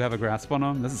really do have a grasp on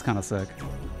them, this is kind of sick.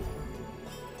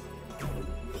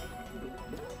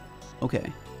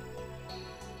 Okay.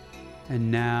 And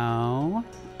now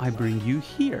I bring you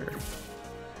here.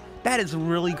 That is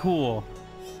really cool.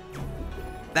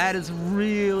 That is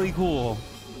really cool.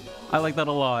 I like that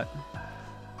a lot.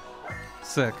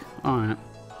 Sick. Alright.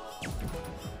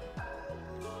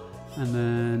 And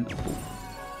then...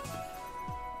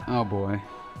 Oh boy.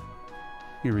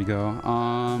 Here we go.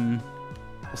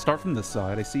 We'll start from this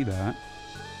side. I see that.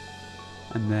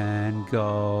 And then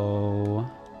go...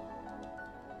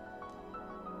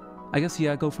 I guess,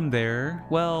 yeah, go from there.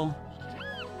 Well...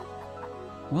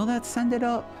 Will that send it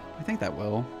up? I think that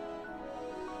will.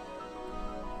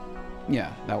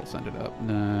 Yeah, that will send it up. And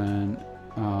then...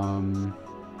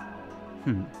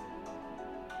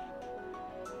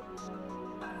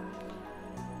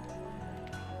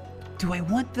 Do I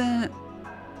want that?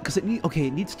 Because it need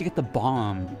it needs to get the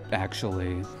bomb,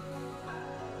 actually. Do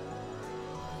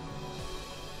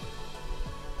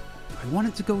I want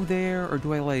it to go there, or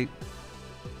do I, like...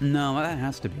 No, that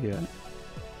has to be it.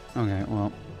 Okay,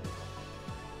 well...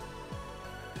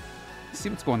 Let's see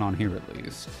what's going on here, at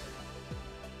least.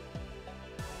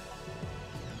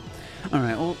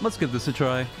 Alright, well, let's give this a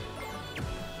try.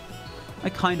 I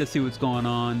kind of see what's going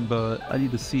on, but I need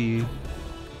to see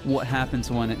what happens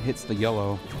when it hits the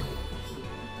yellow.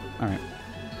 Alright,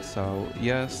 so,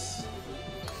 yes.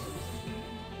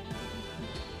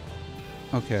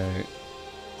 Okay.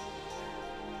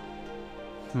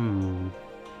 I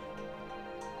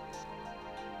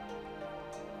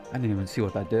didn't even see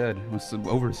what that did. It was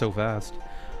over so fast.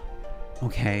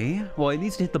 Okay, well, it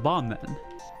needs to hit the bomb then.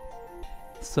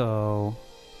 So...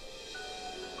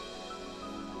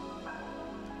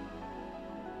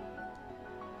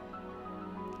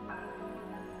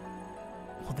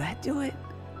 Will that do it?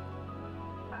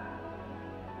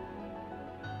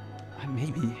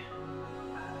 Maybe.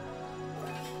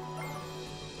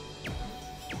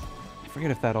 I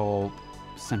forget if that'll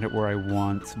send it where I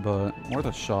want, but worth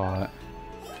a shot.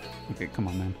 Okay, come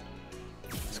on, man.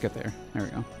 Let's get there. There we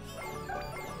go.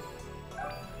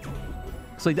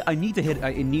 So I need to hit...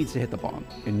 it needs to hit the bomb.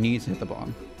 It needs to hit the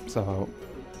bomb. So...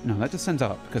 No, that just sends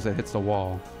up because it hits the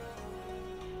wall.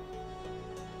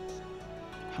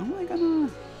 How am I gonna...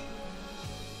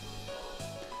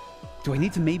 Do I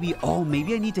need to maybe... Oh,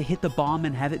 maybe I need to hit the bomb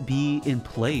and have it be in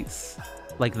place.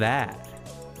 Like that.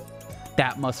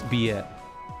 That must be it.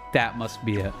 That must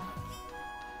be it.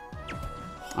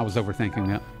 I was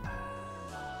overthinking it.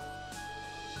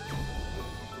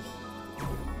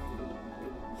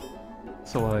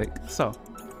 So, like... So.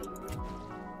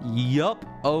 Yup.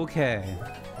 Okay.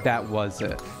 That was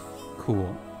it.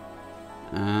 Cool.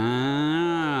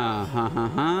 Ah, ha ha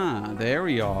ha. There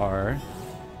we are.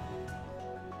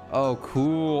 Oh,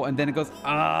 cool. And then it goes,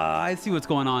 ah, I see what's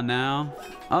going on now.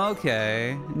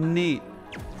 Okay, neat.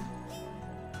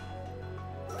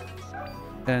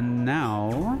 And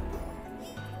now,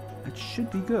 it should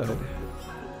be good.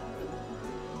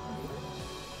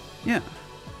 Yeah.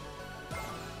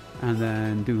 And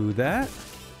then do that.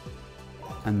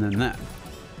 And then that.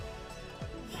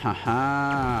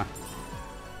 Haha.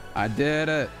 I did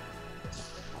it.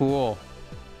 Cool.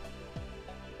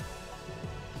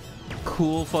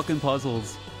 Cool fucking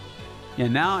puzzles. Yeah,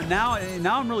 now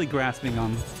I'm really grasping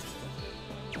them.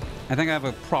 I think I have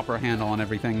a proper handle on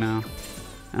everything now.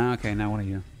 Okay, now what are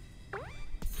you?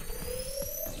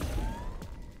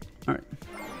 Alright.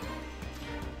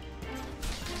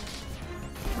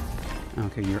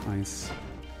 Okay, you're ice.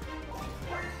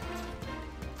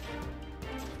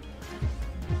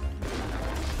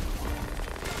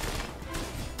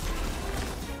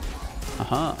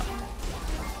 Aha.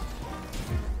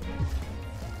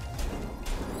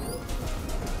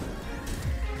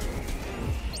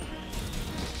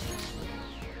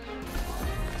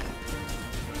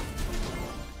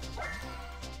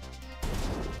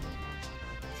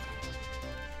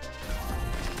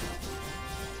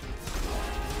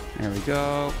 There we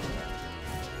go.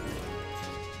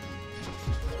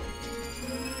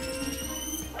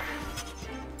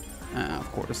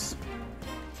 Of course.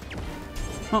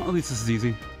 Well, at least this is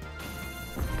easy.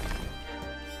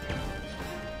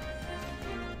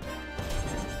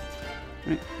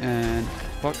 Right, and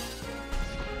fuck.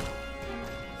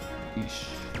 Yeesh.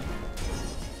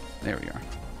 There we are.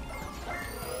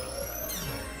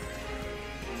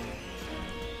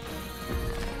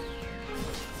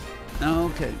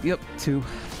 Okay, yep, 2.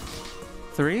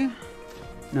 3?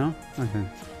 No? Okay.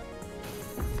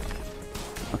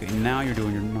 Okay, now you're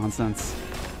doing your nonsense.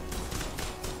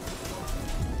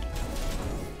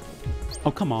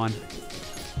 Oh, come on.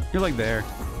 You're like there.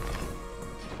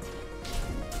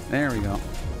 There we go.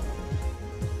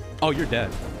 Oh, you're dead.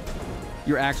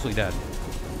 You're actually dead.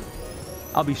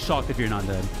 I'll be shocked if you're not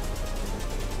dead.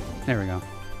 There we go.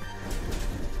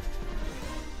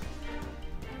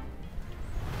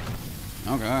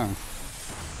 Okay.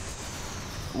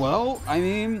 Well, I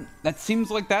mean, that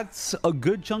seems like that's a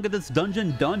good chunk of this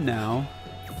dungeon done now.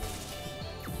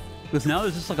 Because now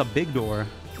there's just like a big door.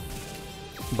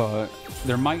 But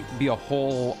there might be a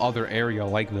whole other area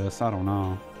like this. I don't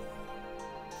know.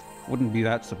 Wouldn't be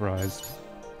that surprised.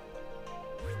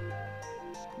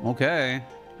 Okay.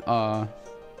 Oh,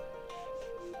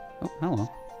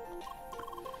 hello.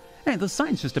 Hey, the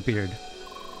signs just appeared.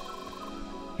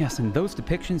 Yes, and those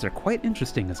depictions are quite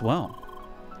interesting as well.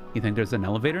 You think there's an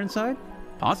elevator inside?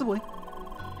 Possibly.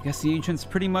 I guess the ancients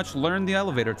pretty much learned the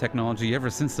elevator technology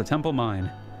ever since the Temple Mine.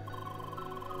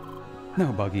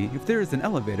 No, Buggy, if there is an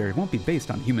elevator, it won't be based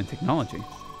on human technology. You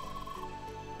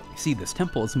see, this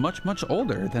temple is much, much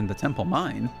older than the Temple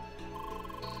Mine.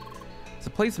 It's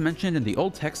a place mentioned in the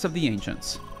old texts of the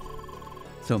ancients.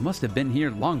 So it must have been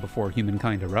here long before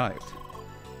humankind arrived.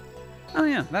 Oh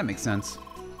yeah, that makes sense.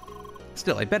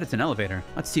 Still, I bet it's an elevator.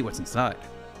 Let's see what's inside.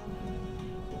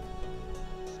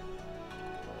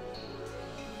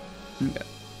 Okay.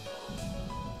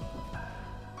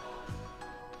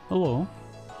 Hello.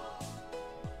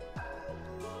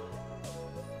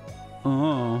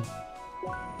 Oh.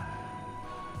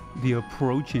 The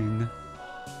approaching.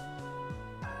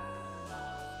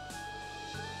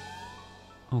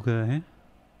 Okay.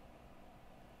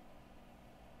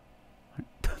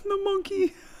 The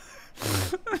monkey.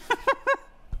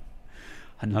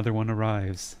 Another one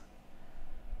arrives.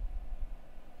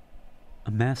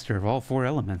 A master of all 4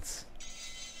 elements.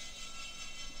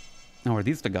 Oh, are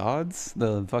these the gods?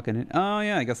 The fucking... Oh,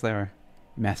 yeah, I guess they are.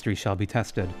 Mastery shall be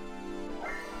tested.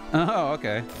 Oh,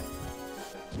 okay.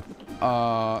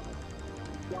 Alright,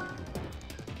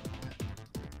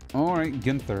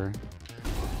 Ginther.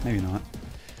 Maybe not.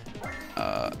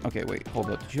 Okay, wait,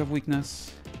 hold up. Did you have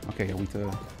weakness? Okay, yeah, weak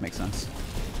to... Makes sense.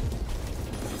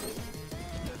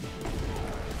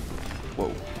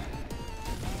 Whoa.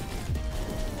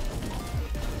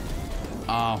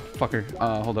 Oh, fucker.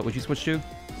 Hold up. What'd you switch to?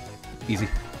 Easy.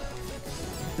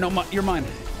 No, you're mine.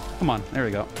 Come on. There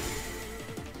we go.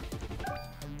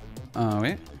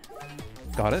 Wait.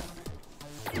 Got it.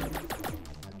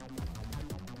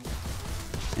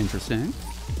 Interesting.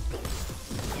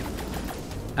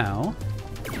 Ow.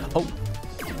 Oh.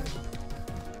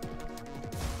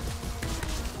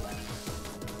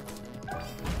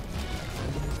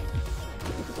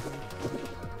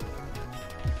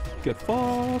 Get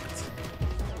fucked.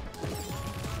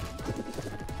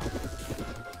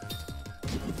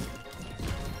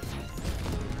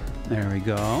 There we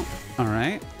go. All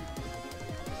right.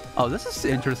 Oh, this is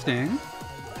interesting.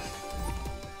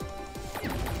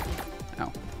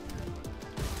 Ow.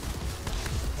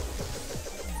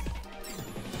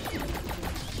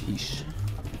 Yeesh.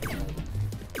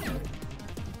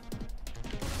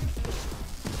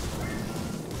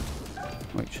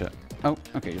 Wait, shit. Oh,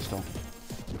 okay, you're still.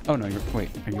 Oh no, you're. Wait,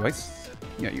 are you ice?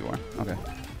 Yeah, you are. Okay.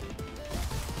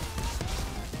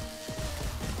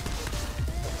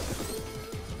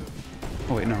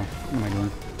 Oh wait, no. What am I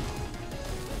doing?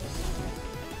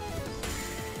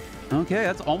 Okay,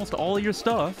 that's almost all of your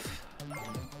stuff.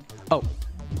 Oh.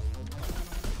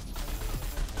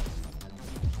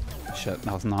 Shit,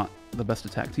 that was not the best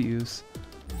attack to use.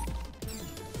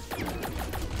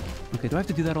 Okay, do I have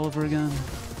to do that all over again?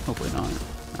 Hopefully not.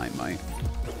 I might.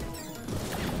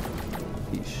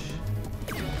 Yeesh.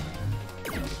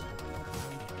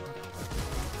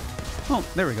 Oh,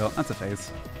 there we go. That's a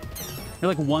phase. You're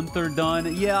like 1/3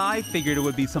 done. Yeah, I figured it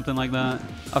would be something like that.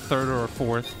 A third or a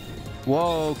fourth.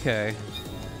 Whoa, okay.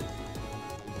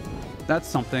 That's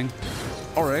something.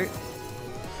 All right.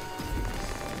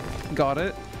 Got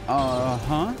it.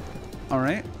 Uh-huh. All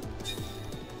right.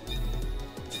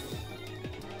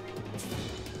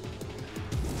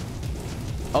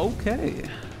 Okay.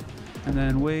 And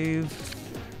then wave.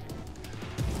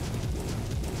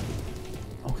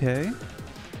 Okay.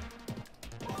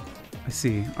 I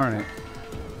see. All right.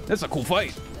 That's a cool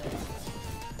fight.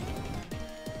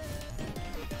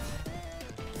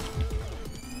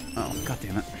 Oh, god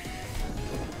damn it.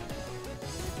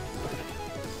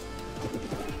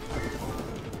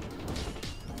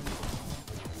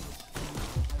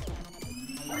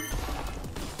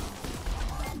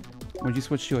 What did you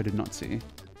switch to? I did not see.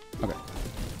 Okay.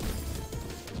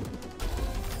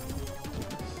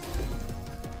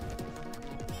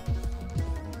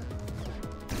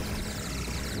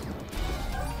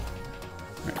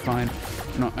 Alright, fine.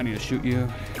 No, I need to shoot you.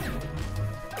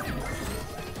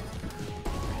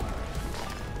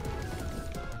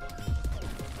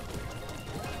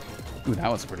 Ooh,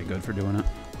 that was pretty good for doing it.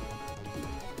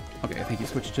 Okay, I think you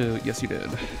switched to... Yes, you did.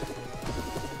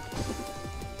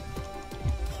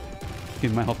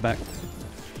 Give me my health back.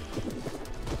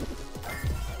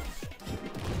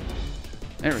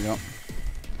 There we go.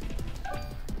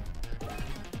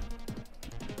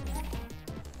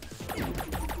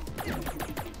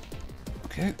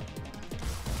 Okay.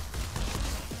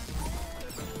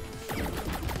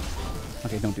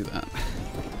 Okay, don't do that.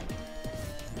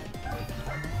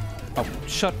 Oh,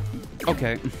 shut...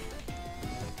 Okay.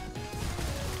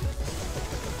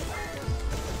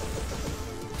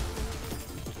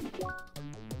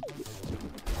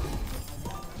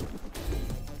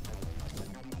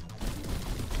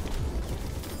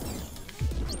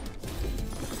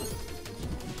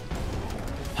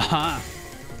 Haha!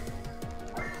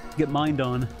 Get mined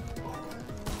on.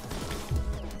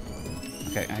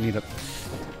 Okay, I need to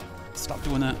stop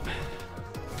doing that.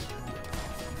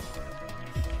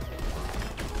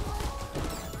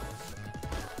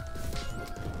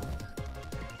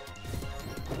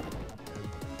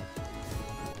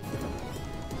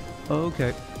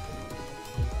 Okay.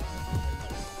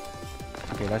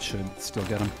 Okay, that should still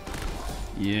get him.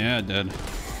 Yeah, it did.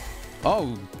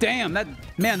 Oh, damn!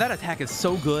 Man, that attack is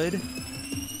so good.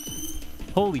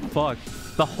 Holy fuck.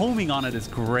 The homing on it is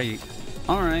great.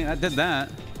 Alright, I did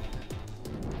that.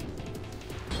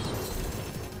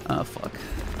 Oh, fuck.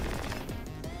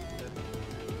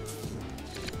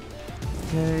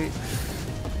 Okay.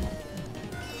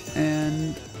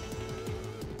 And...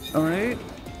 Alright.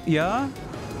 Yeah?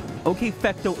 Okay,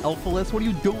 Fecto Elphalus, what are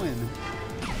you doing?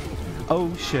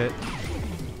 Oh, shit.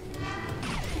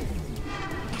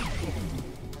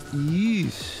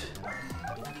 Yeesh.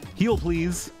 Heal,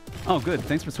 please. Oh, good.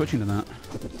 Thanks for switching to that.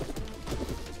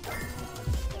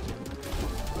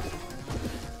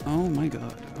 Oh my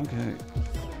god. Okay.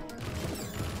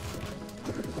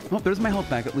 Oh, there's my health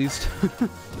back at least.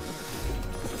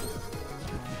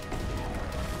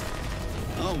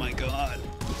 Oh my god.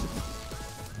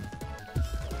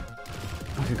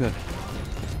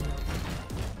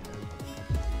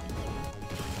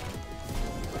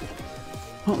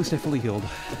 Well, at least I fully healed.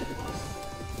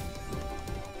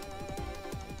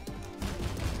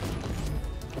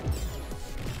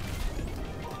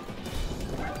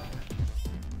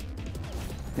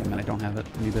 Damn it, I don't have it.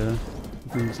 I need to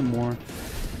do some more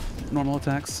normal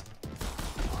attacks.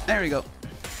 There we go.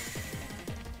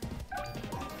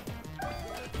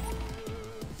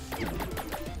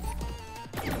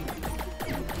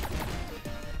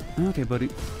 Okay, buddy.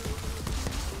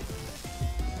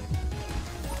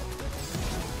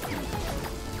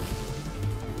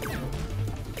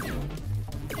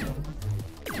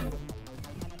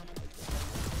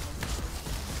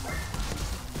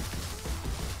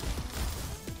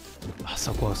 Oh,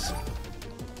 so close.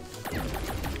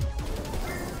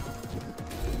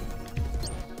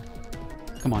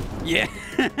 Come on. Yeah!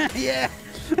 Yeah!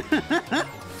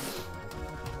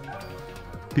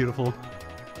 Beautiful.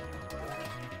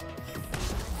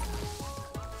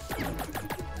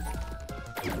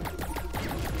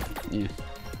 Yeah.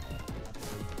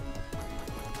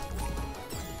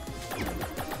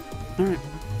 Alright,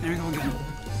 there we go again.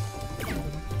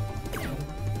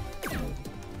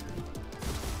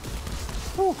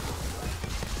 Whew.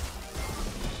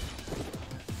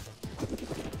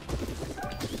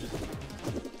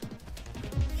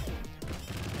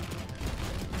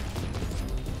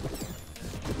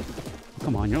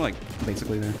 Come on, you're like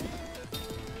basically there.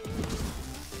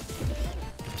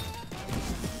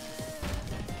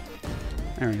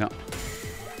 There we go.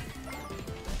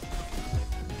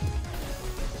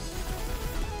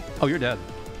 Oh, you're dead.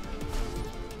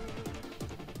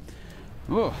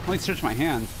 Oh, let me stretch my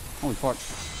hand. Holy fuck.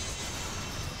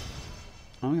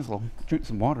 Oh, I guess I'll drink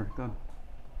some water. Good.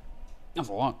 That's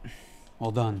a lot.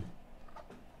 Well done.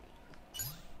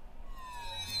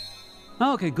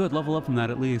 Oh, okay, good. Level up from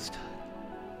that at least.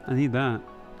 I need that.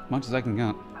 As much as I can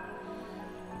get.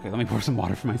 Okay, let me pour some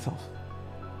water for myself.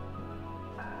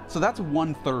 So that's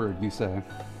 1/3, you say?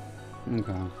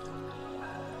 Okay.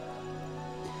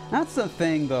 That's the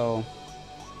thing, though.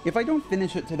 If I don't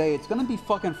finish it today, it's gonna be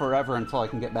fucking forever until I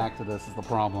can get back to this, is the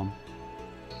problem.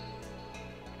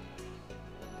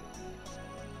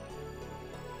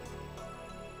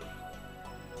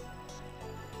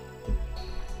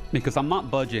 Because I'm not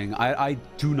budging. I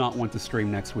do not want to stream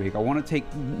next week. I want to take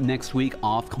next week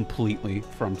off completely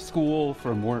from school,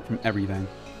 from work, from everything.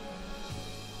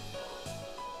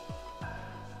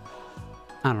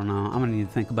 I don't know. I'm gonna need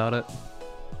to think about it.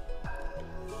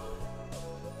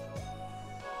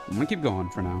 I'm gonna keep going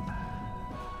for now.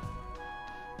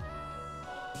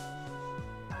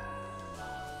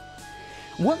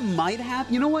 What might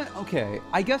happen? You know what? Okay,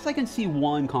 I guess I can see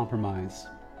one compromise.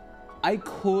 I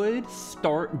could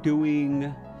start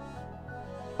doing...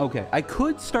 Okay, I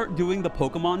could start doing the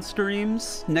Pokemon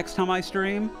streams next time I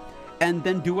stream, and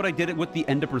then do what I did with the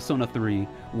end of Persona 3,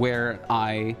 where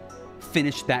I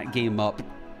finished that game up,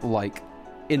 like,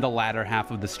 in the latter half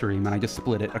of the stream, and I just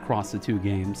split it across the two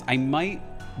games. I might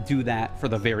do that for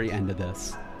the very end of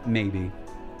this. Maybe.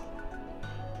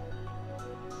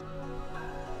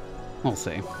 We'll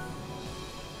see.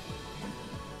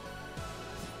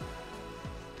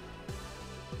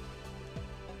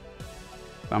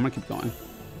 But I'm gonna keep going.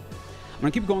 I'm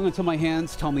gonna keep going until my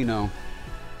hands tell me no.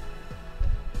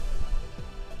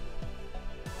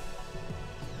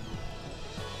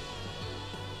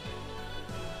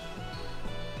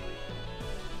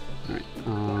 Alright,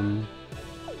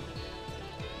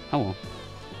 hello.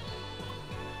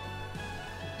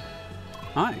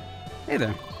 Hi. Hey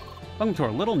there. Welcome to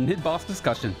our little mid-boss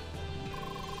discussion.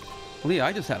 Leah,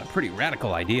 I just had a pretty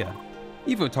radical idea.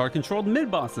 Evotar-controlled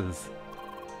mid-bosses.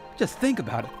 Just think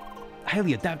about it.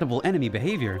 Highly adaptable enemy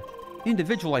behavior.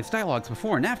 Individualized dialogues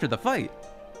before and after the fight.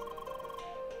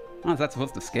 How's that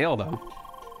supposed to scale, though?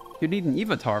 You'd need an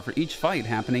Evotar for each fight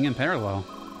happening in parallel.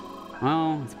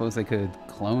 Well, I suppose they could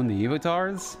clone the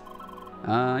Evotars?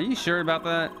 Are you sure about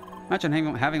that?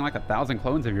 Imagine having like 1,000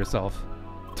 clones of yourself.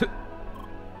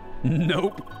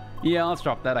 Nope. Yeah, let's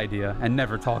drop that idea and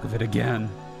never talk of it again.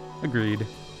 Agreed.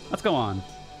 Let's go on.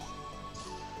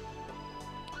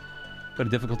 Go to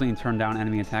difficulty and turn down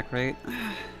enemy attack rate?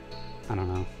 I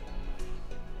don't know.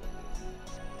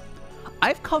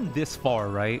 I've come this far,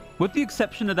 right? With the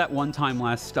exception of that one time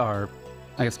last star,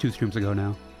 I guess 2 streams ago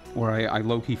now, where I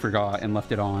low-key forgot and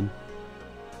left it on.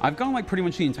 I've gone like pretty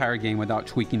much the entire game without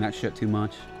tweaking that shit too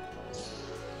much.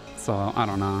 So, I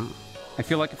don't know. I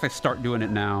feel like if I start doing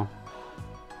it now,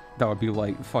 that would be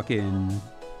like fucking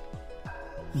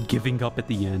giving up at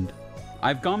the end.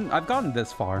 I've gotten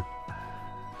this far.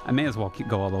 I may as well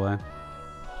go all the way.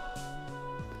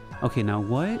 Okay, now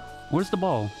what? Where's the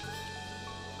ball?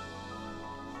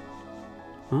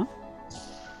 Huh?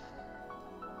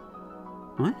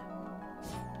 What?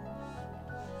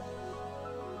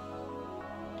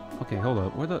 Okay, hold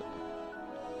up. Where the...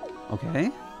 Okay.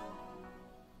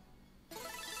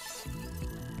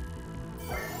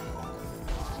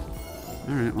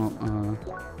 Alright, well,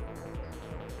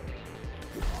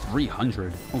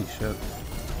 300. Holy shit.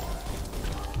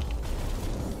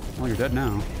 Well, you're dead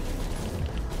now.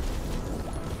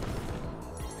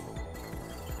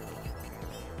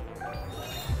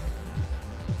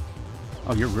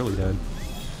 Oh, you're really dead.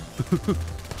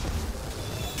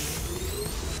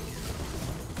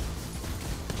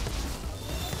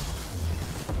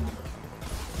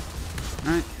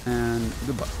 Alright, and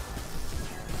goodbye.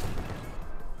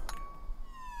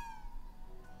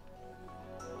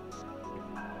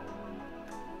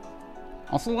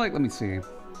 Also, like, let me see.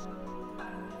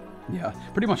 Yeah,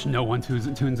 pretty much no one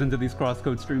tunes into these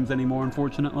Crosscode streams anymore,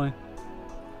 unfortunately.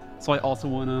 So I also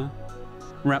want to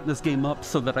wrap this game up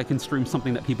so that I can stream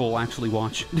something that people will actually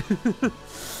watch.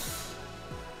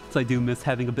 So I do miss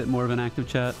having a bit more of an active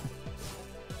chat.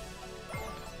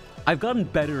 I've gotten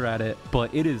better at it,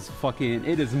 but it is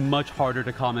much harder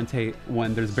to commentate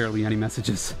when there's barely any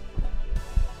messages.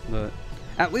 But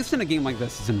at least in a game like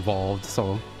this, it's involved,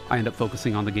 so I end up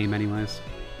focusing on the game anyways.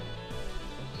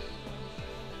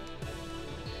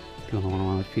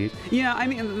 Yeah, I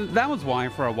mean, that was why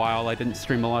for a while I didn't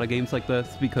stream a lot of games like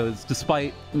this, because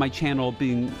despite my channel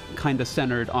being kind of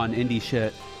centered on indie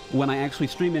shit, when I actually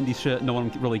stream indie shit, no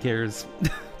one really cares.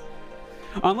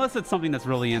 Unless it's something that's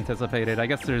really anticipated. I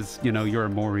guess there's, you know, your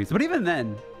Amoris. But even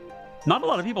then, not a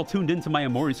lot of people tuned into my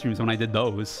Amori streams when I did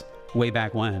those way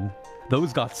back when.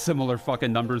 Those got similar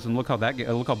fucking numbers, and look how big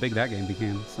that game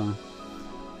became, so...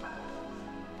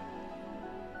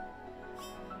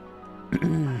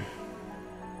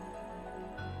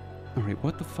 Alright,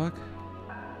 what the fuck?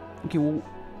 Okay, well,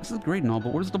 this is great and all,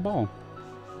 but where's the ball?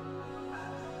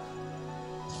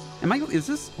 Is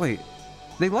this... Wait.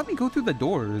 They let me go through the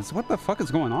doors. What the fuck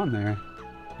is going on there?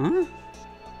 Huh?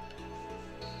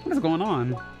 What is going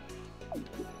on? I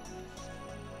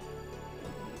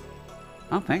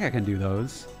don't think I can do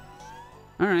those.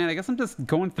 Alright, I guess I'm just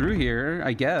going through here,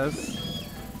 I guess.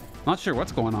 Not sure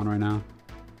what's going on right now.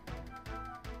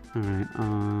 Alright,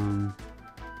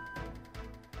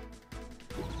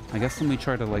 I guess let me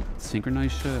try to, like,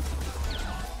 synchronize shit.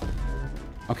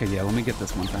 Okay, yeah, let me get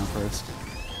this one down first.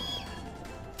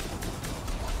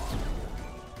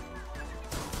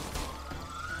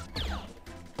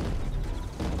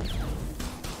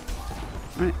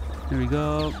 Alright, there we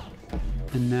go.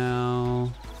 And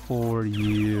now for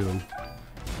you.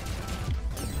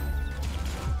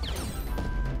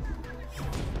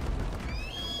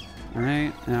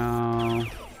 Alright, now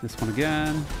this one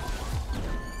again.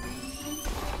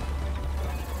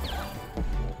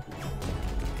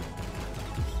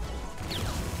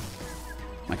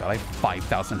 My god, I have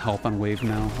 5,000 health on wave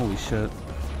now. Holy shit.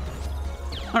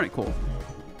 Alright, cool.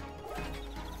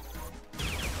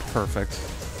 Perfect.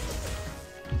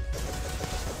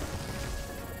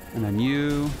 And then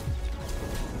you.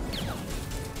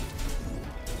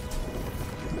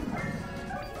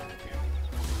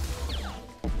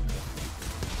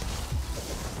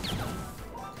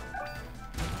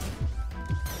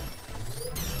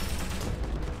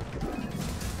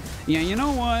 Yeah, you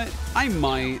know what? I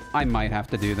might have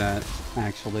to do that,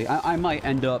 actually. I might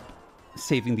end up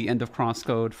saving the end of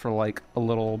Crosscode for, like, a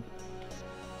little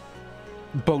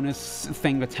bonus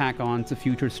thing to tack on to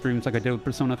future streams like I did with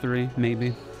Persona 3,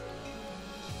 maybe.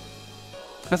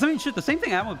 Because, I mean, shit, the same thing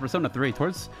happened with Persona 3.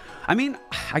 I mean,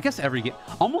 I guess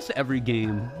almost every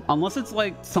game, unless it's,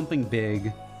 like, something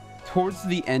big, towards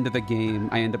the end of the game,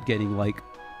 I end up getting, like,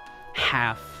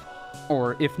 half,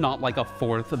 or if not, like, a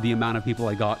fourth of the amount of people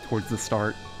I got towards the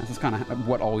start. That's just kind of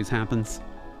what always happens.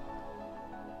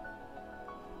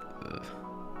 Ugh.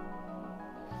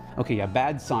 Okay, yeah,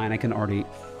 bad sign. I can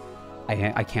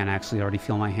actually already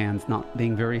feel my hands not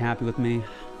being very happy with me.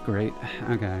 Great.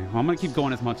 Okay. Well, I'm gonna keep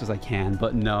going as much as I can,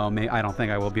 but no, I don't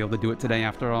think I will be able to do it today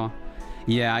after all.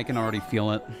 Yeah, I can already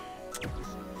feel it.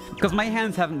 Because my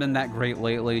hands haven't been that great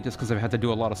lately, just because I've had to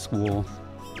do a lot of school.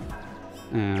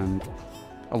 And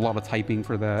a lot of typing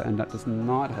for that, and that does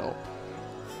not help.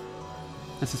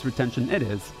 That's just retention. It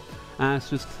is. It's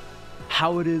just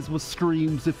how it is with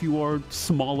streams if you are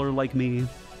smaller like me.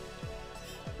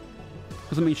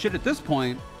 Because, I mean, shit, at this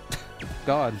point,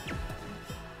 God.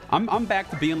 I'm back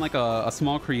to being like a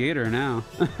small creator now.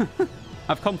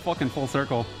 I've come fucking full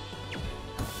circle.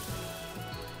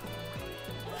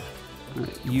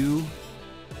 Alright, you...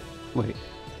 Wait.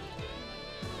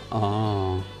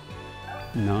 Oh.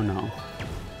 No.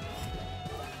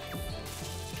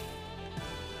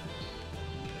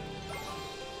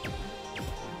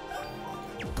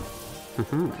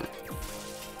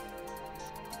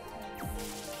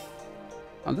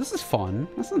 Oh, this is fun.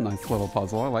 This is a nice little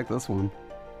puzzle. I like this one.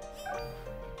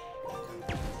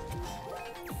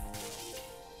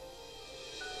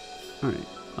 Alright,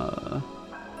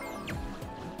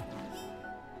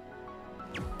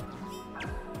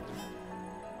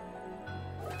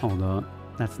 hold up.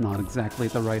 That's not exactly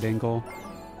at the right angle.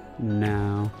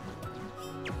 No.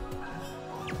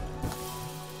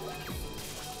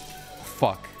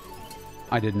 Fuck.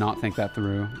 I did not think that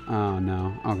through. Oh,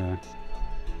 no. Okay.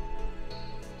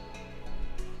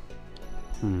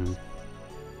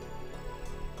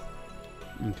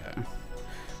 Okay.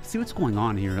 See what's going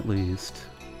on here, at least.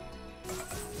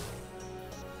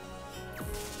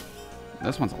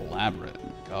 This one's elaborate.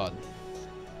 God.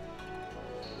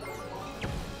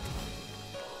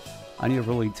 I need to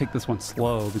really take this one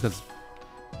slow, because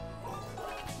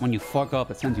when you fuck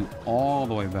up, it sends you all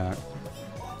the way back.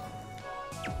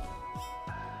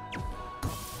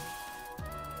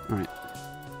 Alright.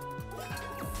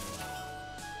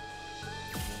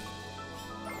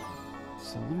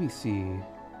 So let me see.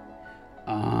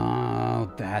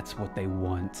 Oh, that's what they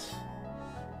want.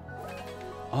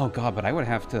 Oh god, but I would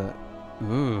have to...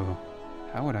 Ooh.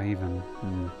 How would I even...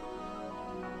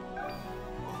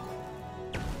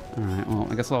 Alright, well,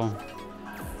 I guess I'll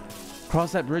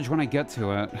cross that bridge when I get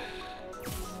to it.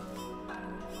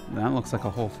 That looks like a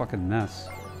whole fucking mess.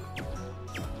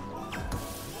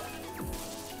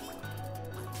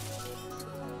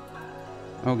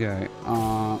 Okay,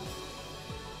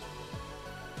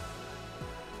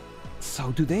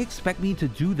 so do they expect me to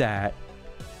do that,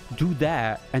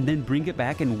 and then bring it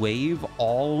back and wave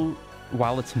all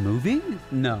while it's moving?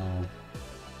 No.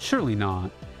 Surely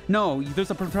not. No, there's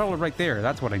a propeller right there.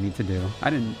 That's what I need to do.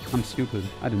 I'm stupid.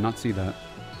 I did not see that.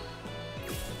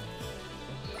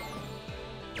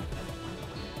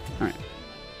 Alright.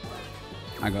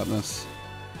 I got this.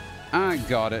 I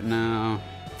got it now.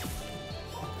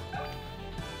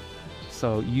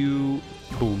 So you...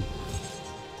 Boom.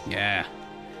 Yeah.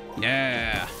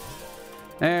 Yeah.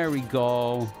 There we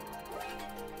go.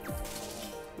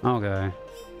 Okay.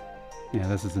 Yeah,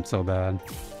 this isn't so bad.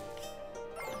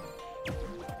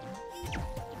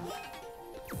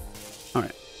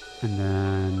 Alright. And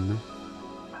then...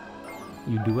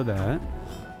 You do with that.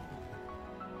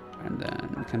 And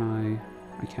then can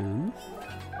I can?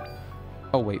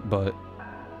 Oh, wait, but...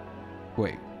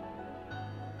 Wait.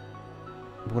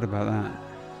 What about that?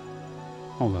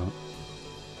 Hold up.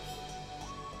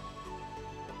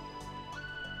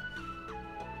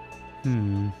 What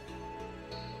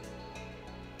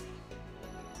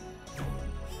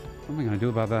am I gonna do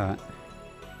about that?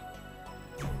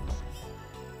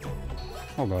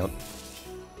 Hold up.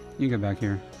 You get back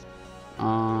here.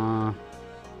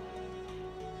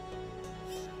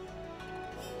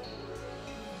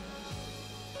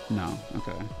 No,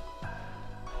 okay.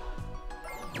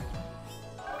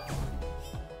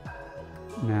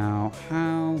 Now,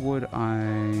 how would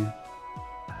I...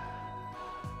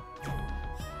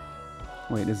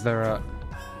 Wait, is there a...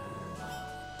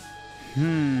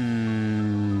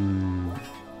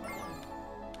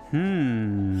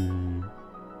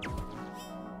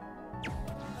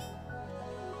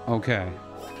 Okay.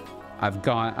 I've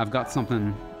got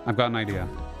something. I've got an idea.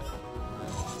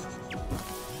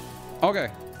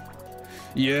 Okay.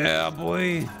 Yeah,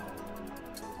 boy.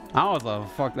 That was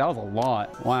a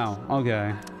lot. Wow.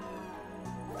 Okay.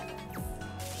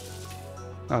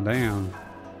 Oh, damn.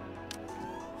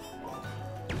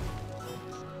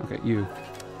 Okay, you.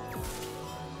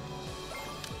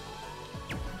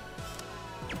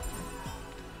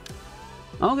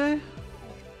 Okay.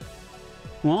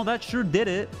 Well, that sure did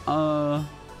it.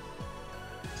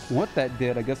 What that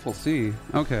did, I guess we'll see.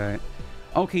 Okay.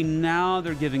 Okay, now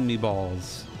they're giving me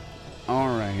balls.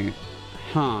 Alright.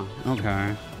 Huh.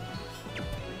 Okay.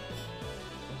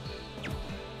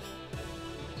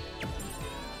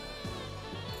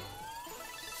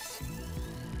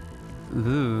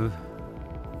 Ugh.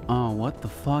 Oh, what the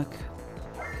fuck?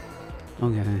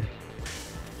 Okay.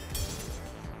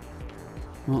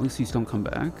 Well, at least these don't come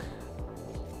back.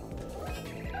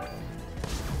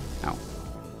 Ow.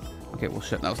 Okay, well,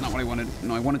 shit. That was not what I wanted.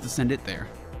 No, I wanted to send it there.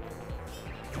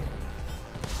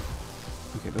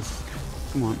 Okay, this...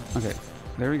 Come on. Okay.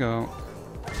 There we go.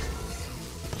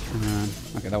 And then...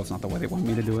 Okay, that was not the way they wanted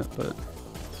me to do it, but...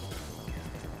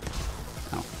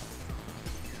 Ow.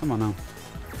 Come on now.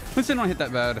 At least I don't hit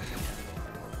that bad.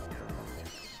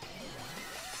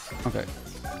 Okay.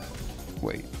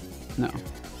 Wait. No.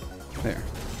 There.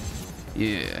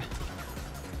 Yeah.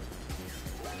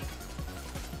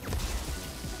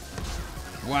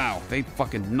 Wow, they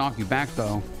fucking knock you back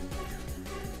though.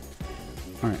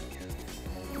 Alright.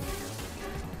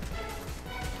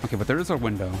 Okay, but there is a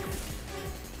window.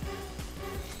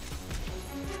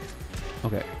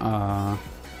 Okay,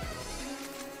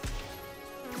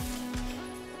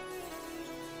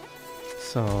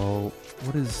 so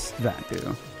what does that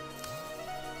do?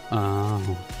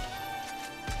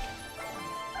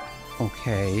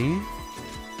 Okay.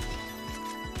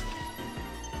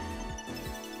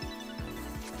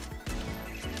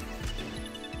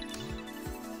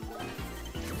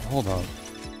 Hold up.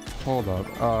 Hold up.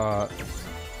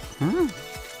 Huh?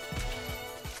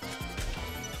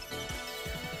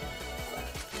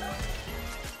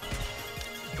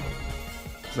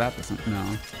 That doesn't,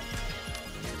 no.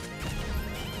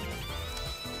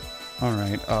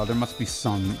 Alright, there must be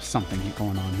something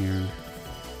going on here.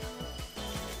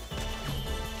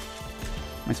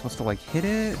 Am I supposed to, like, hit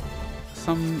it?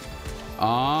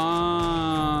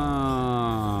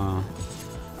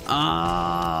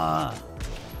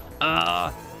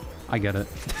 I get it.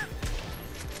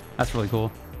 That's really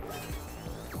cool.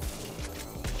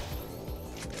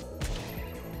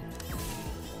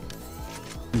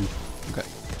 Okay.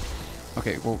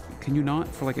 Okay, well, can you not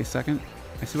for like a second?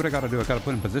 I see what I gotta do. I gotta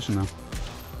put in position now.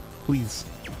 Please.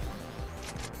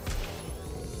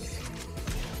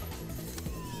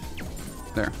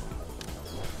 There.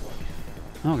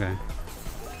 Okay.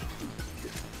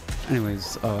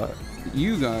 Anyways,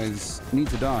 you guys need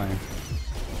to die.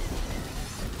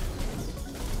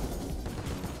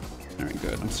 Alright,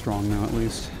 good. I'm strong now, at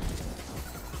least.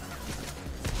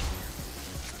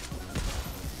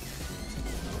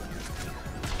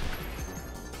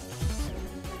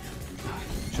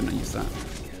 Shouldn't have used that.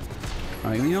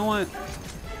 Alright, you know what?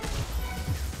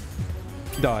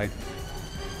 Die.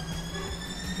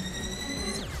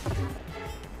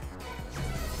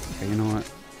 Okay, you know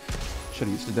what? Should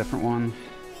have used a different one.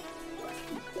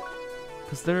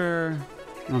 Because they're...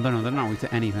 No, they're not weak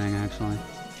to anything, actually.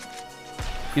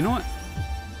 You know what?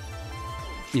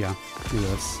 Yeah, do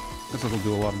this. This will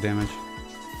do a lot of damage.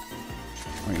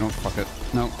 Alright, you know what? Fuck it.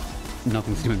 Nope.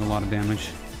 Nothing's doing a lot of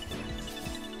damage.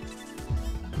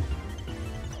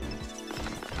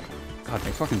 God,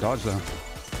 they fucking dodge, though.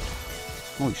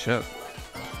 Holy shit.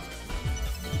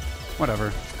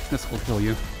 Whatever. This will kill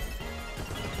you.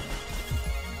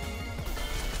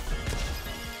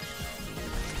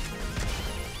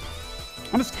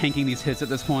 I'm just tanking these hits at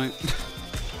this point.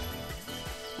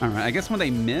 Alright, I guess when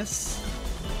they miss,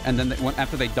 and then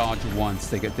after they dodge once,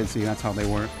 they get dizzy. That's how they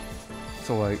work.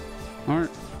 So, like,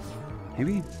 alright.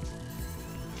 Maybe?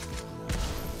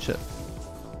 Shit.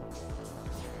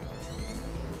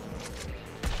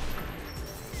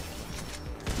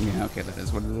 Yeah, okay, that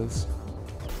is what it is.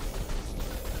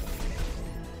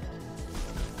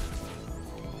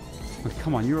 Oh,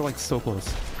 come on, you were like so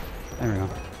close. There we go.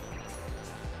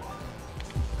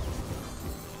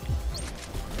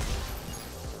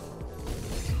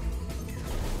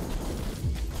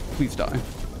 Please die.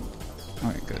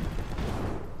 Alright, good.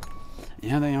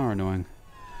 Yeah, they are annoying.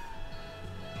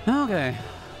 Okay.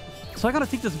 So I gotta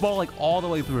take this ball like all the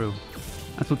way through.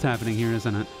 That's what's happening here,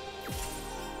 isn't it?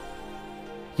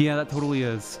 Yeah, that totally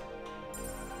is.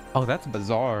 Oh, that's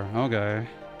bizarre. Okay.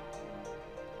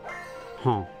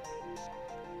 Huh.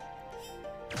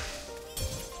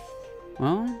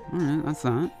 Well, alright, that's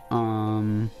that.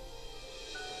 More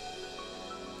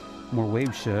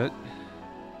wave shit.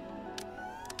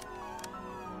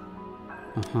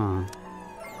 Uh-huh.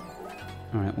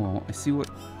 Alright, well, I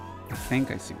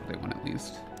think I see what they want at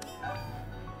least.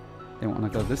 They want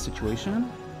like this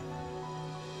situation.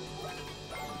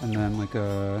 And then like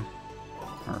a...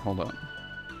 Or hold up.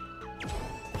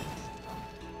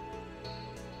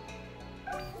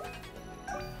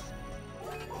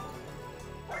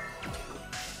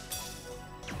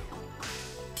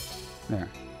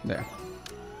 There.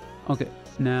 Okay,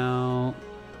 now...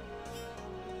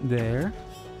 There.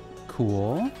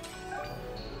 Cool.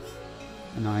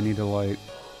 And now I need to like...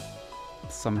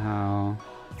 Somehow...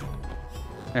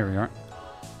 There we are.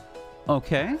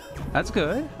 Okay, that's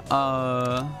good.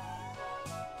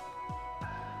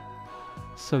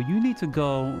 So you need to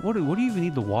go... What do you even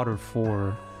need the water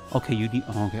for? Okay, you need...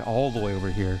 Oh, okay, all the way over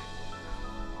here.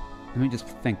 Let me just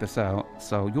think this out.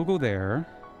 So you'll go there.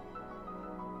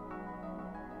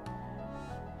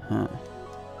 Huh.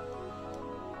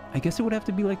 I guess it would have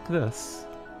to be like this.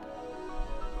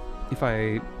 If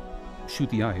I shoot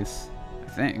the ice, I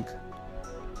think.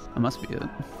 That must be it.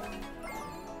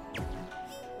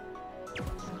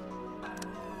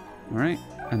 Alright,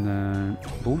 and then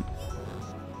boom.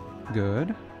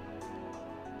 Good.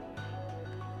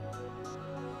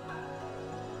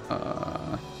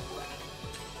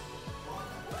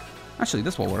 Actually,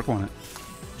 this will work, won't it?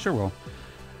 Sure will.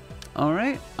 All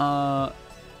right.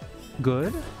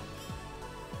 Good.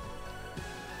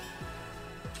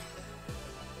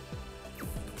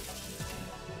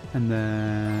 And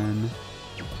then...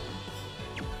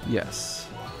 Yes.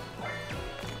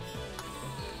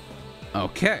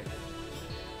 Okay.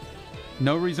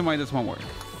 No reason why this won't work.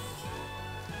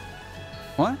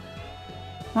 What?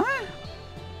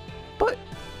 What?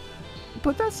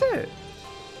 But that's it.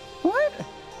 What?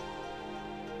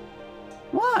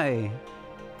 Why?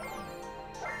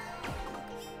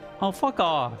 Oh, fuck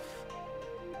off.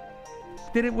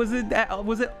 Was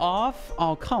it off?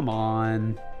 Oh, come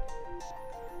on.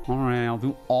 All right, I'll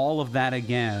do all of that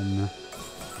again.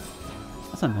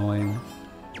 That's annoying.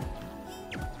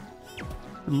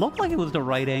 It looked like it was the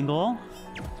right angle.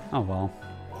 Oh, well.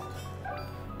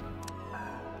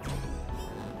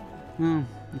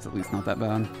 It's at least not that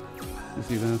bad. You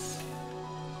see this?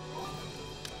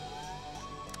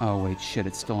 Oh, wait, shit,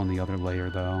 it's still on the other layer,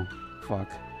 though.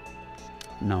 Fuck.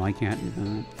 No, I can't do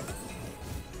that.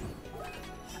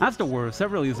 That's the worst. That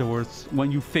really is the worst,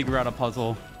 when you figure out a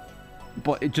puzzle.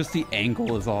 But just the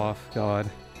angle is off. God.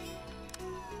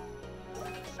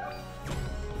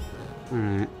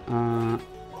 Alright,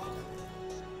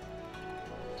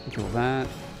 kill that.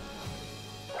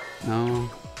 No.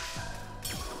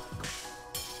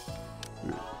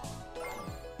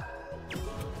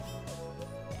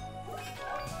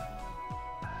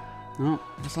 Well,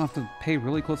 I just have to pay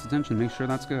really close attention to make sure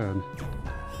that's good.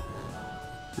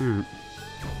 Alright.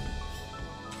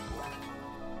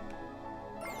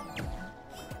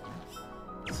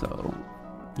 So,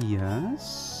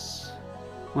 yes.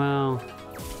 Well,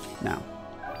 now.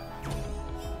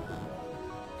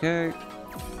 Okay.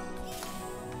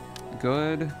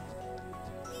 Good.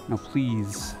 Now,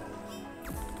 please.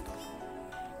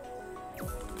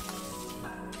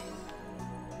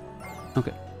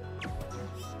 Okay.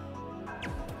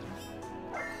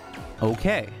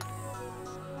 Okay.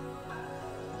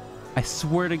 I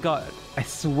swear to God. I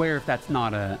swear if that's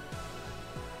not a...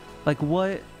 Like,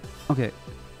 what? Okay.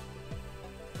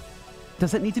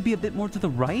 Does it need to be a bit more to the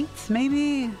right,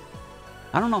 maybe?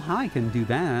 I don't know how I can do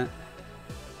that.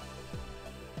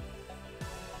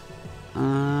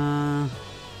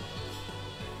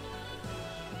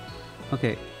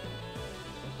 Okay.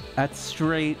 That's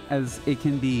straight as it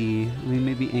can be. Let me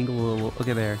maybe angle a little.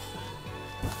 Okay, there.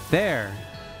 There.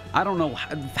 I don't know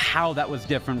how that was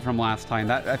different from last time.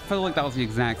 I feel like that was the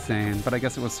exact same, but I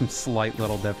guess it was some slight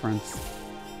little difference.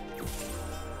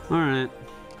 All right.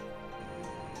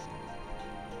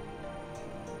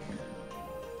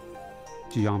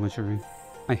 Geometry.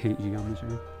 I hate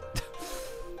geometry.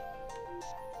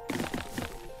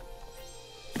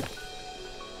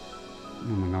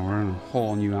 Oh my God, we're in a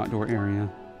whole new outdoor area.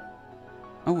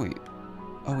 Oh wait.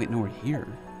 Oh wait, no, we're here.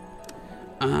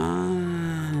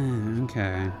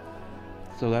 Okay.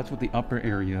 So that's what the upper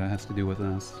area has to do with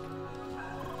this.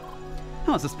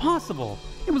 How is this possible?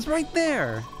 It was right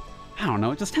there. I don't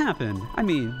know, it just happened. I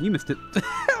mean, you missed it.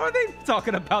 Are they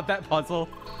talking about that puzzle?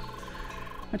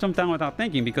 I jumped down without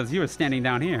thinking because you were standing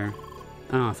down here.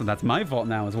 Oh, so that's my fault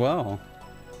now as well.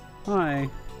 Hi.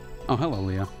 Oh, hello,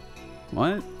 Leah.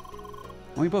 What?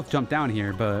 Well, we both jumped down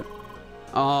here, but...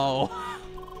 Oh.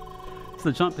 So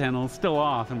the jump panel's still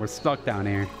off and we're stuck down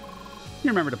here. You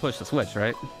remember to push the switch,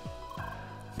 right?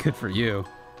 Good for you.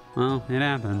 Well, it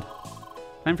happened.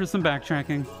 Time for some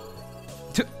backtracking.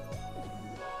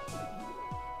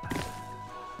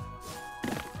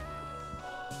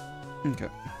 Okay.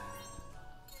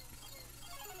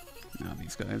 Now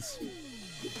these guys.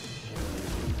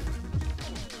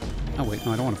 Oh wait,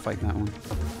 no, I don't want to fight that one.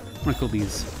 I want to kill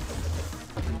these.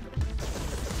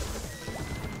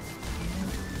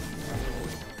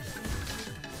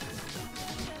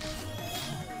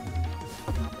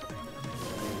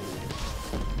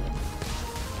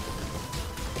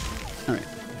 Alright,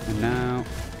 and now...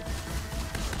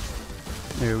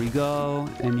 There we go,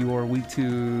 and you are weak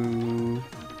to...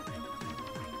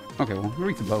 Okay, well, we're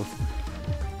weak to both.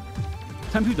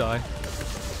 Time to die.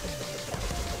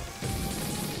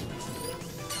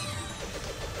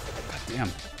 God damn.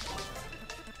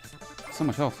 So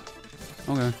much health.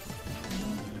 Okay.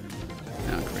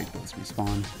 Ah, great. Let's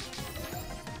respawn.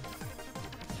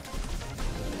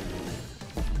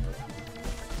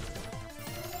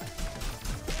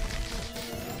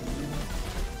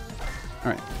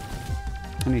 Alright.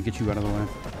 I need to get you out of the way.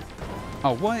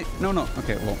 Oh, what? No, no.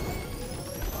 Okay, well.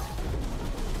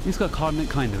 You just got caught in it,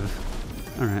 kind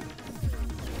of. Alright.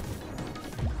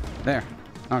 There.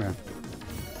 Okay.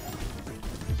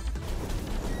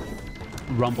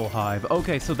 Rumble Hive.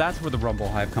 Okay, so that's where the Rumble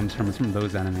Hive comes from. It's from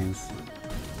those enemies.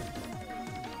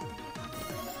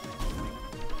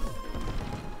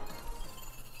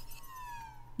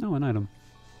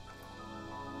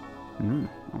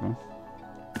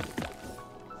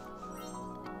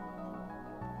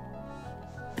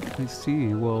 I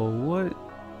see. Well, what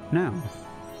now?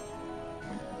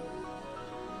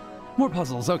 More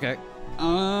puzzles. Okay.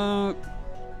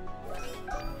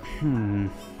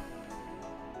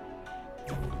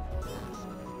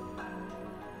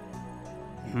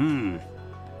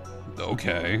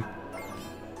 Okay.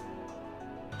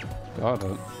 Got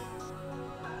it.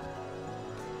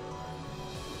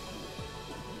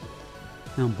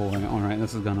 Oh boy. Alright,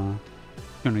 this is gonna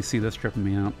see this tripping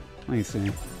me out. Let me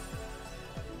see.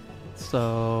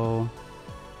 So...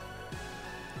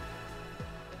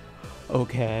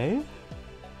 Okay.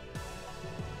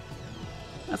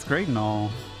 That's great and all,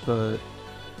 but...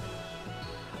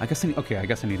 I guess I need, okay, I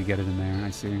guess I need to get it in there, I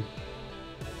see.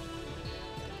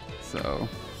 So...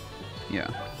 Yeah.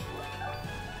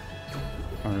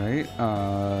 Alright,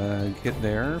 get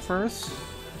there first.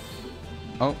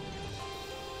 Oh.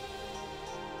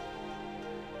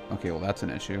 Okay, well that's an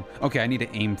issue. Okay, I need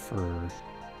to aim for...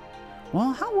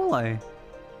 Well, how will I?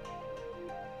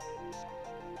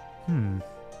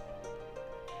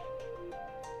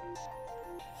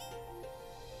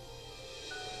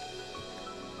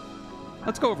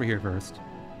 Let's go over here first.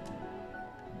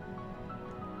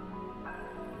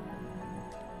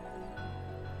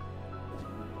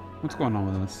 What's going on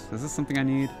with this? Is this something I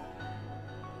need?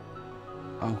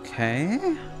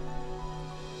 Okay.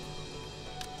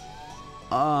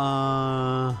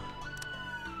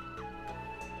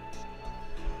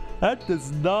 That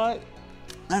does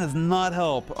not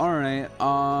help. All right.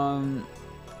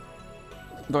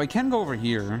 Though I can go over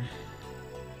here.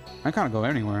 I can't go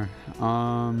anywhere.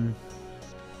 And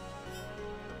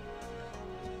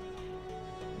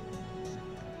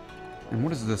what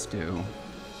does this do?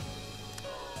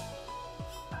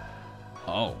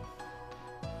 Oh.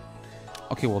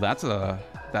 Okay, well that's a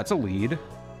lead.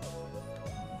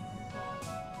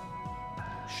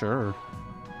 Sure.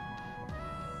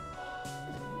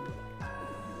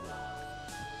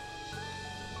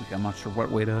 Okay, I'm not sure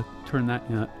what way to turn that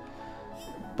yet.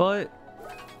 But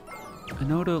I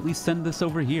know to at least send this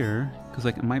over here, because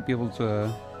like I might be able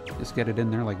to just get it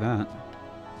in there like that.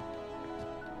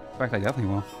 In fact, I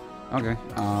definitely will. Okay,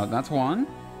 that's one.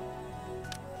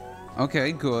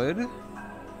 Okay, good.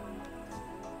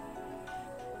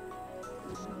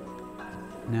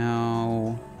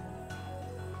 Now...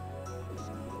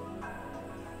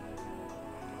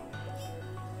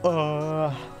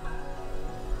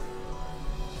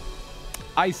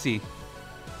 I see.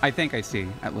 I think I see,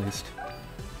 at least.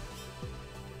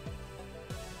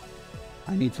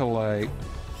 I need to, like...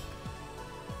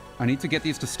 I need to get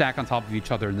these to stack on top of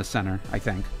each other in the center, I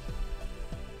think.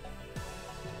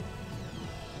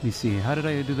 Let me see. How did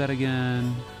I do that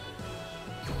again?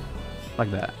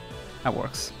 Like that. That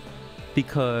works.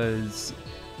 Because...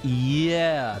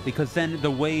 Yeah, because then the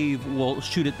wave will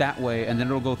shoot it that way, and then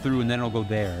it'll go through, and then it'll go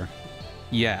there.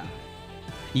 Yeah.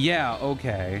 Yeah,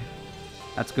 okay.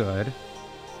 That's good.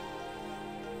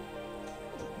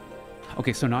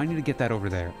 Okay, so now I need to get that over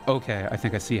there. Okay, I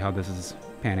think I see how this is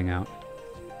panning out.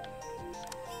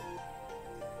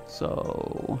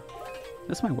 So...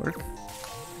 This might work.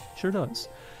 Sure does.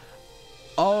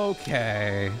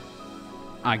 Okay.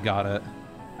 I got it.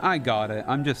 I got it.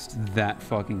 I'm just that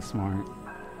fucking smart.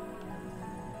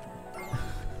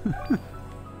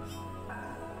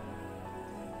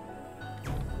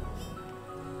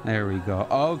 There we go.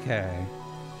 Okay.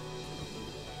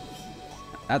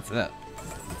 That's it.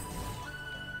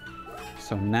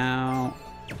 So now,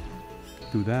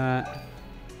 do that.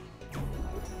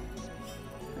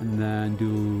 And then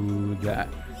do that.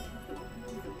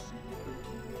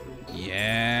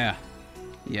 Yeah.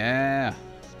 Yeah.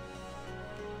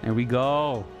 There we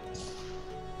go.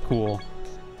 Cool.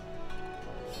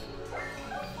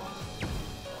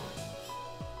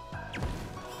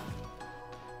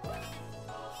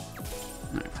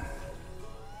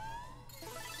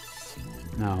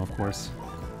 Now, of course.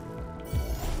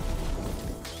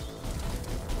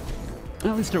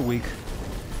 At least they're weak.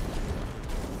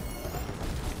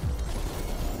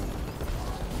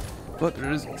 But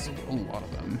there is also a lot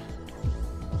of them.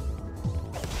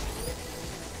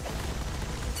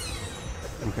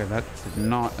 Okay, that did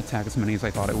not attack as many as I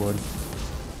thought it would.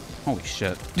 Holy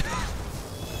shit.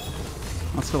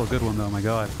 That's still a good one though, my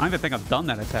god. I don't even think I've done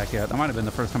that attack yet. That might have been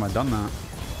the first time I've done that.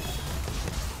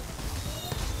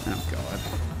 Oh god.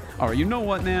 Alright, you know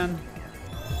what, man?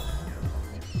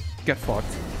 Get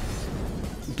fucked.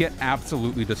 Get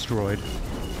absolutely destroyed.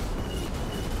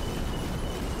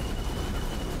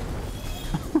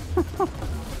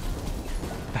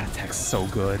 That attack's so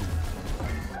good.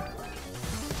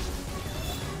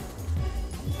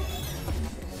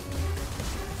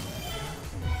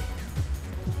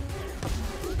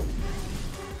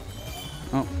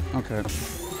 Okay.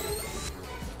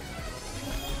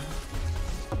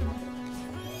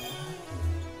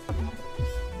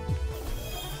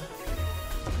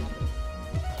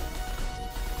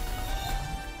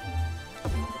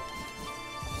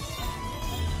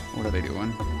 What are they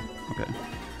doing? Okay.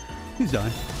 He's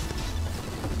dying.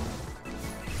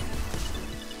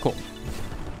 Cool.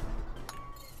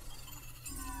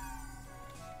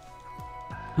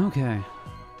 Okay.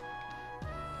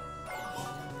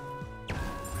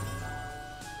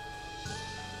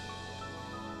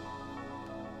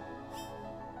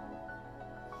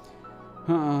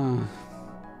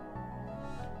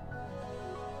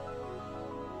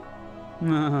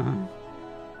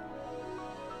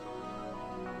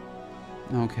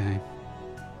 Okay.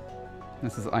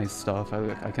 This is ice stuff.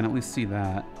 I can at least see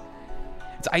that.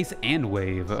 It's ice and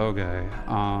wave. Okay.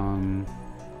 I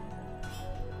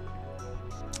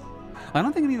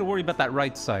don't think I need to worry about that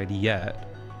right side yet.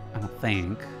 I don't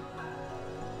think.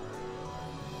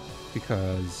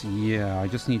 Because, yeah, I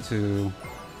just need to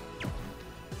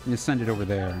send it over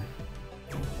there.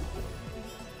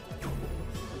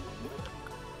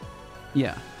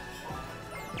 Yeah.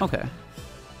 Okay.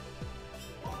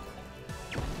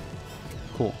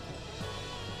 Cool.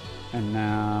 And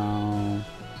now...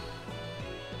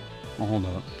 Oh, hold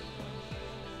up.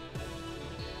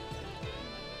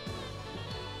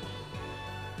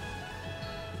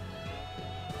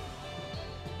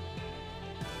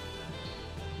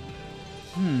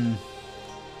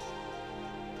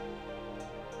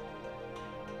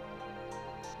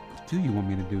 What do you want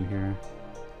me to do here?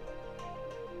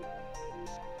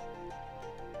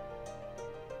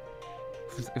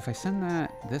 If I send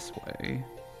that this way,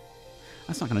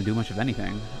 that's not going to do much of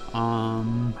anything. I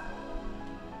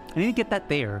need to get that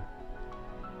there.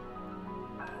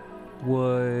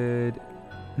 Would...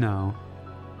 No.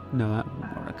 No, that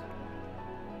won't work.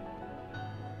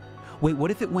 Wait,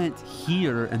 what if it went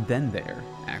here and then there,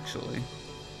 actually?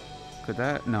 Could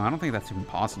that... No, I don't think that's even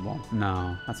possible.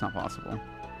 No, that's not possible.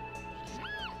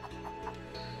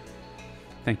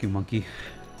 Thank you, monkey.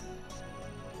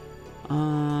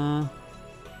 I'm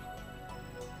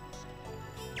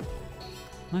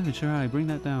not even sure how I bring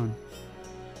that down.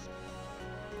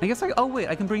 I guess I... Oh, wait,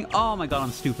 I can bring... Oh, my God,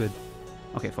 I'm stupid.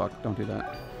 Okay, fuck, don't do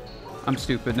that. I'm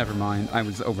stupid, never mind. I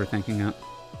was overthinking it.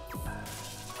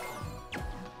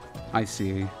 I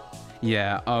see.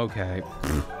 Yeah, okay.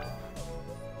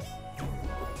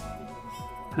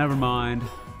 Never mind.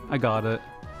 I got it.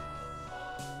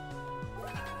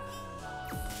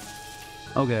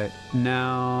 Okay,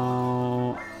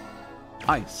 now...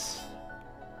 Ice.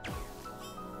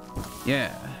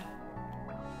 Yeah.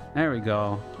 There we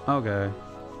go. Okay.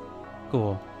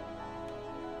 Cool.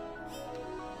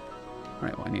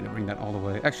 Alright, well, I need to bring that all the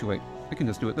way. Actually, wait. I can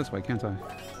just do it this way, can't I?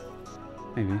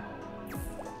 Maybe.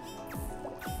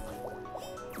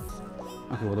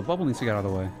 Okay, well, the bubble needs to get out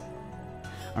of the way.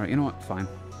 Alright, you know what? Fine.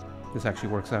 This actually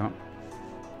works out.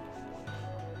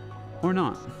 Or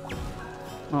not.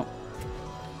 Well,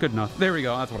 good enough. There we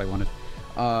go. That's what I wanted.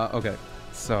 Okay.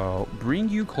 So, bring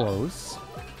you close.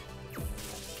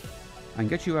 I can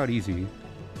get you out easy.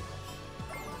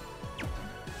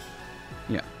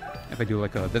 Yeah. If I do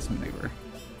like this maneuver.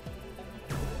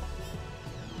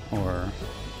 Or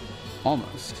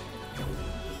almost.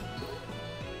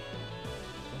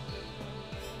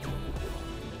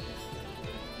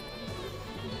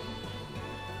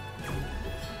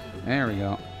 There we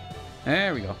go.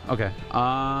 There we go. Okay.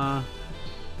 Well,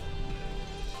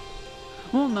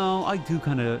 no, I do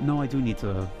kind of... No, I do need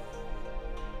to...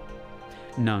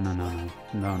 No.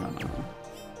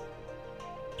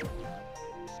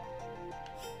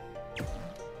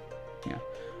 Yeah.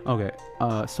 Okay.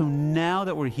 So now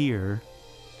that we're here...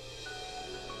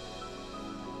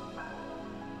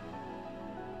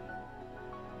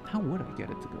 How would I get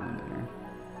it to go in there?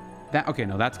 That... Okay,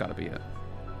 no, that's gotta be it.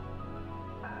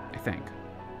 I think.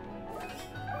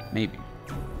 Maybe.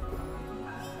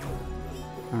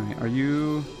 Alright, are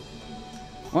you...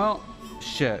 Well,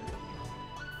 shit.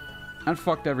 That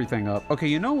fucked everything up. Okay,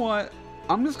 you know what?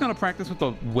 I'm just gonna practice with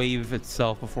the wave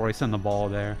itself before I send the ball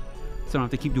there. So I don't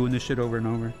have to keep doing this shit over and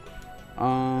over.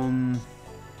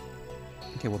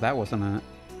 Okay, well that wasn't it.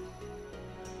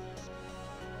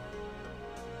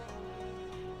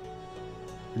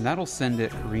 And that'll send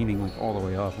it careening like all the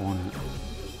way up, won't it?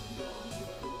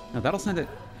 No, that'll send it...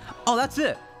 Oh, that's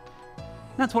it!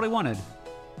 That's what I wanted.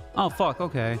 Oh, fuck,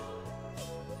 okay.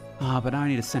 But now I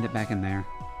need to send it back in there.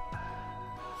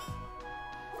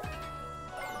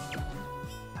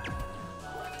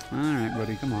 Alright,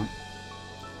 buddy, come on.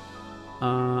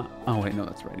 Oh, wait, no,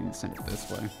 that's right. I need to send it this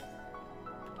way.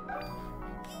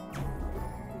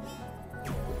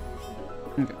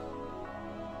 Okay.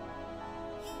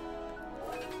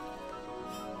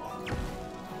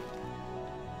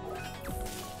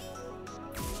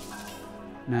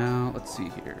 Now, let's see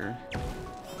here.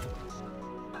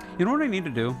 You know what I need to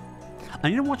do? I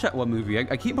need to watch that one movie.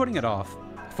 I keep putting it off.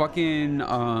 Fucking,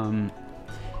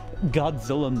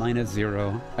 Godzilla Minus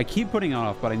Zero. I keep putting it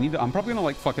off, but I'm probably gonna,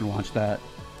 like, fucking watch that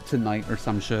tonight or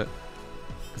some shit.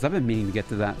 Because I've been meaning to get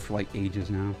to that for, like, ages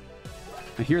now.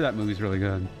 I hear that movie's really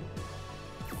good.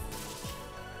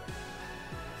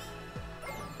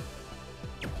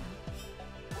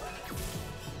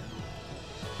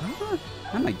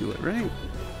 I might do it, right?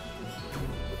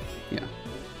 Yeah.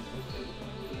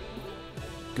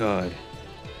 Good.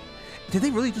 Did they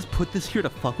really just put this here to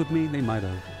fuck with me? They might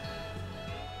have.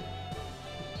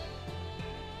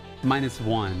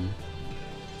 -1.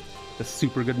 The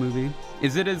super good movie.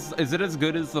 Is it as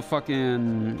good as the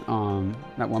fucking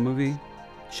that one movie?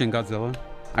 Shin Godzilla?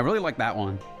 I really like that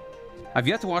one. I've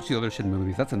yet to watch the other Shin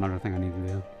movies. That's another thing I need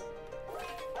to do.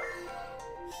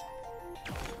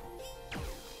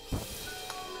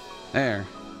 There.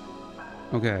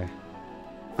 Okay.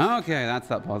 Okay, that's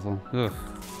that puzzle. Ugh.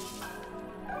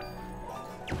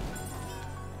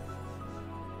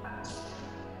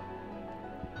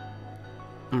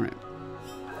 Alright.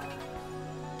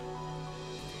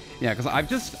 Yeah, because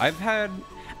I've had,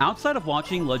 outside of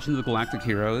watching Legends of Galactic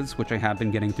Heroes, which I have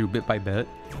been getting through bit by bit,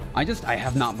 I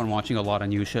have not been watching a lot of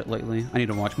new shit lately. I need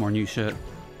to watch more new shit.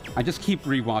 I just keep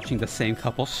rewatching the same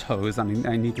couple shows. I mean,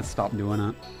 I need to stop doing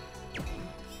it.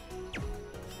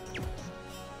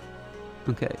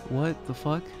 Okay, what the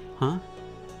fuck? Huh?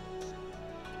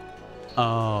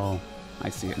 Oh, I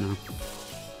see it now.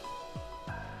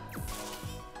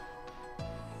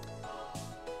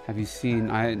 Have you seen...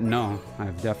 No,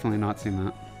 I've definitely not seen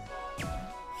that.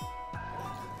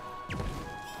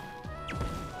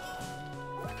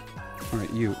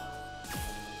 Alright, you.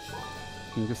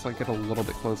 Can you just, like, get a little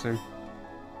bit closer?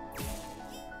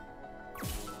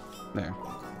 There.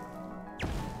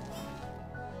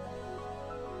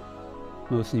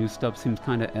 Most new stuff seems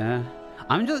kind of eh.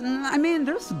 I mean,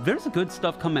 there's good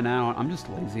stuff coming out. I'm just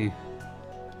lazy.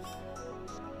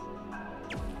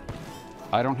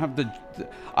 I don't have the...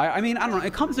 I mean, I don't know.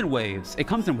 It comes in waves. It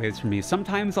comes in waves for me.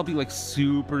 Sometimes I'll be, like,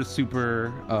 super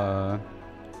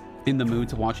in the mood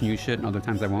to watch new shit, and other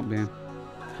times I won't be.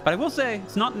 But I will say,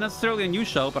 it's not necessarily a new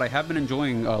show, but I have been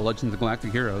enjoying Legends of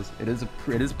Galactic Heroes. It is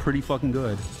pretty fucking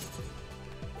good.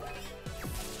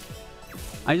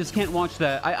 I just can't watch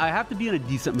that. I have to be in a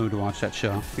decent mood to watch that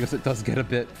show, because it does get a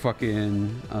bit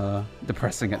fucking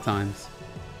depressing at times.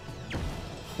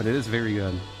 But it is very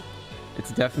good.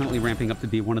 It's definitely ramping up to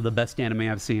be one of the best anime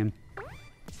I've seen.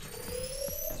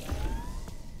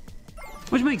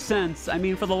 Which makes sense. I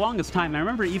mean, for the longest time, I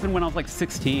remember even when I was like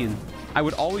 16, I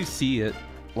would always see it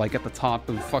like at the top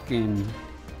of fucking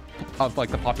like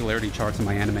the popularity charts in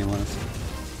my anime list.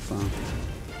 So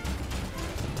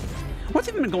what's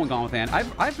even been going on with anime?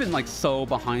 I've been like so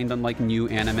behind on like new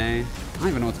anime. I don't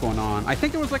even know what's going on. I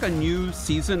think there was like a new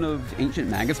season of Ancient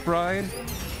Magus Bride.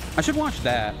 I should watch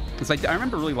that, because I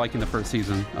remember really liking the first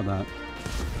season of that.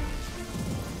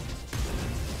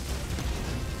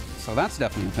 So that's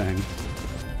definitely a thing.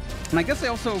 And I guess I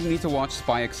also need to watch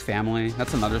Spy X Family.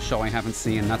 That's another show I haven't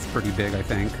seen. That's pretty big, I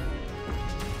think.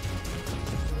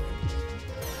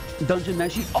 Dungeon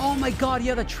Meshi. Oh my god,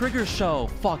 yeah, the Trigger show.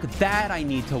 Fuck, that I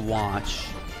need to watch.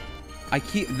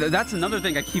 That's another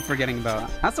thing I keep forgetting about.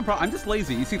 That's the problem. I'm just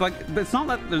lazy. You see, like, it's not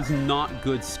that there's not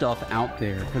good stuff out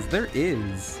there, because there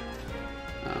is.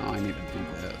 Oh, I need to do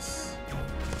this.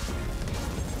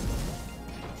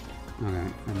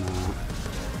 Okay, and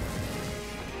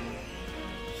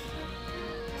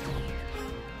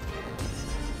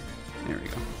there we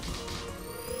go.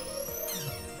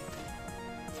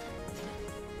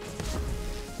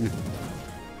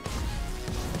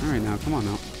 All right, now, come on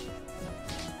now.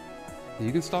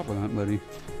 You can stop with that, buddy.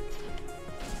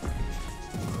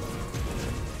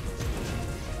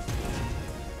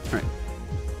 All right.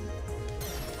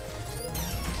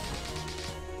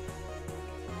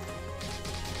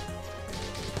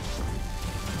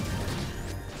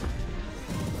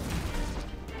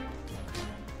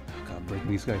 Oh god,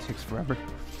 breaking these guys takes forever.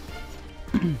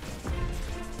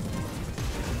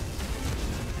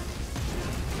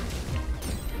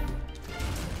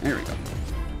 There we go.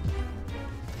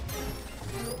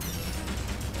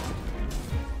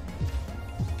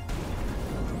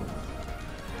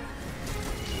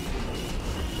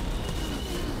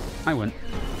 I win.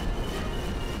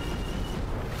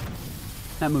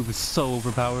 That move is so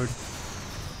overpowered.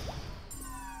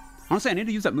 Honestly, I need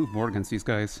to use that move more against these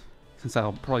guys, since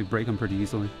I'll probably break them pretty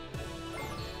easily.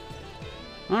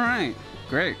 All right,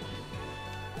 great.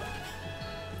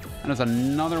 And there's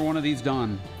another one of these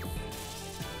done.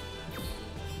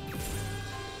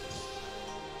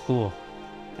 Cool.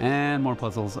 And more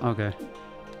puzzles. Okay.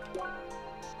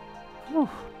 Whew.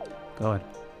 God.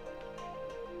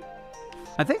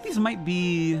 I think these might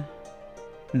be...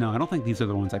 No, I don't think these are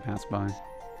the ones I passed by.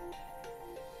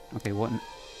 Okay, what...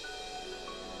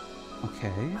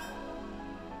 Okay.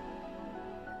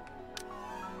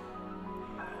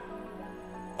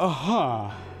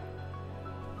 Aha!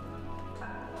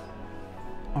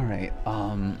 Alright,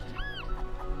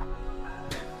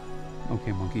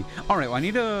 okay, monkey. Alright, well, I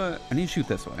need to shoot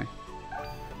this way.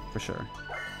 For sure.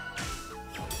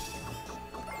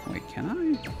 Wait, can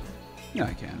I? Yeah,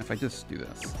 I can, if I just do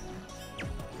this.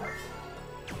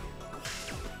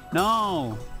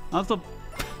 No! That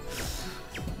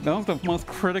was the most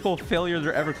critical failure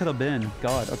there ever could have been.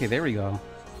 God, okay, there we go.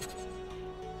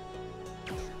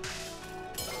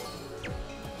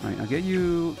 Alright, I'll get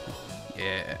you...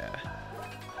 Yeah.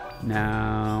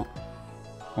 Now...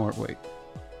 Or, wait.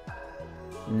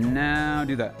 Now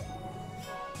do that.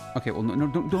 Okay, well, no,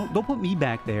 don't put me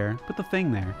back there. Put the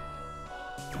thing there.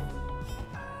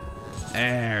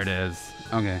 There it is.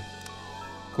 Okay.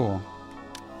 Cool.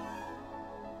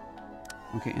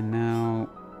 Okay, and now...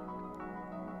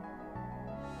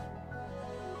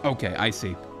 Okay, I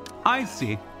see. I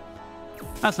see.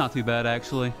 That's not too bad,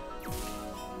 actually.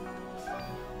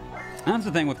 That's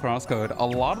the thing with Crosscode. A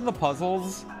lot of the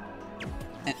puzzles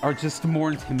are just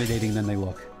more intimidating than they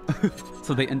look.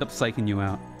 So they end up psyching you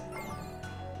out.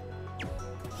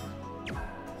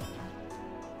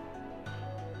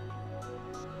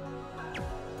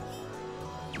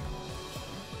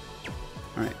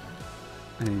 Alright.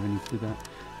 I didn't even need to do that.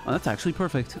 Oh, that's actually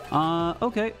perfect.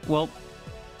 Okay, well...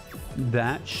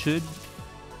 That should...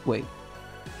 Wait.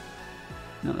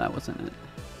 No, that wasn't it.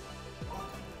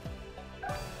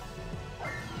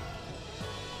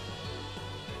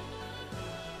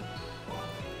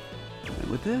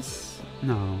 With this?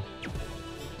 No.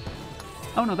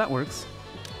 Oh, no, that works.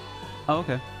 Oh,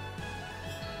 okay.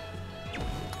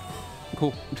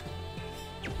 Cool.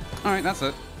 Alright, that's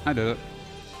it. I did it.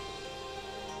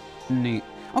 Neat.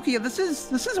 Okay, yeah, this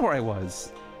is where I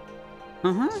was.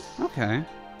 Uh-huh. Okay.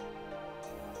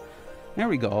 There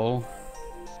we go.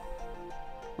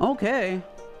 Okay.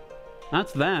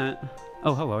 That's that.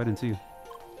 Oh, hello, I didn't see you.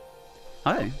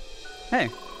 Hi. Hey.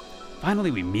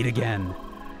 Finally, we meet again.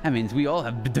 That means we all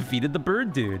have defeated the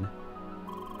bird dude.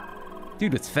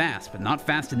 Dude was fast, but not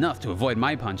fast enough to avoid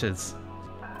my punches.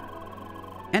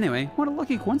 Anyway, what a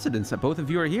lucky coincidence that both of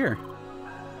you are here.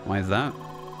 Why is that?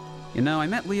 You know, I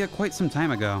met Leah quite some time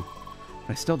ago,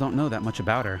 but I still don't know that much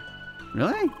about her.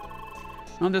 Really?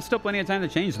 Well, there's still plenty of time to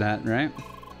change that, right?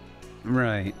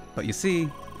 Right, but you see,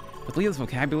 with Leah's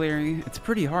vocabulary, it's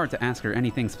pretty hard to ask her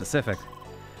anything specific.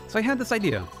 So I had this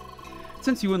idea.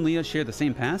 Since you and Leah share the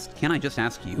same past, can I just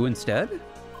ask you instead?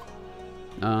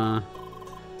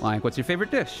 Like, what's your favorite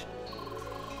dish?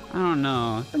 I don't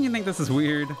know. Don't you think this is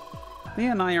weird?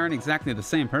 Leah and I aren't exactly the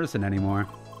same person anymore.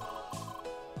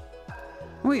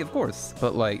 Wait, of course,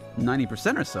 but like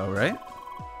 90% or so, right?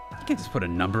 You can't just put a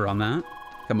number on that.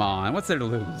 Come on, what's there to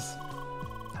lose?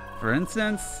 For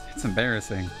instance, it's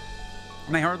embarrassing.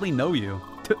 And I hardly know you.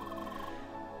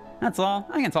 That's all.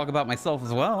 I can talk about myself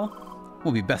as well.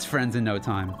 We'll be best friends in no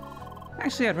time.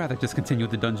 Actually, I'd rather just continue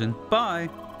with the dungeon. Bye!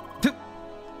 You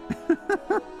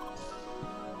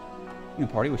can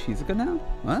party with Shizuka now?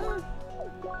 What?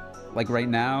 Like right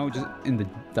now, just in the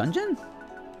dungeon?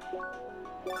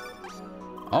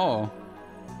 Oh.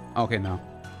 Okay, no.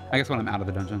 I guess when I'm out of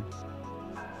the dungeon.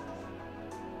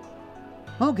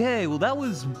 Okay, well that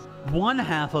was one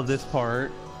half of this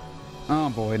part.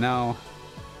 Oh boy, now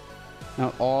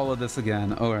all of this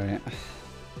again. Alright.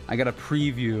 I got a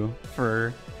preview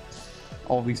for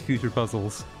all these future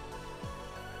puzzles.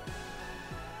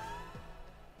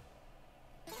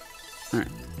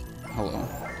 Alright. Hello.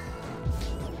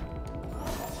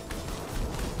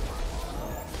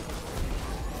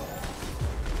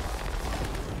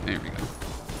 There we go.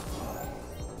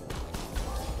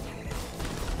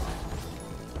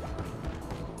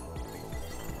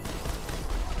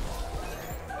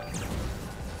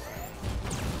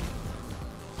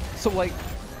 So like,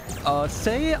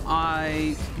 say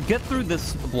I get through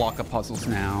this block of puzzles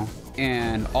now,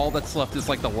 and all that's left is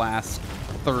like the last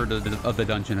third of the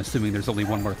dungeon, assuming there's only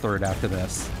one more third after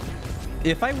this.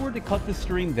 If I were to cut the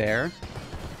stream there,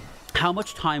 how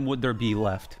much time would there be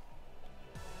left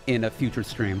in a future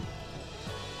stream?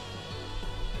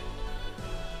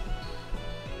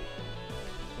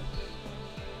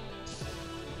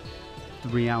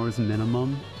 $3 hours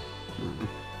minimum?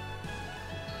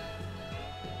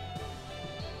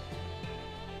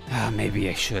 Maybe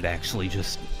I should actually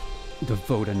just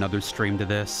devote another stream to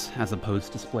this as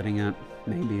opposed to splitting it.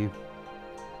 Maybe.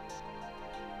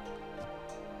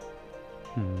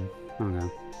 Okay.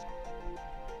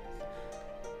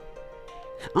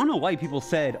 I don't know why people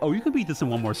said, oh, you could beat this in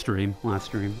one more stream, last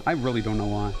stream. I really don't know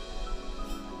why.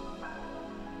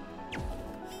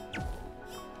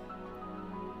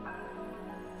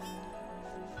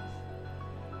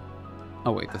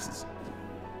 Oh, wait, this is...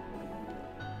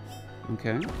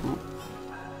 Okay. Well.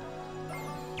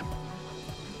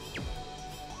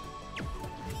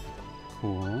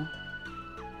 Cool.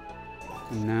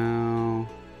 And now...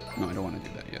 No, I don't want to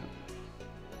do that yet.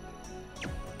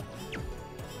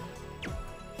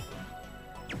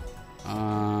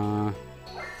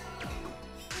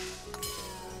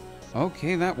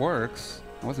 Okay, that works.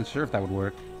 I wasn't sure if that would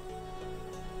work.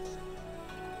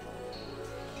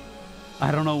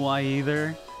 I don't know why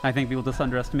either. I think people just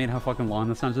underestimate how fucking long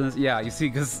this dungeon is. Yeah, you see,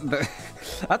 because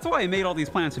that's why I made all these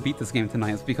plans to beat this game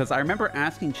tonight, is because I remember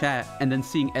asking chat and then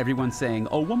seeing everyone saying,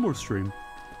 oh, one more stream.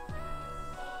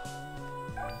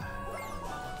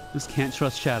 Just can't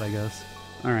trust chat, I guess.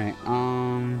 Alright,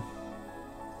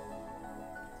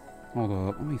 hold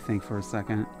up, let me think for a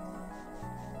second.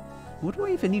 What do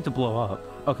I even need to blow up?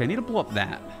 Okay, I need to blow up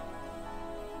that.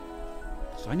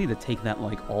 So I need to take that,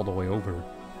 like, all the way over.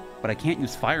 But I can't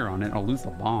use fire on it, I'll lose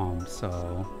the bomb,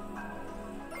 so...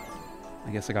 I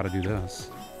guess I gotta do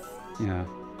this. Yeah.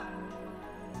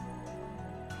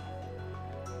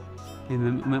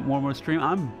 And then one more stream?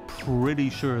 I'm pretty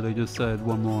sure they just said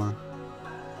one more.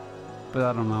 But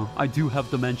I don't know. I do have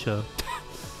dementia.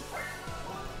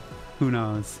 Who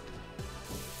knows?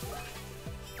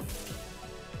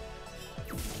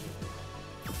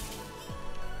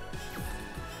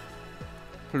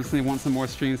 Personally want some more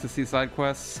streams to see side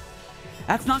quests.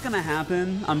 That's not gonna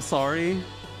happen. I'm sorry.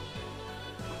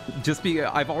 Just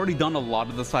I've already done a lot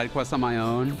of the side quests on my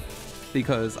own,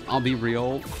 because I'll be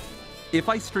real. If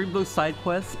I stream those side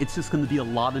quests, it's just gonna be a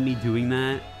lot of me doing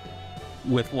that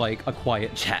with like a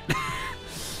quiet chat.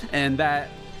 And that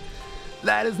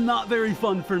is not very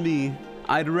fun for me.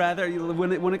 I'd rather,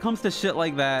 when it comes to shit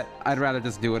like that, I'd rather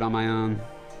just do it on my own.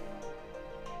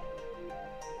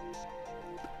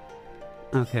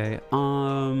 Okay,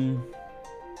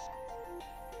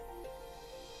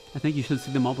 I think you should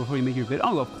see them all before you make your video.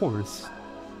 Oh, of course.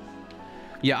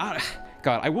 Yeah,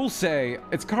 God, I will say,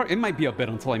 it might be a bit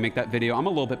until I make that video. I'm a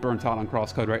little bit burnt out on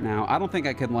Crosscode right now. I don't think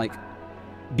I can, like,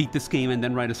 beat this game and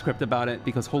then write a script about it,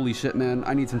 because holy shit, man,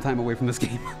 I need some time away from this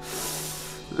game.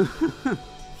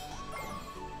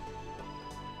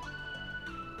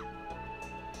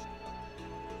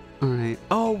 Alright.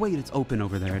 Oh, wait, it's open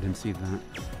over there. I didn't see that.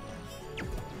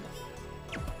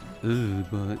 Ooh,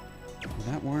 but will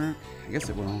that work? I guess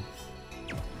it will.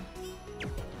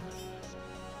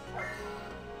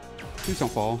 Please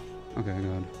don't fall. Okay,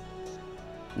 good.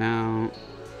 Now...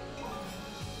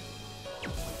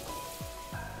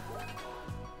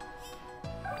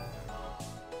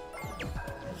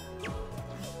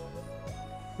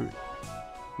 Alright.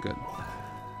 Good.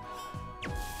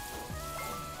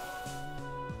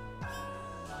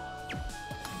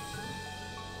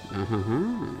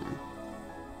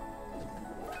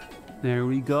 There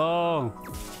we go.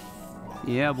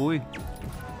 Yeah, boy.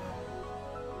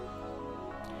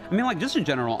 I mean, like, just in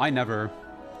general, I never...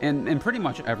 In pretty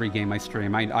much every game I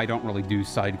stream, I don't really do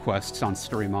side quests on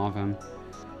stream often.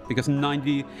 Because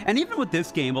 90... And even with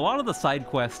this game, a lot of the side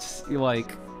quests,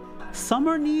 like... Some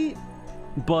are neat,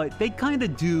 but they kind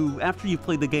of do, after you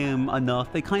play the game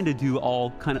enough, they kind of do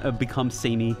all kind of become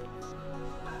samey.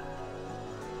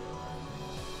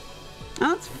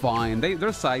 That's fine.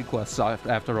 They're side quests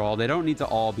after all. They don't need to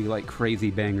all be like crazy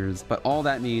bangers, but all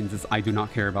that means is I do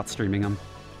not care about streaming them.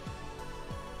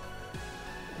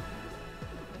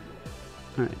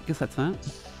 Alright, I guess that's that.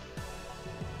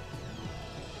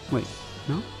 Wait,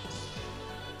 no?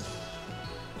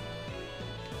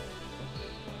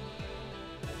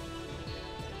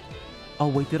 Oh,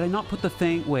 wait, did I not put the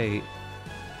thing? Wait.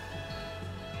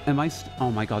 Am I oh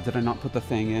my god, did I not put the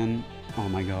thing in? Oh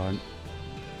my god.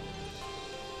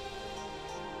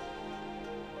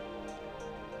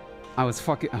 I was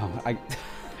fucking... Oh, I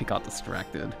got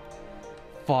distracted.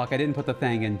 Fuck, I didn't put the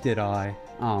thing in, did I?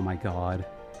 Oh my god.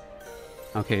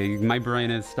 Okay, my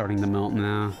brain is starting to melt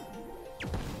now.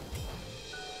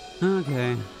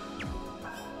 Okay.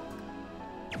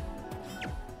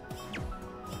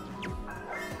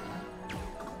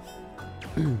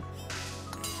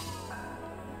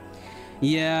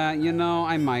 Yeah, you know,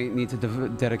 I might need to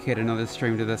dedicate another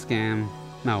stream to this game.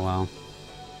 Oh well.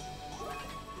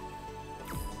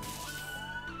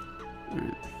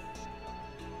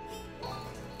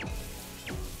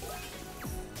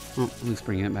 Oh, at least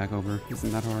bringing it back over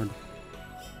isn't that hard.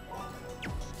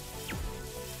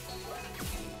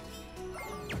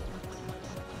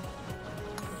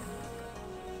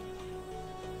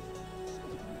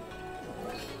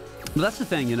 But that's the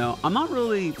thing, you know, I'm not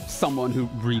really someone who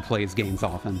replays games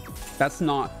often. That's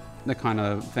not the kind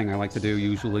of thing I like to do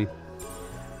usually.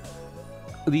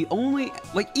 The only,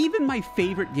 like, even my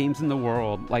favorite games in the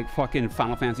world, like fucking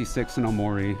Final Fantasy VI and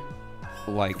Omori,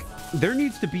 like, there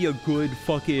needs to be a good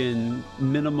fucking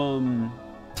minimum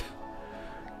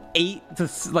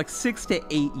 6 to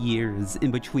 8 years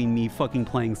in between me fucking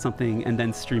playing something and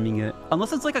then streaming it.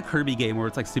 Unless it's like a Kirby game where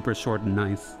it's like super short and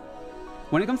nice.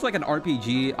 When it comes to like an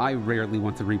RPG, I rarely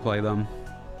want to replay them.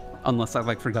 Unless I've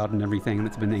like forgotten everything and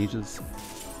it's been ages.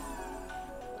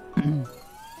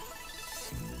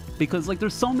 Because like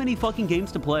there's so many fucking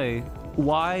games to play.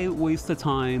 Why waste the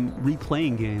time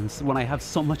replaying games when I have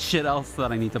so much shit else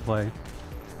that I need to play?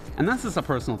 And that's just a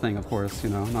personal thing, of course, you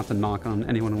know, not to knock on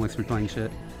anyone who likes replaying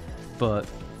shit. But,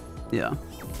 yeah.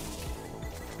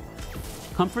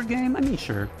 Comfort game? I mean,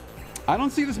 sure. I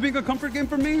don't see this being a comfort game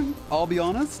for me, I'll be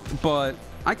honest, but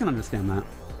I can understand that.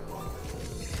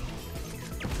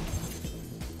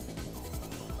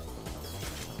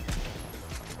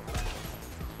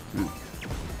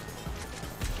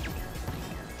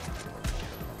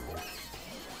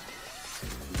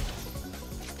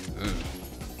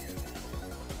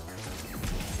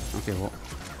 Okay, well,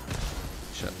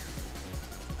 shit.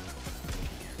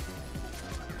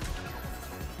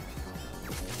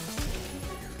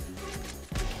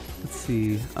 Let's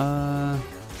see, if I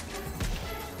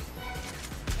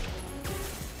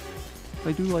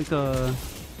do like a...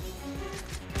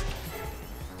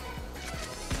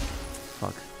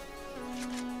 Fuck.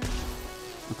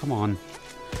 Oh, come on.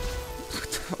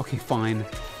 Okay, fine.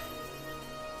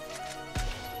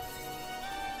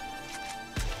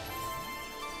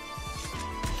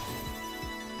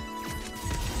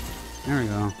 There we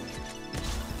go.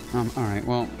 Alright,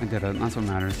 well, I did it. That's what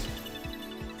matters.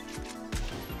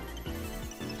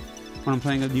 When I'm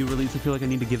playing a new release, I feel like I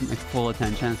need to give it my full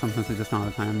attention. Sometimes I just don't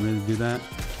have the time really to do that.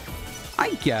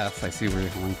 I guess I see where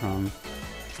you're coming from.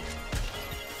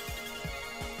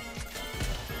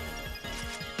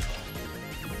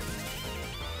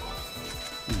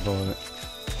 But,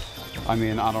 I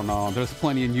mean, I don't know. There's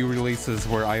plenty of new releases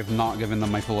where I have not given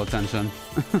them my full attention.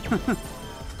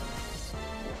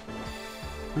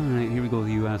 Alright, here we go,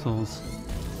 you assholes.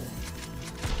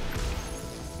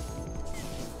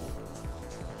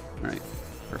 Alright,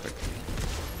 perfect.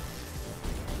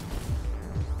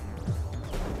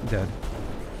 Dead.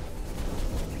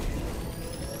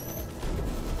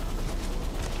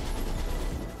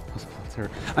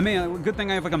 I mean, good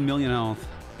thing I have like 1,000,000 health.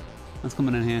 That's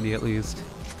coming in handy at least.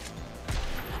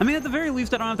 I mean, at the very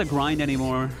least, I don't have to grind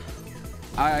anymore.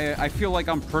 I feel like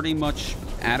I'm pretty much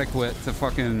adequate to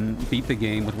fucking beat the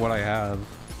game with what I have.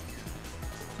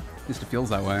 At least it feels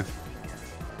that way.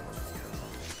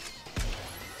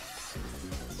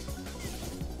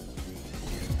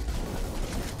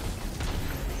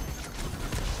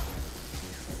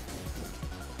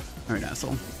 Alright,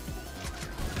 asshole.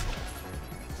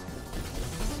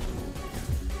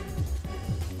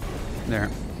 There.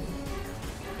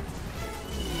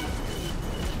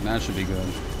 That should be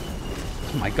good.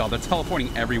 Oh my god, they're teleporting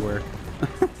everywhere.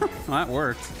 Well, that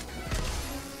worked.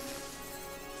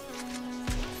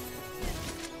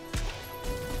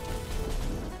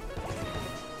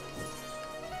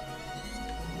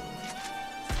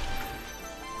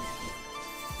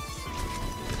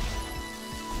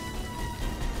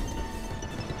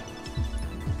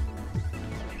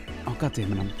 Oh god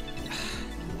damn it,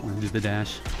 I want to do the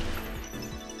dash.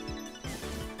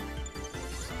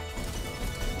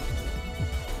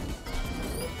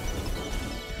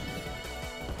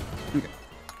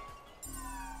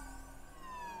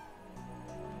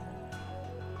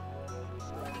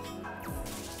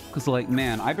 Because, like,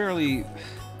 man, I barely...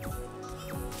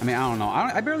 I mean, I don't know.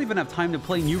 I barely even have time to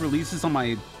play new releases on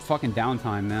my fucking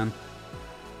downtime, man.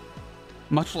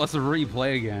 Much less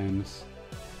replay games.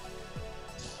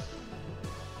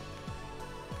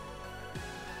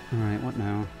 Alright, what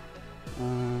now?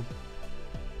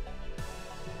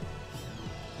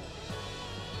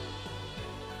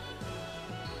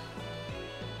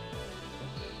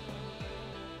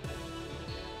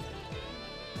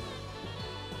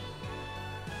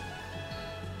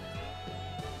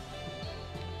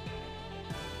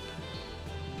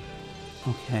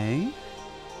 Okay.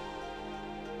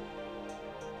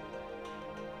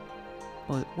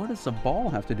 But what does the ball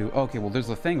have to do? Okay, well, there's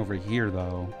a thing over here,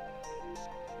 though.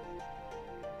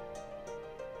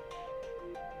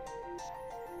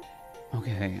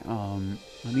 Okay,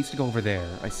 it needs to go over there.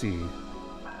 I see.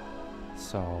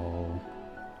 So...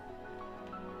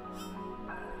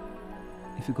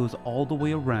 if it goes all the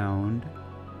way around...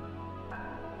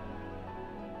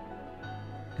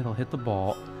 it'll hit the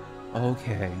ball.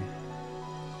 Okay.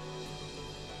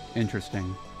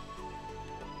 Interesting.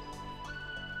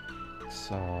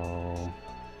 So...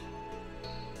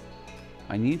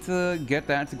 I need to get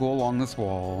that to go along this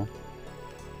wall.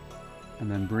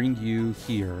 And then bring you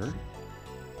here.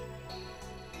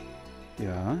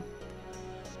 Yeah.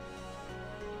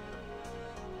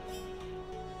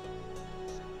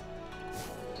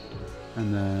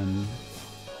 And then...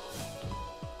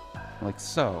 like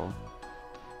so.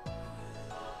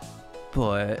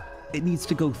 But it needs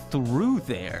to go through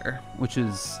there, which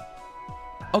is...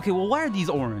 okay, well, why are these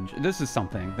orange? This is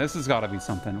something. This has got to be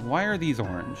something. Why are these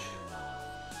orange?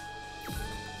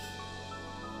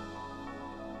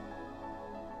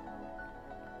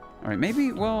 Alright,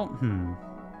 maybe, well,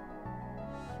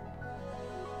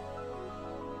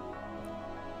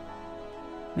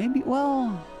 maybe,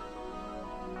 well...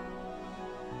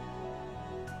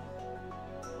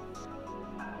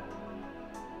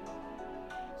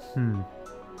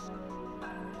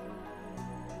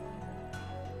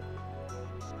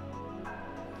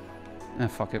 ah,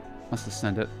 fuck it. Let's just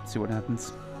send it. See what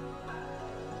happens.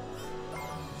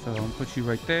 So, I'll put you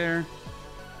right there.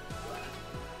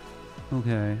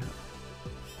 Okay.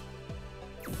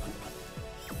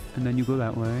 And then you go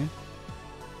that way.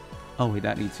 Oh, wait,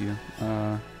 that needs you.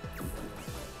 Can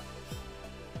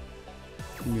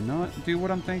you not do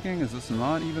what I'm thinking? Is this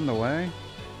not even the way?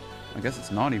 I guess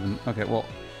it's not even... okay, well...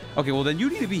 okay, well, then you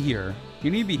need to be here.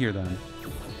 You need to be here, then.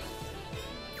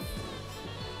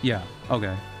 Yeah,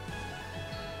 okay.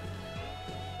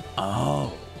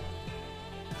 Oh.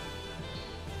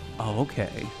 Oh,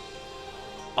 okay.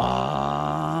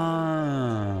 Ah.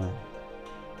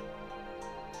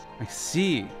 I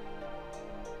see.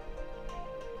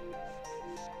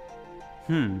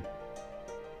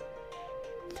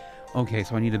 Okay,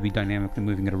 so I need to be dynamically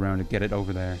moving it around to get it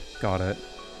over there. Got it.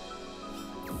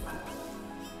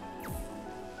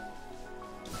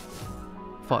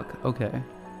 Fuck, okay.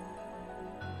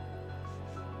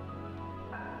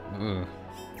 Ugh.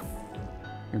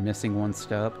 You're missing one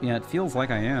step. Yeah, it feels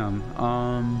like I am.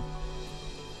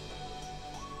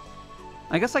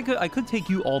 I guess I could take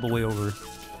you all the way over.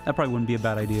 That probably wouldn't be a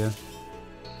bad idea.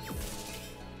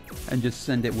 And just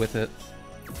send it with it.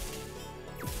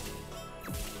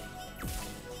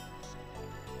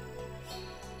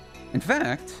 In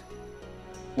fact...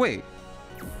 wait.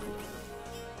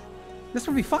 This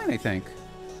would be fine, I think.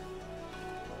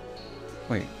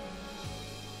 Wait.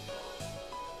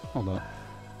 Hold up.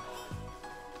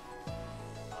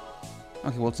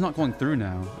 Okay, well, it's not going through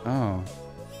now. Oh.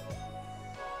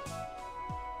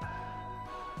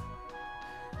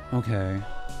 Okay.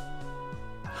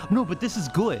 No, but this is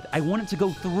good. I want it to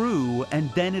go through,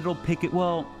 and then it'll pick it...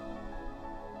 well...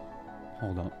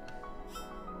 hold up.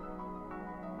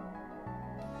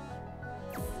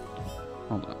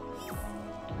 Hold up.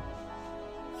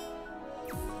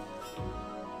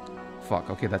 Fuck,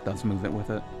 okay, that does move it with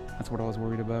it. That's what I was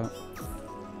worried about.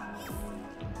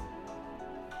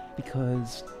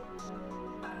 Because...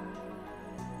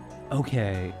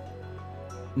 okay.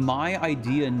 My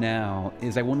idea now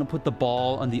is I want to put the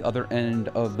ball on the other end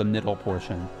of the middle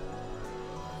portion.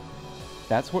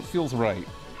 That's what feels right.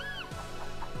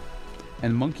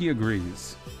 And Monkey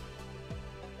agrees.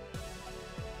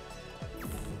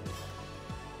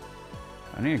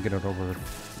 I need to get it over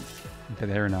to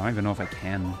there now. I don't even know if I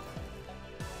can.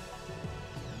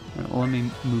 Right, well, let me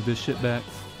move this shit back.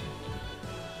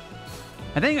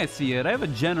 I think I see it. I have a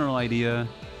general idea.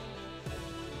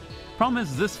 Problem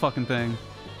is this fucking thing.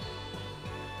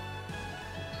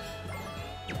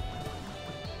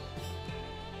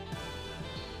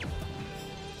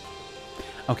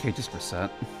 Okay, just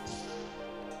reset.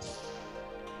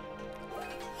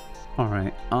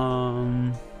 Alright,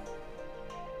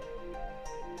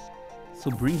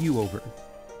 so bring you over.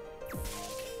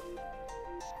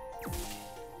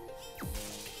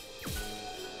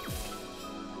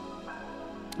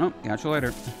 Oh, catch you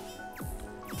later.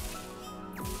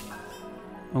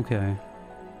 Okay.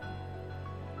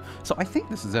 So I think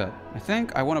this is it. I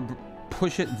think I want to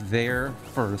push it there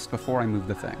first before I move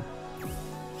the thing.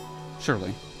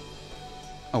 Surely.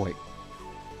 Oh, wait.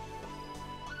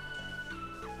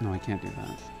 No, I can't do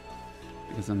that.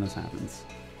 Because then this happens.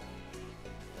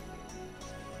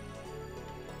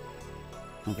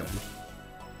 Okay.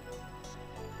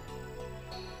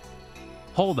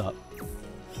 Hold up.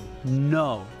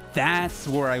 No. That's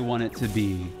where I want it to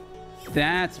be.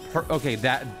 That's okay,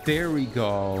 there we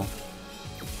go.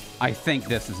 I think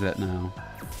this is it now.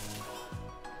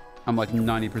 I'm like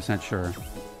 90% sure.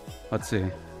 Let's see.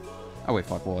 Oh wait,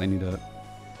 fuck. Well, I need to...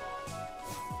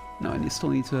 No, I still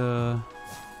need to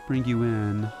bring you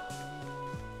in.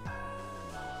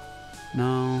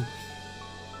 No.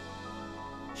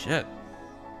 Shit.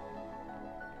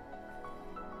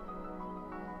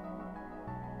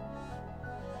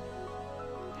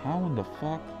 How in the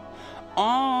fuck?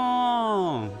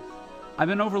 Oh! I've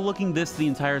been overlooking this the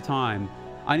entire time.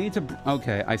 I need to...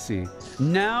 Okay, I see.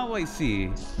 Now I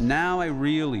see. Now I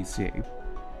really see.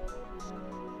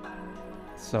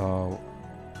 So...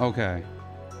 Okay.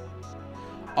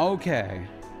 Okay.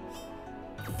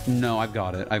 No, I've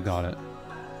got it. I've got it.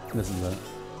 This is it.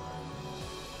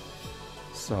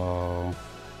 So...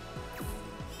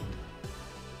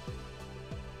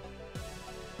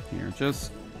 Here,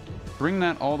 just bring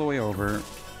that all the way over.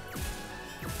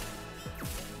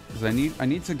 Because I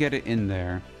need to get it in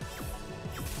there.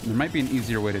 There might be an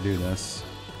easier way to do this,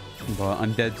 but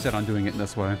I'm dead set on doing it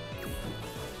this way.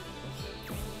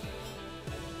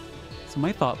 So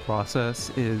my thought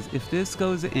process is, if this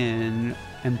goes in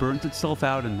and burns itself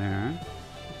out in there,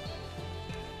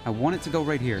 I want it to go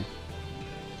right here.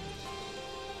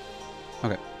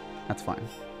 Okay, that's fine.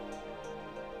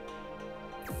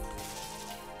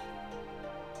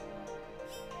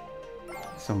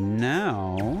 So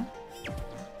now...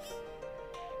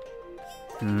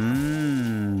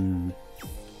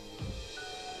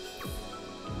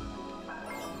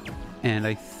 And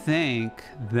I think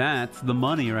that's the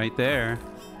money right there.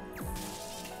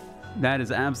 That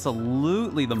is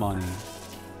absolutely the money.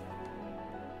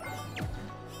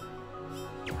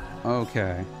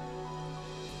 Okay.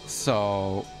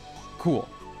 So, cool.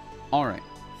 All right.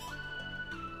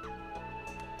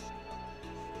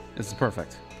 This is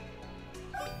perfect.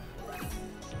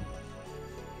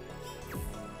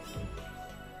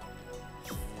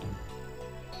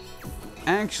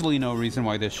 Actually, no reason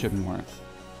why this shouldn't work.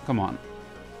 Come on.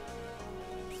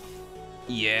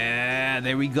 Yeah,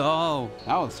 there we go.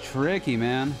 That was tricky,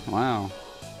 man. Wow.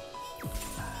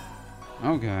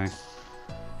 Okay.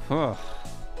 Ugh.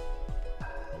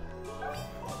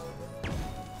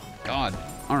 God.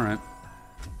 All right.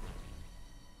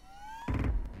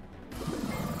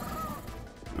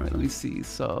 All right, let me see.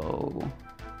 So...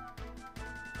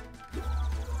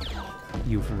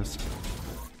 You first.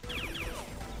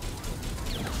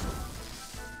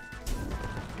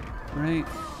 Right.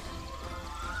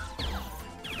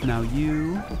 Now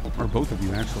you, or both of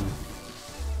you actually.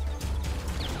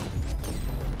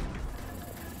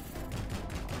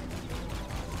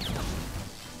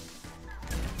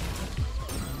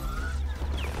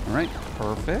 All right,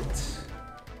 perfect.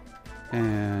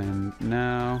 And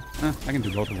now, I can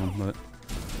do both of them, but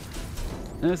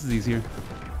this is easier.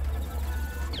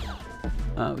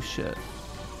 Oh shit.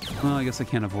 Well, I guess I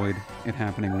can't avoid it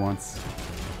happening once.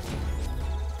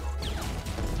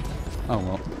 Oh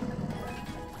well.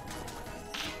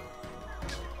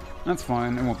 That's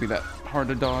fine. It won't be that hard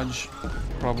to dodge,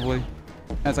 probably,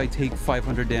 as I take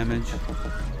 500 damage.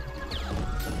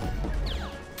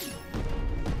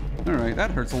 Alright,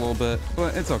 that hurts a little bit,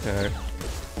 but it's okay.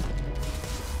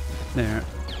 There.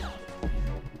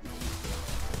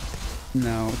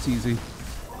 No, it's easy.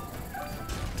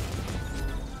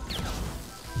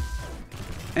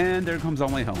 And there comes all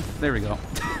my health. There we go.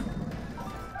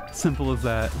 Simple as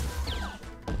that.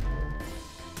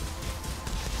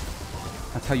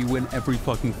 That's how you win every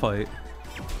fucking fight.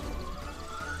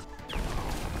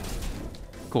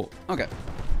 Cool. Okay.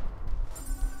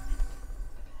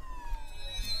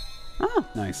 Ah,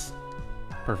 nice.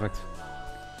 Perfect.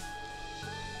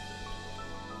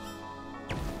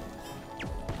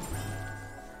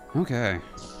 Okay.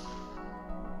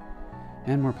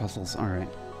 And more puzzles. All right.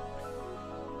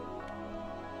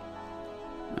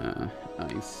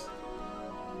 Nice.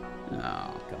 Oh,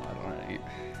 God. All right.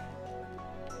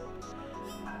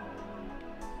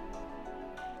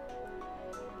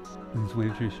 These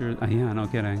wave tree sure. Yeah, no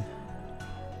kidding.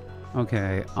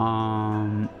 Okay,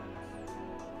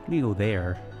 let me go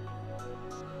there.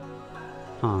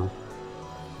 Huh.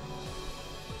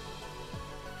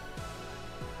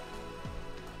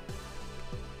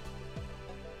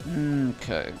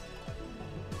 Okay.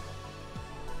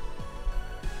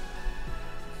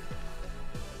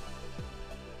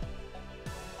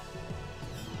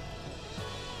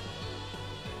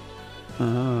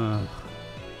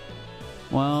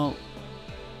 Well.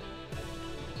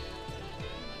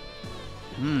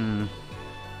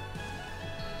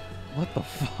 What the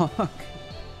fuck?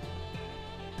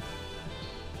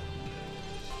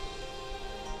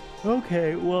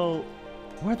 Okay, well,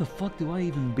 where the fuck do I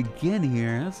even begin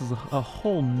here? This is a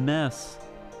whole mess.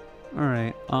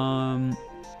 Alright, well,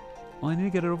 I need to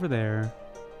get it over there.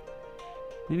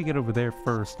 I need to get over there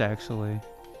first, actually.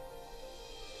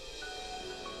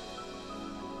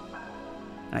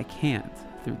 And I can't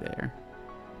through there.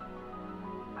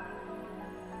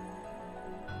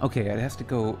 Okay, it has to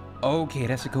go... Okay, it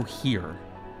has to go here.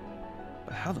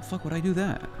 But how the fuck would I do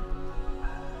that?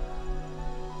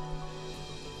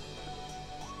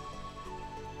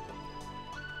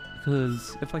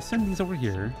 Because if I send these over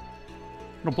here,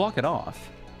 it'll block it off.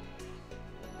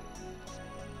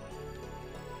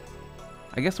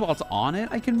 I guess while it's on it,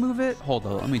 I can move it? Hold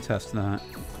on, let me test that.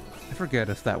 I forget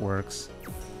if that works.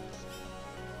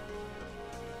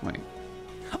 Wait.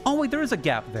 Oh, wait, there is a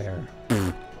gap there.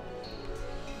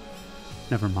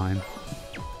 Never mind.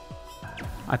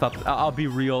 I thought, I'll be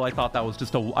real, I thought that was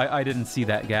just a... I didn't see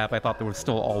that gap. I thought there was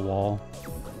still all wall.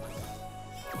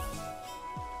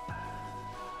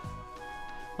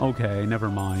 Okay, never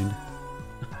mind.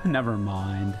 Never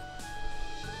mind.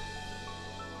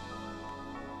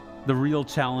 The real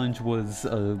challenge was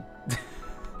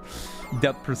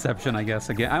depth perception, I guess,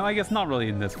 again. I guess not really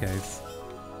in this case.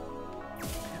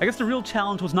 I guess the real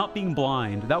challenge was not being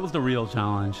blind. That was the real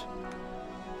challenge.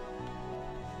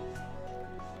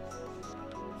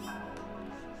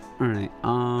 Alright,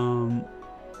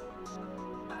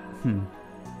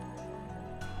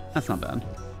 That's not bad.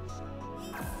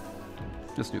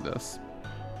 Just do this.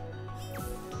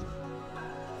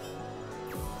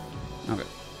 Okay.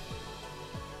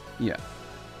 Yeah.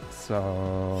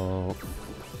 So...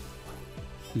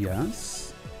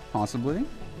 Yes. Possibly.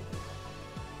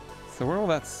 So where will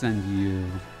that send you?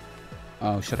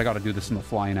 Oh shit, I gotta do this on the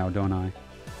fly now, don't I?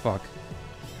 Fuck.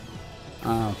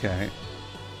 Okay.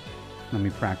 Let me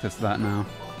practice that now.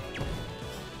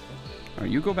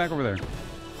 Alright, you go back over there.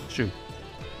 Shoot.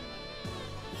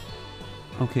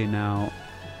 Okay, now...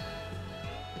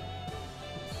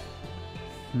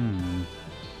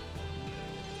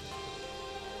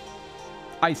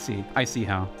 I see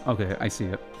how. Okay, I see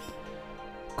it.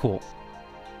 Cool.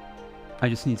 I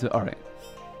just need to... Alright.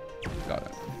 Got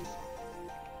it.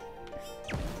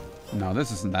 No,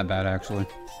 this isn't that bad, actually.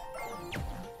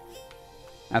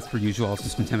 As per usual, I was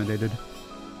just intimidated.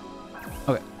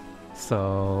 Okay.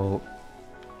 So...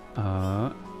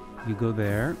 you go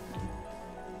there.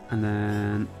 And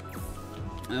then...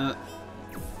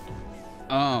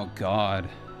 oh, God.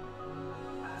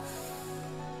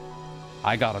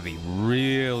 I gotta be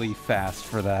really fast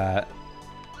for that.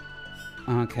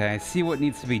 Okay, I see what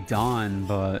needs to be done,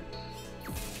 but...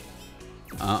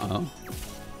 Uh-oh.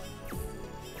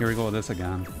 Here we go with this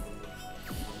again.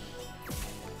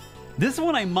 This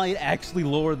one I might actually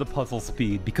lower the puzzle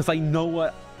speed, because I know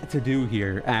what to do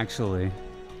here, actually.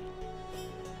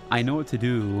 I know what to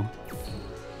do.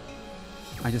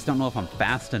 I just don't know if I'm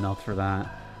fast enough for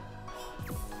that.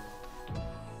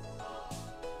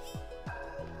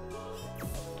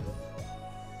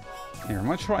 Here, I'm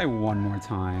gonna try one more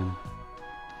time.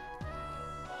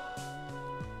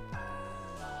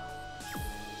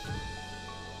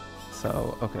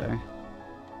 So, okay.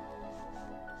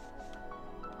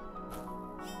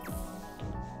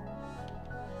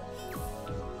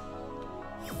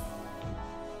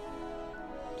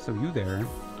 So you there,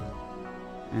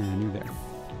 and you there.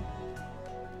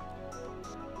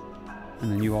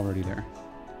 And then you already there.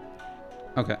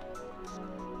 Okay.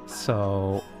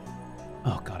 So...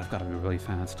 Oh god, I've got to be really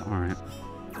fast. Alright.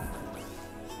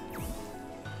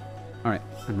 Alright,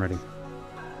 I'm ready.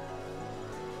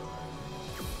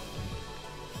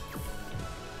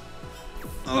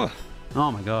 Ugh!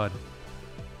 Oh my god.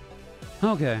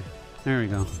 Okay, there we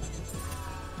go.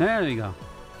 There we go.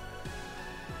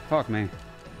 Fuck me.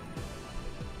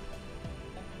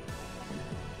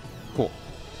 Cool.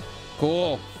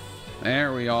 Cool.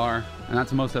 There we are. And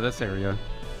that's most of this area.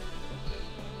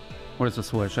 What is the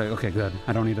switch? Okay, good.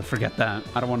 I don't need to forget that.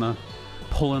 I don't want to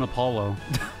pull in Apollo.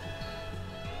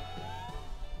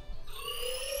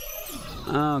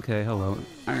 Okay, hello.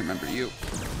 I remember you.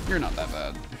 You're not that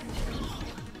bad.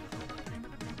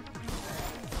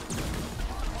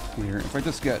 Here, if I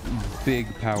just get big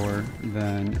power,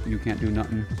 then you can't do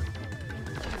nothing.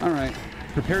 Alright.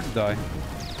 Prepare to die.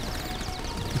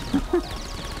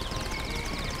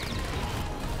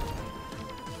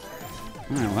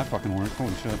 Oh, that fucking worked.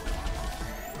 Holy shit.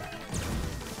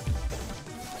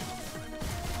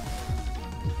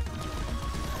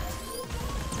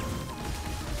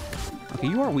 Okay,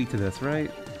 you are weak to this,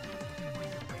 right?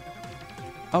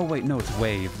 Oh, wait, no, it's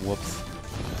wave. Whoops.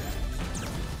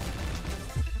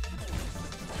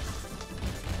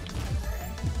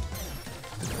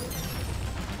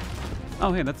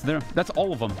 Oh, hey, that's there. That's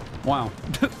all of them. Wow.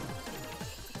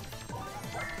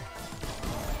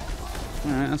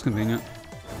 Alright, that's convenient.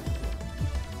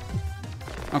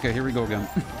 Okay, here we go again.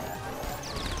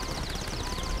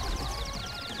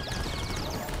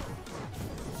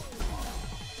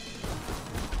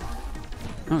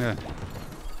 Okay.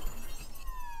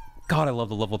 God, I love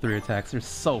the level 3 attacks. They're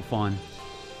so fun.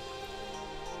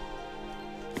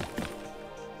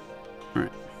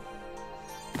 Alright.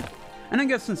 And I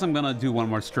guess since I'm gonna do one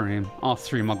more stream, I'll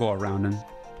go around and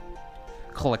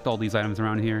collect all these items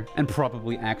around here. And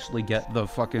probably actually get the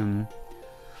fucking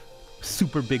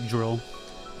super big drill.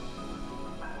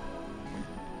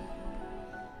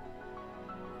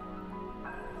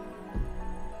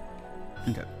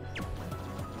 Okay.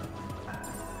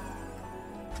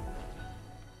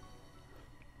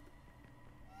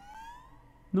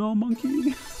 No,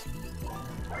 monkey.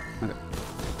 Okay.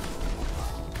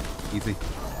 Easy.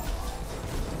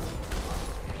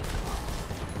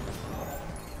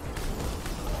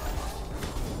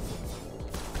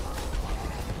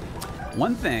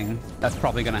 One thing that's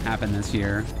probably going to happen this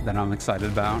year that I'm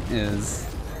excited about is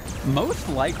most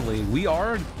likely we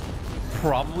are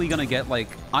probably going to get like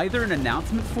either an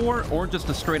announcement for or just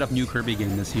a straight up new Kirby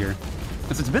game this year.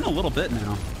 Because it's been a little bit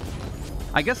now.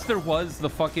 I guess there was the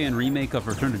fucking remake of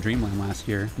Return to Dreamland last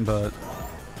year, but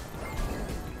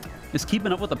it's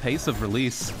keeping up with the pace of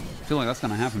release. I feel like that's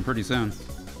going to happen pretty soon.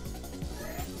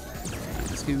 Right,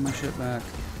 just give me my shit back.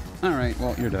 Alright,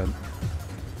 well, you're dead.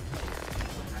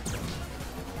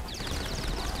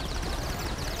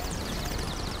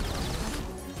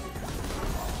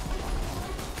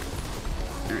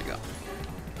 There we go.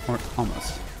 Or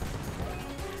almost.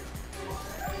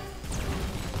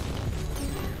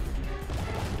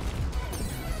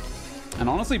 And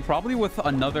honestly, probably with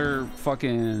another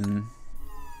fucking...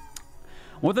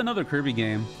 with another Kirby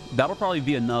game, that'll probably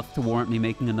be enough to warrant me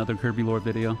making another Kirby lore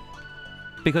video.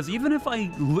 Because even if I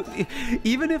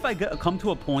come to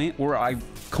a point where I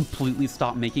completely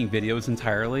stop making videos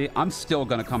entirely, I'm still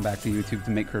gonna come back to YouTube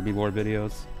to make Kirby lore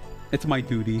videos. It's my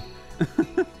duty.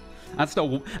 That's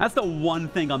the one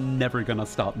thing I'm never gonna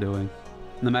stop doing,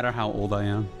 no matter how old I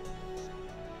am.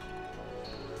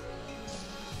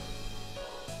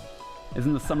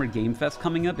 Isn't the Summer Game Fest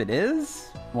coming up? It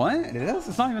is? What? It is?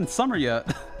 It's not even summer yet.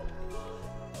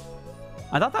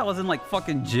 I thought that was in like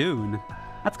fucking June.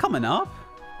 That's coming up?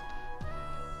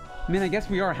 I mean, I guess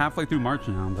we are halfway through March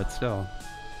now, but still.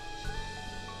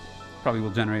 Probably will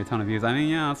generate a ton of views. I mean,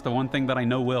 yeah, that's the one thing that I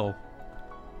know will.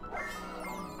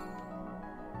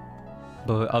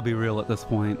 But I'll be real at this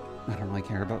point. I don't really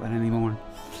care about that anymore.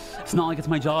 It's not like it's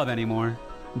my job anymore.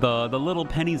 The little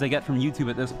pennies I get from YouTube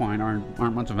at this point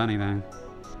aren't much of anything.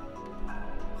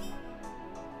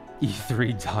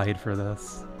 E3 died for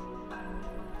this.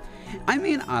 I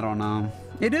mean, I don't know.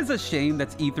 It is a shame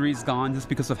that E3's gone just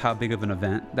because of how big of an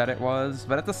event that it was,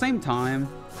 but at the same time,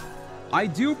 I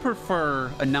do prefer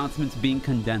announcements being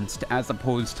condensed as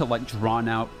opposed to like drawn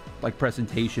out like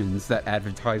presentations that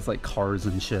advertise like cars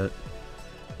and shit.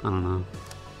 I don't know.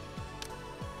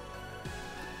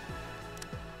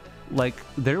 Like,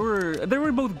 there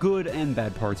were both good and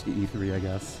bad parts to E3, I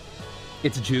guess.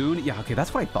 It's June? Yeah, okay,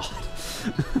 that's what I thought.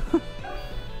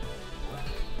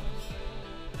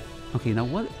 Okay, now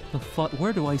what the fuck?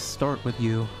 Where do I start with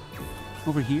you?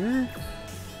 Over here?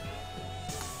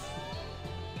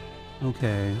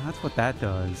 Okay, that's what that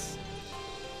does.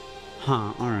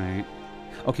 Huh, alright.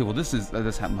 Okay, well this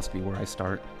must be where I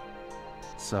start.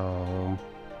 So...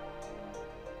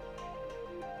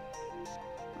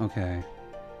 okay.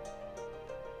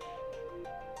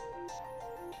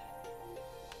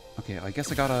 Okay, I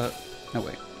guess I gotta... no,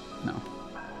 wait. No.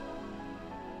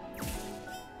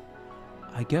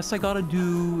 I guess I gotta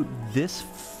do this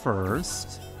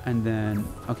first, and then...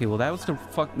 okay, well that was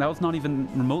not even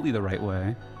remotely the right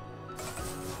way.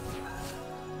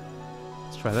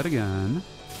 Let's try that again.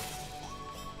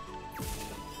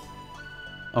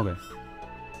 Okay.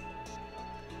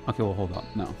 Okay, well hold on.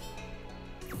 No.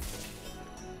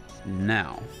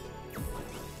 Now.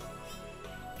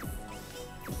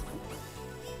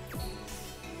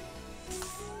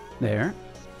 There.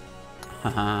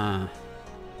 Haha.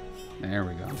 There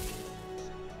we go.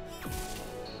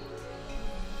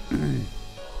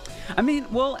 I mean,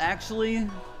 well, actually,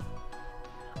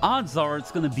 odds are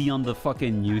it's gonna be on the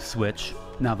fucking new Switch,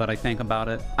 now that I think about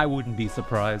it. I wouldn't be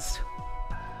surprised.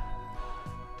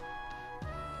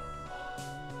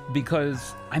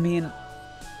 Because, I mean,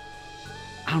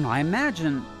 I don't know, I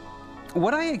imagine,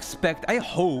 what I expect, I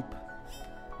hope,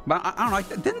 but I don't know,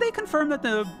 didn't they confirm that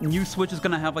the new Switch is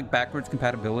gonna have like backwards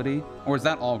compatibility? Or is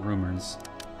that all rumors?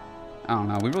 I don't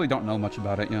know, we really don't know much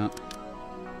about it yet.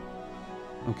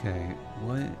 Okay,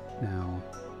 what now?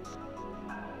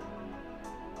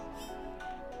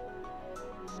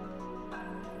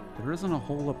 There isn't a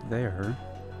hole up there.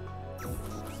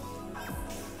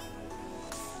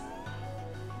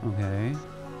 Okay.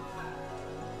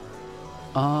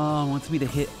 Wants me to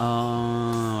hit...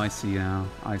 Oh, I see now.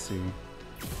 I see.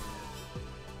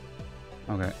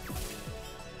 Okay.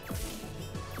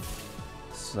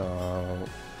 So...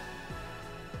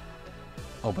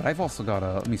 Oh, but I've also got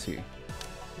a... Let me see.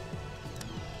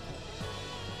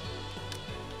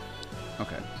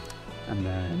 Okay. And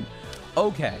then...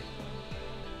 Okay.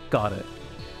 Got it.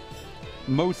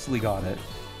 Mostly got it.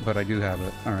 But I do have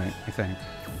it. Alright, I think.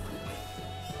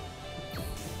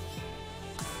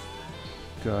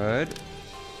 Good.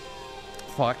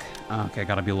 Fuck. Okay,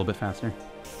 gotta be a little bit faster.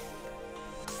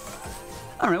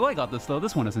 Alright, well I got this though.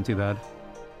 This one isn't too bad.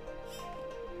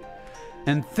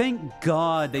 And thank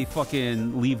God they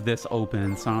fucking leave this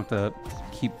open so I don't have to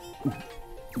keep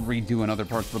redoing other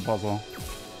parts of the puzzle.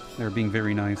 They're being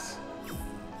very nice.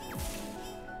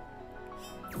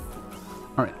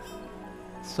 Alright.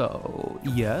 So,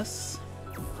 yes.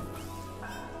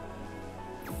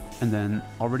 And then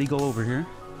already go over here.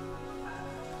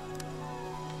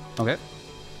 Okay.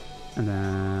 And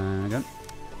then again.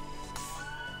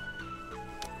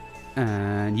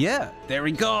 And yeah, there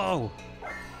we go.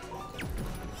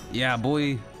 Yeah,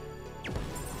 boy.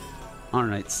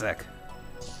 Alright, sick.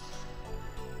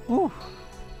 Woo.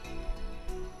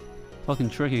 Fucking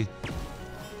tricky.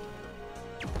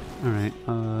 Alright,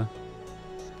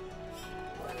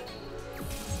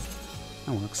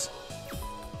 that works.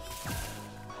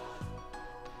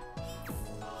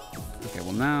 Okay,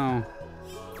 well now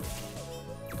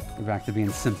we're back to being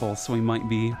simple, so we might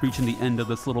be reaching the end of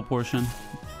this little portion.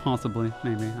 Possibly,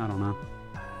 maybe, I don't know.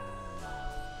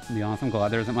 To be honest, I'm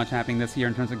glad there isn't much happening this year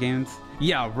in terms of games.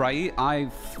 Yeah, right?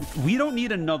 We don't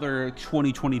need another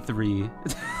 2023.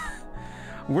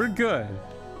 We're good.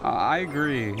 I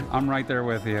agree. I'm right there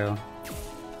with you.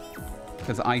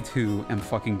 Because I too am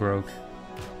fucking broke.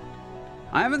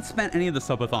 I haven't spent any of the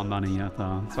subathon money yet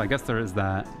though, so I guess there is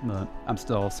that, but I'm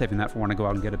still saving that for when I go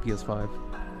out and get a PS5.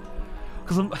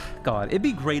 Because, God, it'd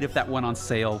be great if that went on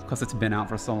sale because it's been out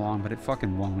for so long, but it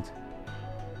fucking won't.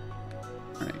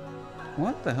 Alright.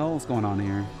 What the hell is going on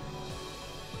here?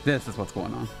 This is what's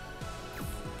going on.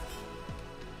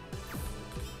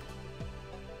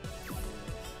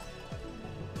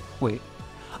 Wait.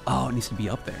 Oh, it needs to be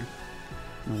up there.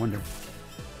 No wonder.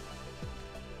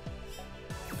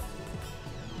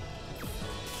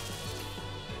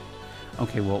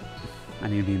 Okay, well, I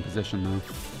need to be in position though.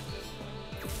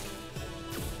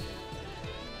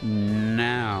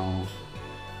 Now,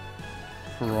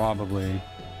 probably.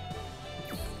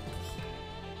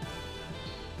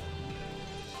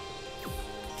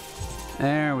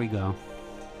 There we go.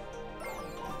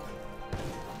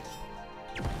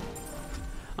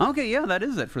 Okay, yeah, that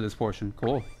is it for this portion.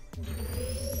 Cool.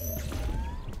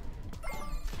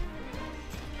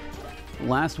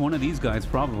 Last one of these guys,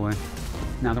 probably.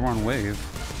 Now that we're on wave.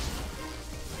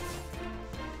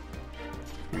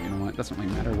 You know what? It doesn't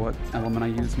really matter what element I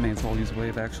use. May as well use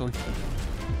wave, actually.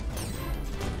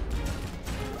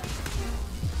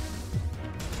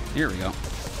 Here we go.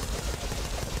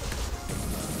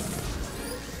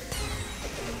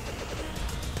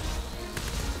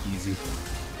 Easy.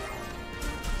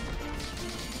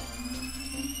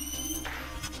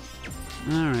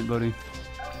 Alright, buddy.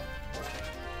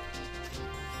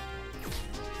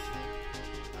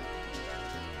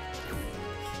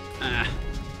 Ah.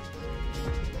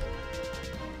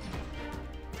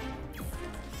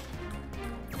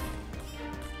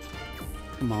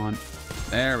 Come on.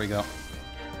 There we go.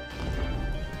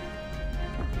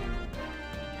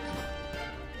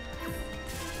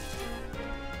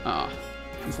 Ah,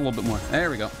 just a little bit more.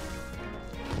 There we go.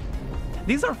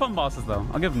 These are fun bosses, though.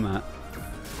 I'll give them that.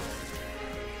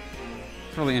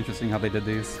 It's really interesting how they did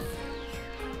these.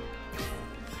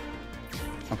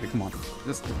 Okay, come on.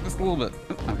 Just a little bit.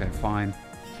 Okay, fine.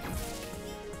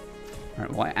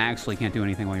 Alright, well, I actually can't do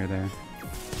anything while you're there.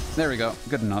 There we go.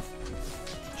 Good enough.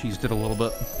 Cheesed it a little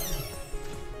bit.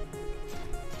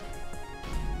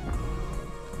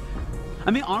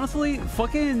 I mean, honestly,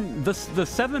 fucking the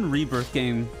 7 Rebirth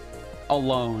game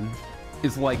alone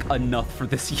is, like, enough for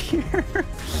this year.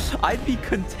 I'd be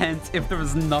content if there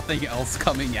was nothing else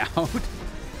coming out.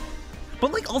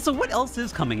 But, like, also, what else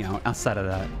is coming out outside of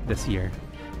that this year?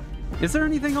 Is there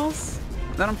anything else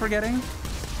that I'm forgetting?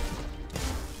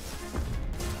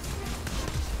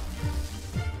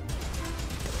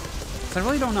 I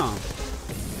really don't know.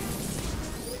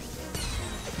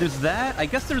 There's that. I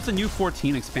guess there's a new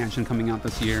 14 expansion coming out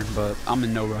this year, but I'm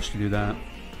in no rush to do that.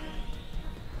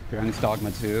 Dragon's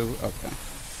Dogma 2. Okay.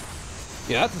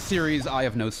 Yeah, that's a series I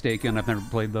have no stake in. I've never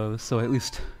played those, so at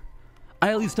least I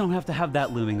at least don't have to have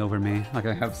that looming over me, like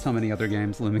I have so many other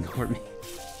games looming over me.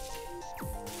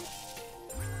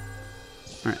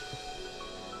 Alright.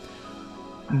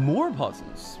 More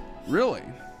puzzles. Really?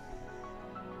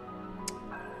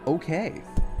 Okay.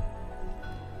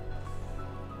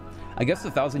 I guess the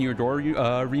 1,000 Year Door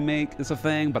remake is a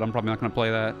thing, but I'm probably not going to play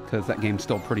that because that game's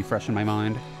still pretty fresh in my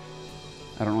mind.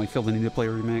 I don't really feel the need to play a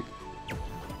remake.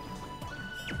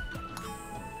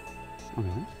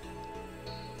 Okay.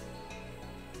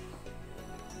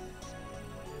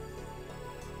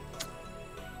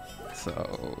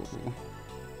 So,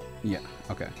 yeah,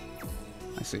 okay.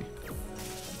 I see.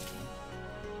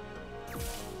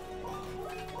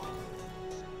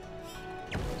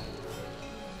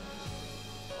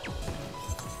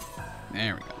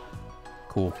 There we go.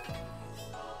 Cool.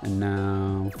 And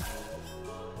now...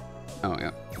 Oh,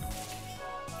 yeah.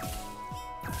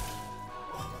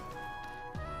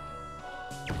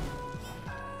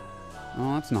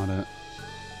 Oh, that's not it.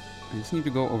 I just need to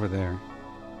go over there.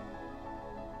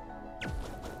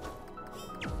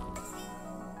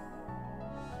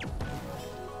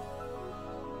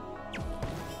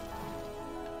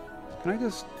 Can I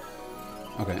just...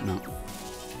 Okay, no.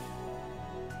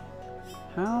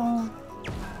 How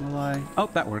will I... Oh,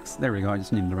 that works. There we go. I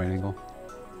just needed the right angle.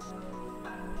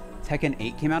 Tekken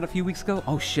 8 came out a few weeks ago?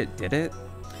 Oh shit, did it?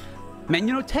 Man,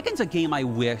 you know, Tekken's a game I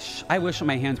wish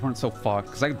my hands weren't so fucked,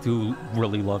 because I do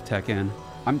really love Tekken.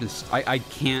 I'm just... I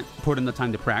can't put in the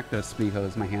time to practice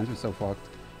because my hands are so fucked.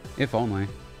 If only.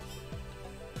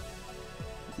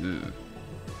 Ugh.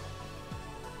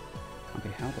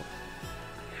 Okay, how the...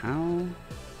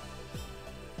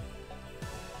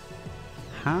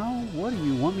 How? What do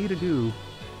you want me to do?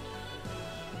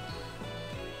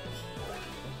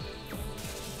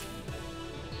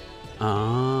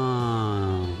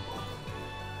 Oh.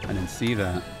 I didn't see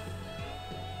that.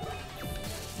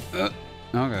 Okay.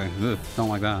 Ugh. Don't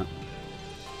like that.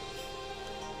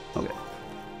 Okay.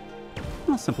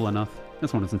 Well, simple enough.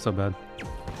 This one isn't so bad.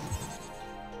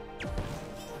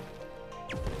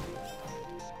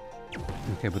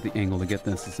 Okay, but the angle to get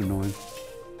this is annoying.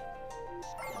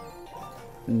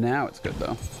 Now it's good,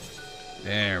 though.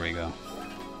 There we go.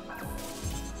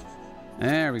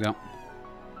 There we go.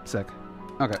 Sick.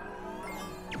 Okay.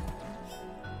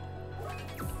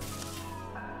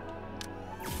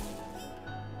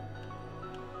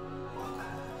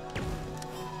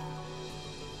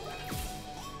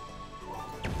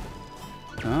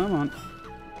 Come on.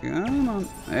 Come on.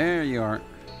 There you are.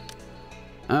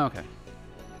 Okay.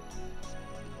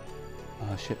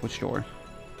 Oh, shit. Which door?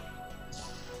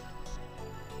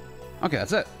 Okay,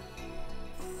 that's it.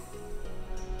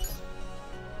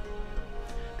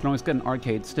 Can always get an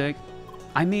arcade stick.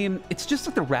 I mean, it's just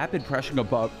like the rapid pressing of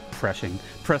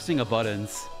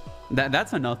buttons.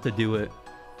 That's enough to do it.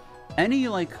 Any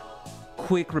like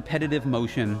quick repetitive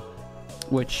motion,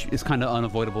 which is kind of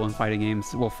unavoidable in fighting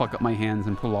games, will fuck up my hands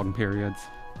in prolonged periods.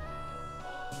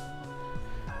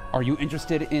 Are you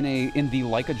interested in the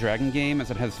Like a Dragon game as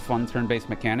it has fun turn-based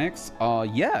mechanics?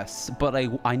 Yes, but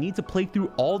I need to play through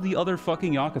all the other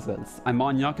fucking Yakuzas. I'm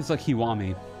on Yakuza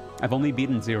Kiwami. I've only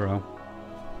beaten 0.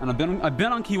 And I've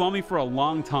been on Kiwami for a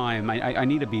long time. I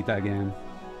need to beat that game.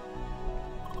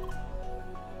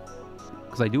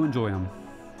 Because I do enjoy them.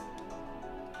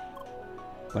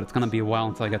 But it's gonna be a while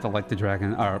until I get to Like the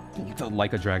Dragon, or to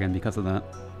Like a Dragon because of that.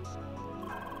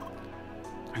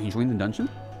 Are you enjoying the dungeon?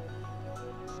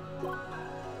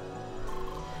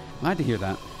 Glad to hear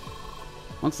that.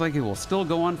 Looks like it will still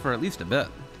go on for at least a bit.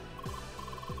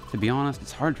 To be honest,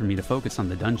 it's hard for me to focus on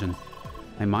the dungeon.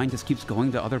 My mind just keeps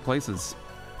going to other places.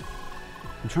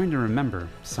 I'm trying to remember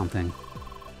something.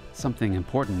 Something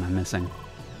important I'm missing.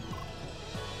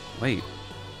 Wait.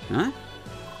 Huh?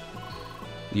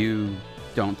 You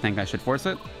don't think I should force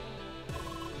it?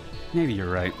 Maybe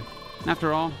you're right.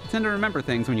 After all, I tend to remember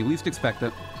things when you least expect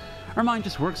it. Our mind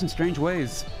just works in strange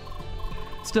ways.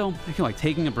 Still, I feel like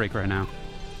taking a break right now.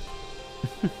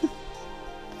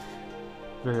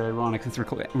 Very ironic since we're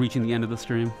reaching the end of the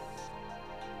stream.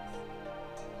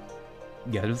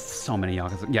 Yeah, there's so many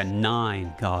Yakuza. Yeah,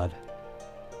 9, God.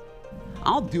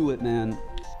 I'll do it, man.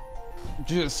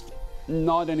 Just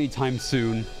not anytime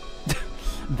soon.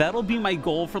 That'll be my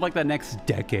goal for like the next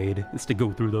decade, is to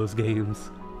go through those games.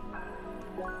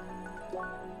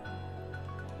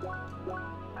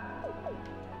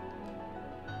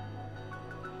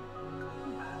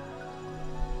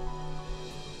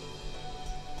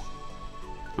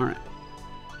 Alright.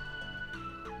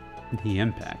 The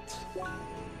impact.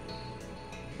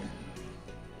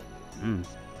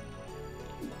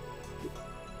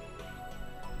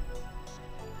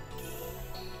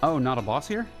 Oh, not a boss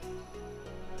here?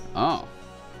 Oh.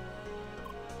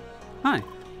 Hi.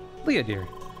 Leah, dear.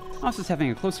 I was just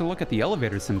having a closer look at the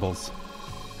elevator symbols.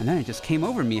 And then it just came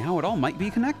over me how it all might be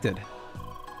connected.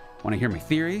 Want to hear my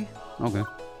theory? Okay.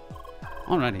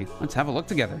 Alrighty, let's have a look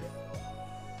together.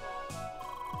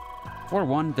 For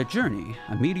 1, the journey.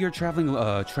 A meteor traveling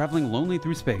lonely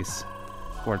through space.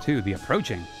 For 2, the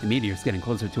approaching. The meteor's getting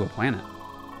closer to a planet.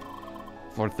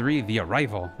 For 3, the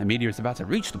arrival. The meteor's about to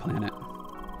reach the planet.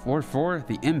 For 4,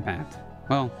 the impact.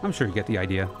 Well, I'm sure you get the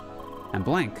idea. And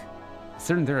blank.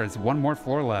 Certain there is one more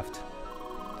floor left.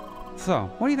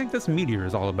 So, what do you think this meteor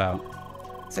is all about?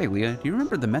 Say, Leah, do you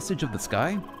remember the message of the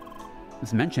sky? It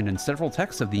was mentioned in several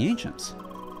texts of the ancients.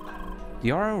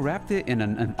 Diaro wrapped it in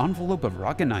an envelope of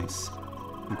rock and ice.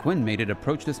 And Quinn made it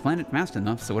approach this planet fast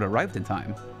enough so it arrived in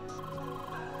time.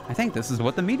 I think this is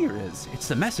what the meteor is. It's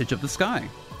the message of the sky.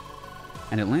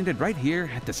 And it landed right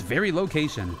here at this very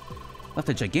location. Left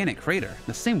a gigantic crater,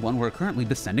 the same one we're currently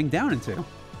descending down into.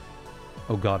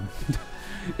 Oh god.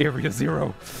 Area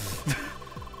 0.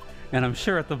 And I'm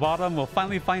sure at the bottom we'll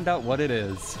finally find out what it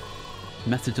is.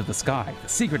 Message of the sky, the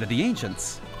secret of the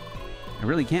ancients. I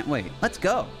really can't wait. Let's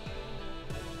go.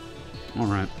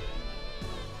 Alright.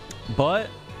 But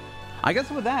I guess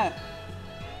with that,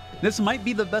 this might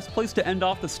be the best place to end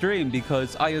off the stream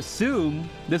because I assume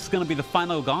this is going to be the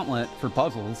final gauntlet for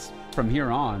puzzles from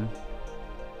here on.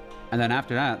 And then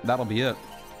after that, that'll be it.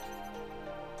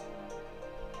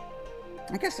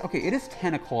 I guess, okay, it is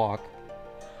 10 o'clock.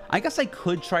 I guess I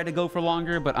could try to go for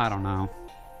longer, but I don't know.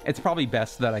 It's probably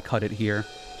best that I cut it here,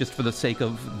 just for the sake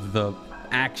of the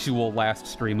actual last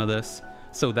stream of this,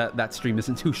 so that that stream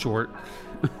isn't too short.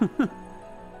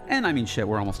 And I mean, shit,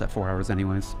 we're almost at 4 hours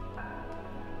anyways.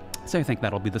 So I think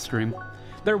that'll be the stream.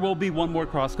 There will be one more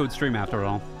Crosscode stream after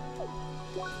all.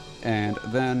 And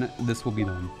then this will be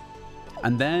done.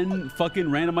 And then fucking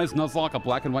randomized Nuzlocke, a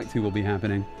Black and White 2 will be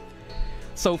happening.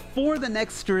 So for the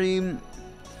next stream,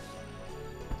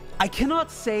 I cannot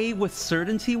say with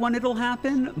certainty when it'll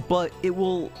happen, but it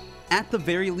will at the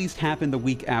very least happen the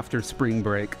week after spring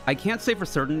break. I can't say for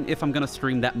certain if I'm gonna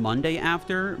stream that Monday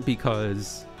after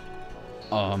because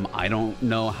I don't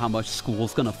know how much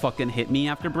school's gonna fucking hit me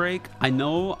after break. I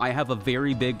know I have a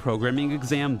very big programming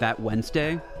exam that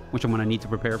Wednesday, which I'm gonna need to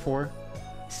prepare for.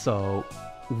 So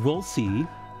we'll see.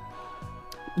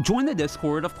 Join the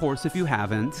Discord, of course, if you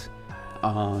haven't.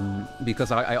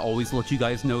 Because I always let you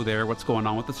guys know there what's going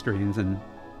on with the streams and,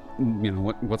 you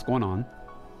know, what's going on.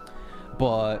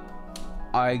 But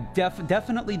I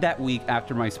definitely that week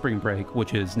after my spring break,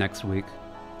 which is next week,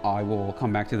 I will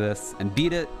come back to this and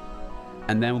beat it,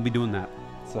 and then we'll be doing that.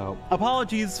 So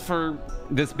apologies for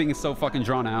this being so fucking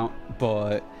drawn out,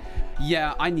 but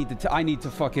yeah, I need to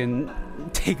fucking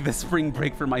take the spring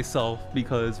break for myself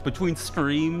because between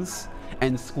streams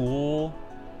and school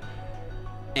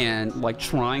and like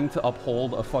trying to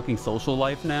uphold a fucking social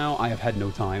life now, I have had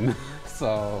no time.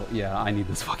 So yeah, I need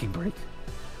this fucking break.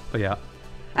 But yeah,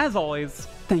 as always,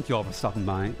 thank you all for stopping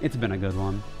by. It's been a good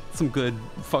one. Some good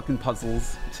fucking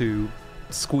puzzles to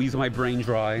squeeze my brain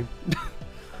dry.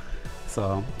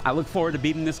 So I look forward to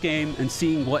beating this game and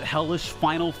seeing what hellish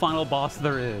final boss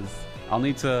there is. I'll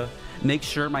need to make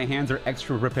sure my hands are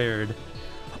extra prepared.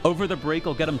 Over the break,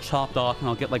 I'll get them chopped off and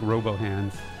I'll get like robo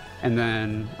hands. And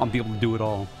then I'll be able to do it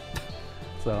all.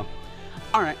 So,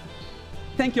 alright.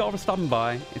 Thank you all for stopping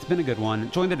by. It's been a good one.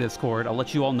 Join the Discord. I'll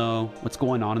let you all know what's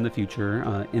going on in the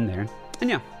future in there. And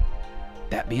yeah,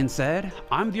 that being said,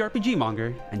 I'm the RPG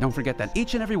Monger. And don't forget that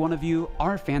each and every one of you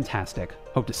are fantastic.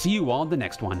 Hope to see you all in the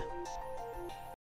next one.